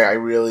 I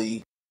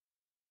really...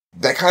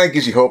 That kind of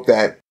gives you hope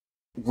that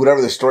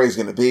whatever the story is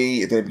going to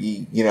be, it's going to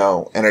be,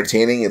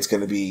 entertaining. It's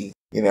going to be,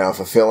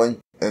 fulfilling.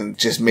 And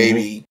just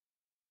maybe,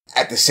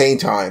 at the same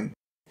time,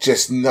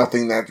 just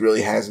nothing that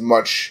really has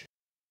much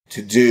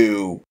to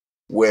do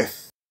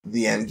with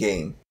the end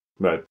game.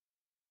 Right.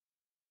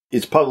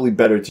 It's probably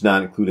better to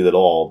not include it at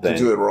all than... To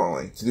do it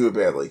wrongly. To do it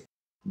badly.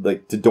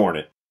 Like, to Dorn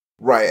it.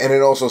 Right, and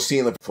it also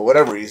seemed like, for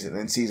whatever reason,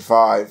 in season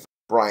 5,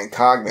 Brian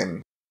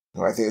Cogman,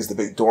 who I think is the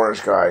big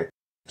Dornish guy,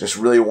 just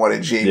really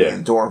wanted Jaime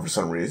and Dorn for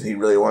some reason. He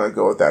really wanted to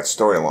go with that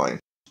storyline.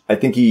 I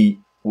think he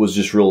was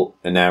just real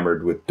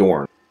enamored with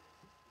Dorn.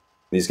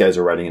 These guys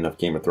are writing enough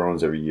Game of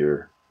Thrones every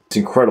year. It's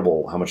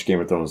incredible how much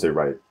Game of Thrones they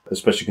write,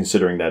 especially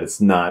considering that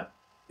it's not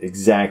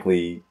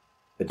exactly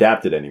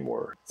adapted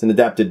anymore. It's an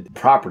adapted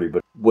property,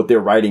 but what they're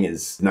writing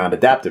is not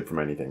adapted from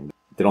anything.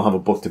 They don't have a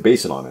book to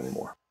base it on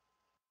anymore.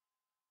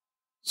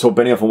 So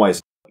Benioff and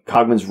Weiss,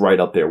 Cogman's right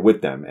up there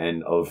with them,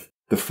 and of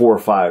the 4 or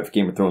 5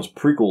 Game of Thrones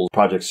prequel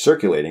projects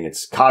circulating,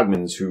 it's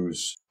Cogman's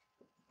who's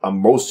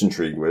I'm most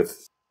intrigued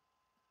with.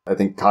 I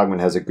think Cogman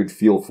has a good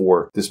feel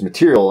for this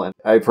material, and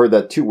I've heard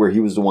that too, where he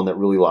was the one that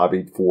really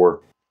lobbied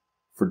for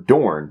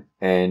Dorn,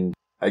 and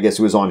I guess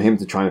it was on him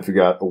to try and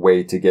figure out a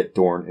way to get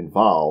Dorn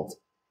involved.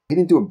 He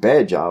didn't do a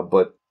bad job,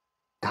 but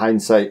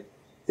hindsight,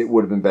 it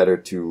would have been better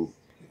to...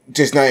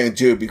 Just not even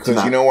do it,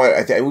 because you know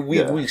what?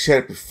 We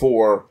said it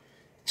before,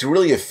 to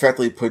really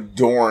effectively put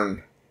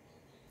Dorn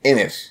in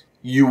it,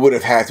 you would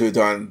have had to have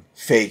done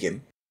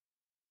Fagin.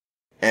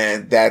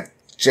 And that,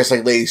 just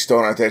like Lady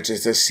Stone out there,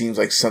 just seems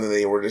like something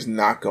they were just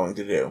not going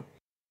to do.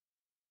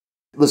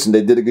 Listen,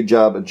 they did a good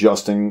job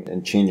adjusting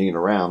and changing it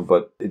around,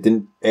 but it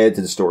didn't add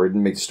to the story. It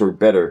didn't make the story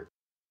better.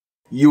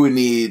 You would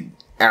need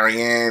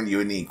Arianne, you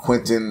would need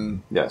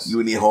Quentin. Yes. You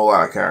would need a whole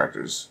lot of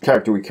characters. The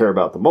character we care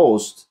about the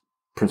most,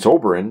 Prince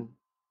Oberyn,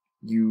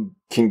 you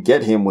can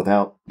get him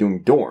without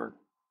doing Dorne.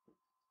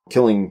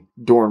 Killing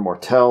Dorne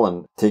Martell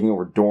and taking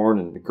over Dorne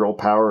and the girl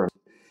power.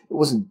 It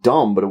wasn't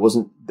dumb, but that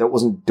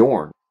wasn't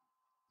Dorne.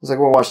 It's like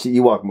when we watched the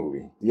Ewok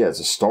movie. Yeah,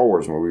 it's a Star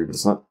Wars movie, but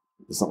it's not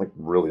like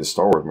really a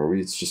Star Wars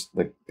movie. It's just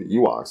like the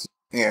Ewoks.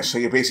 Yeah, so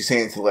you're basically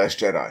saying it's The Last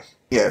Jedi.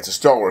 Yeah, it's a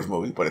Star Wars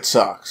movie, but it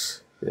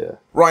sucks. Yeah.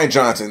 Rian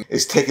Johnson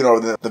is taking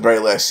over the very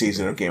last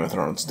season of Game of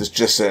Thrones. This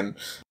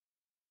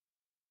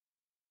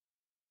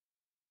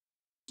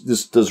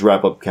does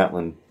wrap up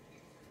Catelyn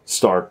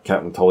Stark,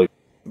 Catelyn Tully.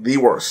 The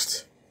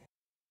worst.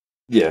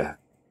 Yeah.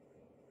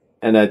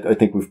 And I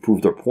think we've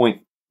proved our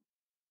point.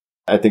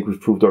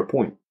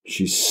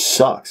 She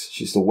sucks.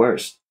 She's the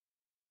worst.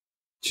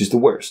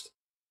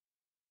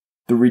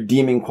 The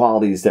redeeming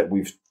qualities that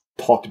we've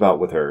talked about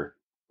with her,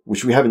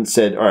 which we haven't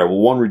said, all right, well,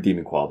 one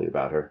redeeming quality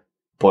about her,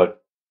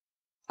 but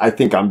I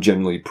think I'm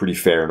generally pretty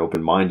fair and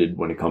open-minded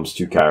when it comes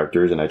to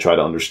characters, and I try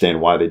to understand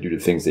why they do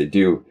the things they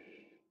do.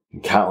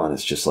 And Catelyn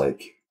is just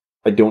like,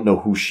 I don't know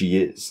who she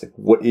is. Like,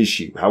 what is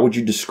she? How would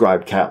you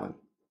describe Catelyn?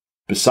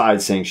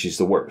 Besides saying she's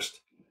the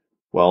worst.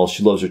 Well,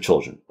 she loves her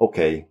children.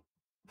 Okay.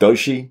 Does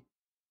she?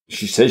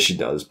 She says she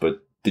does,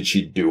 but did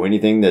she do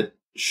anything that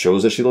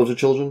shows that she loves her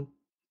children?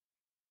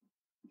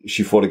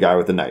 She fought a guy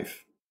with a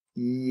knife.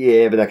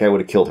 Yeah, but that guy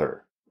would have killed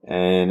her.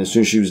 And as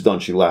soon as she was done,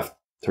 she left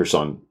her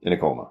son in a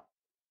coma.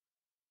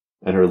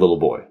 And her little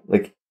boy.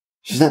 Like,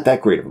 she's not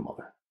that great of a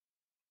mother.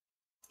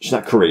 She's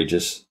not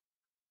courageous.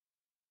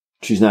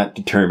 She's not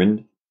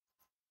determined.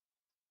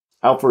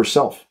 Out for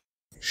herself.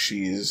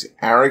 She's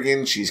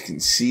arrogant. She's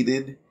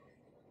conceited.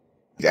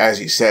 As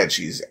you said,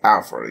 she's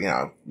out for it.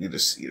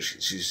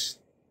 She's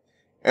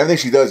everything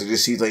she does. It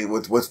just seems like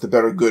what's the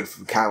better good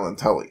for Catelyn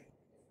Tully.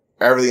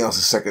 Everything else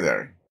is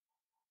secondary.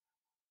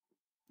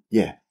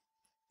 Yeah.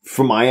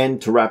 From my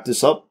end, to wrap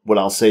this up, what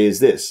I'll say is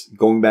this.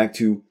 Going back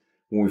to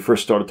when we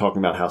first started talking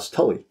about House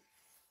Tully.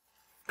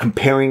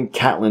 Comparing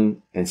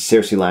Catelyn and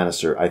Cersei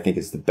Lannister, I think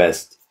is the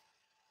best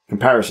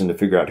comparison to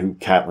figure out who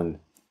Catelyn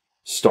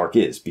Stark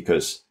is.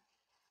 Because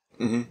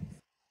Mm-hmm.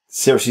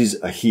 Cersei's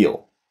a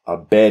heel, a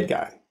bad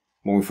guy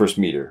when we first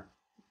meet her.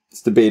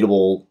 It's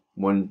debatable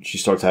when she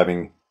starts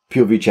having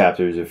POV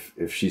chapters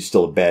if she's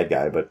still a bad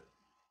guy, but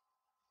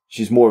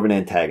she's more of an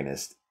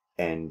antagonist.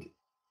 And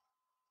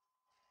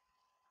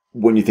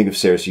when you think of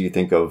Cersei, you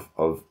think of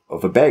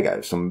a bad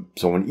guy,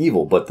 someone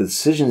evil. But the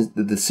decisions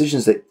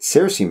that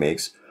Cersei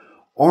makes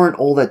aren't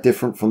all that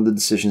different from the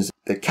decisions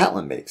that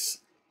Catelyn makes.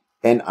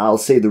 And I'll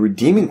say the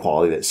redeeming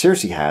quality that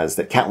Cersei has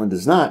that Catelyn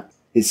does not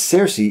is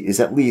Cersei is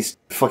at least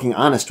fucking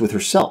honest with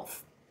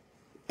herself.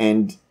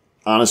 And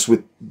honest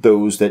with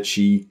those that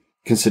she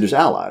considers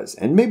allies.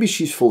 And maybe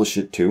she's full of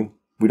shit too.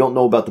 We don't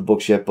know about the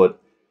books yet,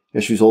 but you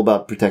know, she's all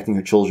about protecting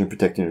her children.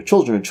 Her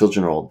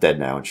children are all dead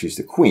now, and she's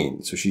the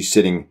queen. So she's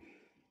sitting,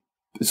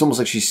 it's almost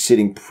like she's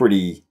sitting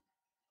pretty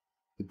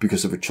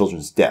because of her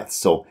children's death.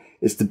 So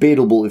it's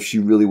debatable if she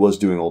really was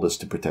doing all this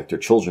to protect her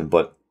children,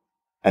 but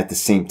at the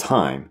same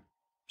time,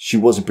 she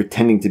wasn't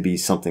pretending to be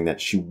something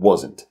that she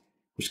wasn't.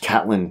 Which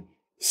Catelyn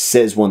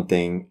says one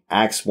thing,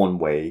 acts one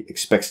way,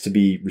 expects to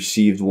be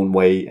received one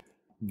way,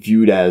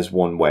 viewed as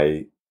one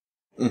way,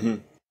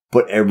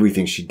 but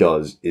everything she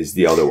does is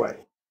the other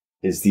way,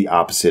 is the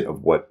opposite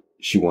of what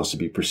she wants to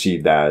be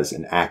perceived as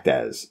and act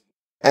as.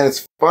 And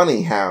it's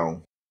funny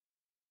how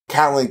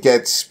Catelyn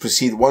gets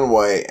perceived one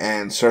way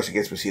and Cersei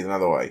gets perceived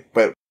another way,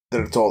 but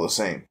then it's all the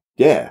same.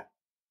 Yeah.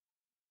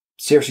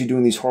 Cersei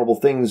doing these horrible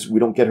things, we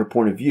don't get her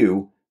point of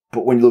view,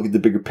 but when you look at the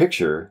bigger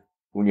picture,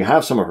 when you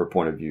have some of her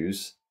point of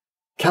views,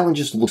 Catelyn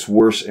just looks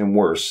worse and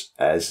worse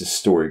as the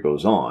story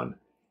goes on.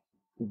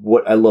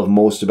 What I love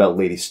most about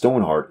Lady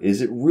Stoneheart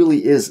is it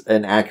really is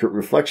an accurate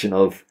reflection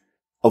of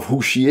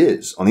who she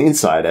is on the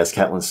inside as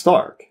Catelyn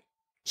Stark.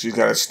 She's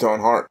got a stone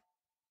heart.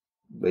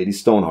 Lady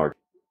Stoneheart.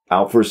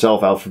 Out for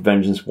herself, out for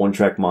vengeance,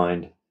 one-track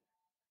mind.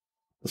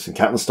 Listen,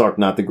 Catelyn Stark,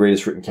 not the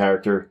greatest written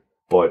character,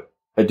 but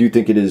I do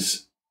think it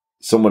is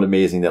somewhat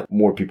amazing that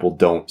more people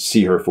don't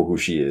see her for who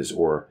she is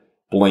or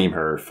blame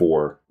her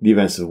for the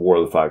events of the War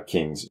of the Five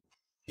Kings.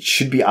 It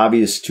should be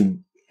obvious to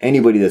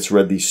anybody that's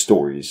read these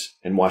stories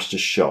and watched this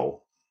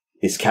show,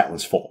 it's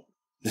Catelyn's fault.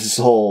 This is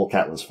all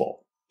Catelyn's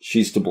fault.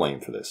 She's to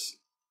blame for this.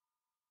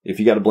 If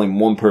you got to blame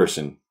one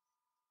person,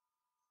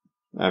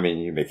 I mean,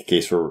 you make a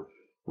case for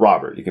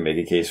Robert, you can make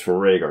a case for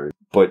Rhaegar,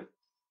 but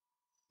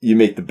you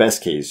make the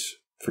best case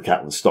for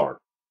Catelyn Stark.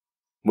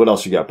 What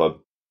else you got, bub?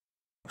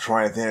 I'm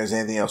trying to think if there's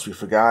anything else we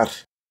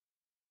forgot.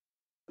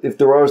 If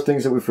there are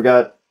things that we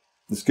forgot,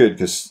 it's good,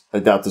 because I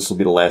doubt this will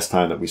be the last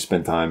time that we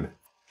spend time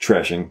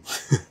trashing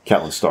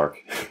Catelyn Stark.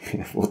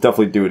 We'll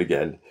definitely do it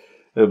again.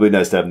 It'll be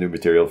nice to have new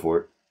material for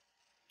it.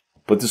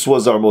 But this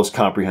was our most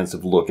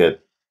comprehensive look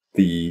at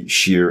the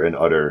sheer and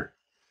utter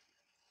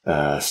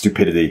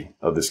stupidity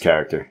of this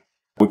character.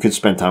 We could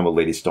spend time with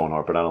Lady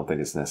Stoneheart, but I don't think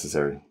it's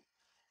necessary.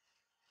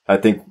 I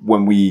think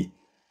when we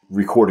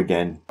record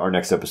again, our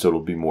next episode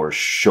will be more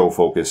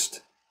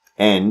show-focused.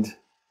 And,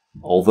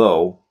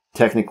 although,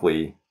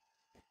 technically,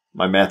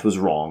 my math was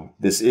wrong,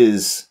 this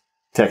is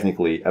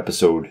technically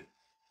episode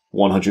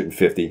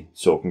 150.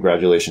 So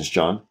congratulations,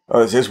 John.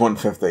 Oh, this is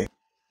 150.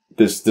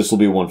 This will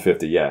be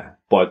 150, yeah.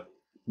 But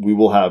we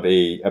will have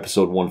a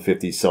episode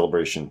 150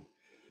 celebration,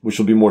 which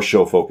will be more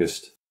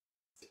show-focused.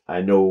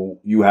 I know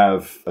you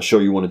have a show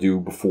you want to do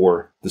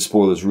before the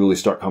spoilers really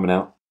start coming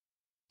out.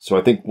 So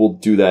I think we'll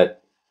do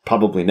that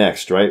probably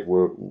next, right?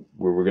 Where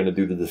we're going to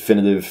do the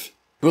definitive...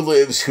 Who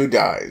lives, who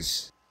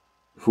dies.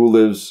 Who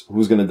lives,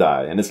 who's going to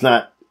die. And it's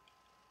not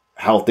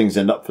how things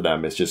end up for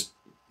them. It's just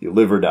you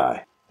live or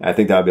die. I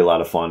think that would be a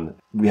lot of fun.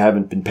 We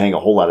haven't been paying a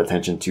whole lot of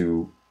attention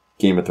to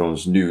Game of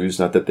Thrones news.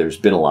 Not that there's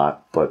been a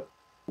lot, but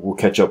we'll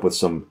catch up with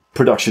some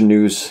production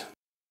news.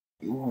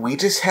 We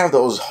just have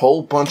those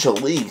whole bunch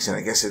of leaks, and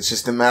I guess it's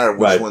just a matter of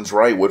which one's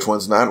right, which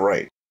one's not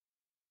right.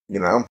 You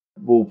know?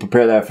 We'll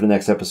prepare that for the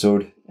next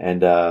episode.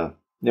 And,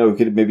 we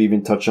could maybe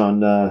even touch on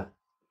the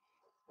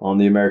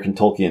American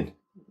Tolkien.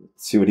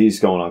 See what he's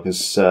going on.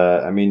 Because,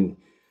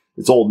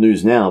 it's old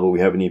news now, but we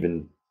haven't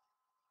even...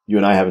 You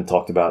and I haven't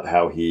talked about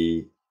how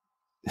he...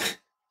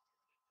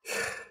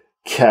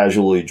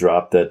 casually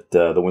dropped that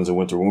The Winds of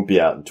Winter won't be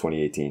out in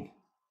 2018.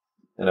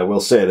 And I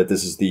will say that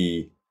this is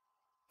the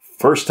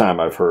first time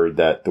I've heard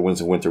that The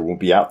Winds of Winter won't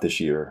be out this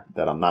year,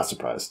 that I'm not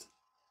surprised.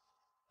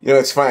 You know,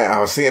 it's funny. I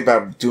was thinking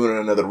about doing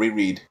another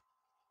reread.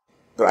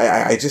 But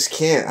I just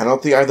can't. I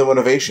don't think I have the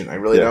motivation. I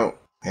really don't.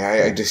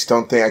 I just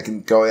don't think I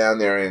can go down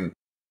there and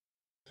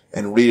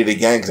read it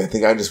again, because I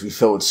think I'd just be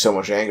filled with so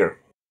much anger.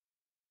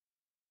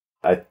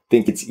 I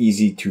think it's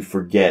easy to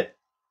forget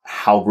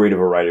how great of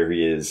a writer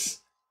he is,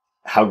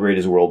 how great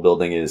his world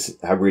building is,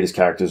 how great his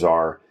characters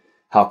are,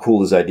 how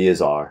cool his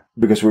ideas are,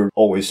 because we're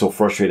always so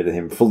frustrated at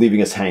him for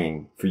leaving us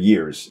hanging for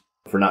years,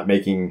 for not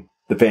making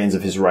the fans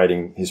of his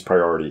writing his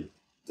priority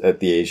at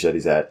the age that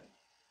he's at.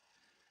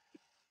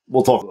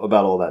 We'll talk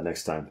about all that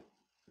next time.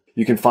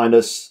 You can find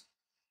us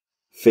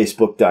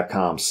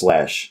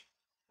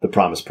facebook.com/The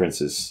Promised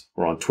Princes.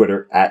 We're on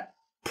Twitter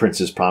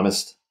 @Princess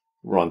Promised.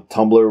 We're on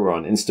Tumblr. We're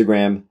on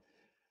Instagram.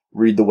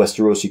 Read the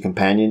Westerosi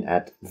Companion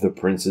at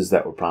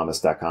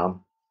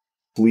theprincesthatwerepromised.com.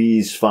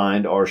 Please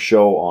find our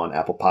show on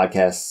Apple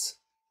Podcasts.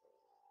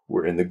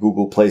 We're in the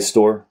Google Play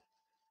Store.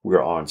 We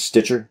are on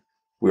Stitcher.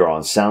 We are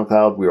on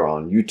SoundCloud. We are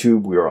on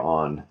YouTube. We are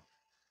on...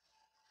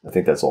 I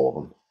think that's all of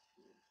them.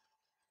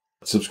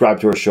 Subscribe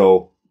to our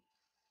show.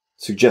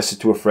 Suggest it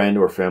to a friend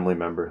or a family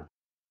member.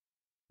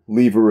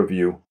 Leave a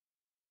review.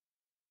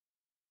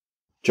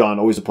 John,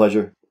 always a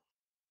pleasure.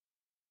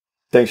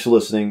 Thanks for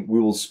listening. We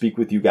will speak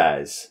with you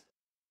guys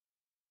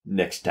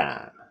next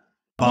time.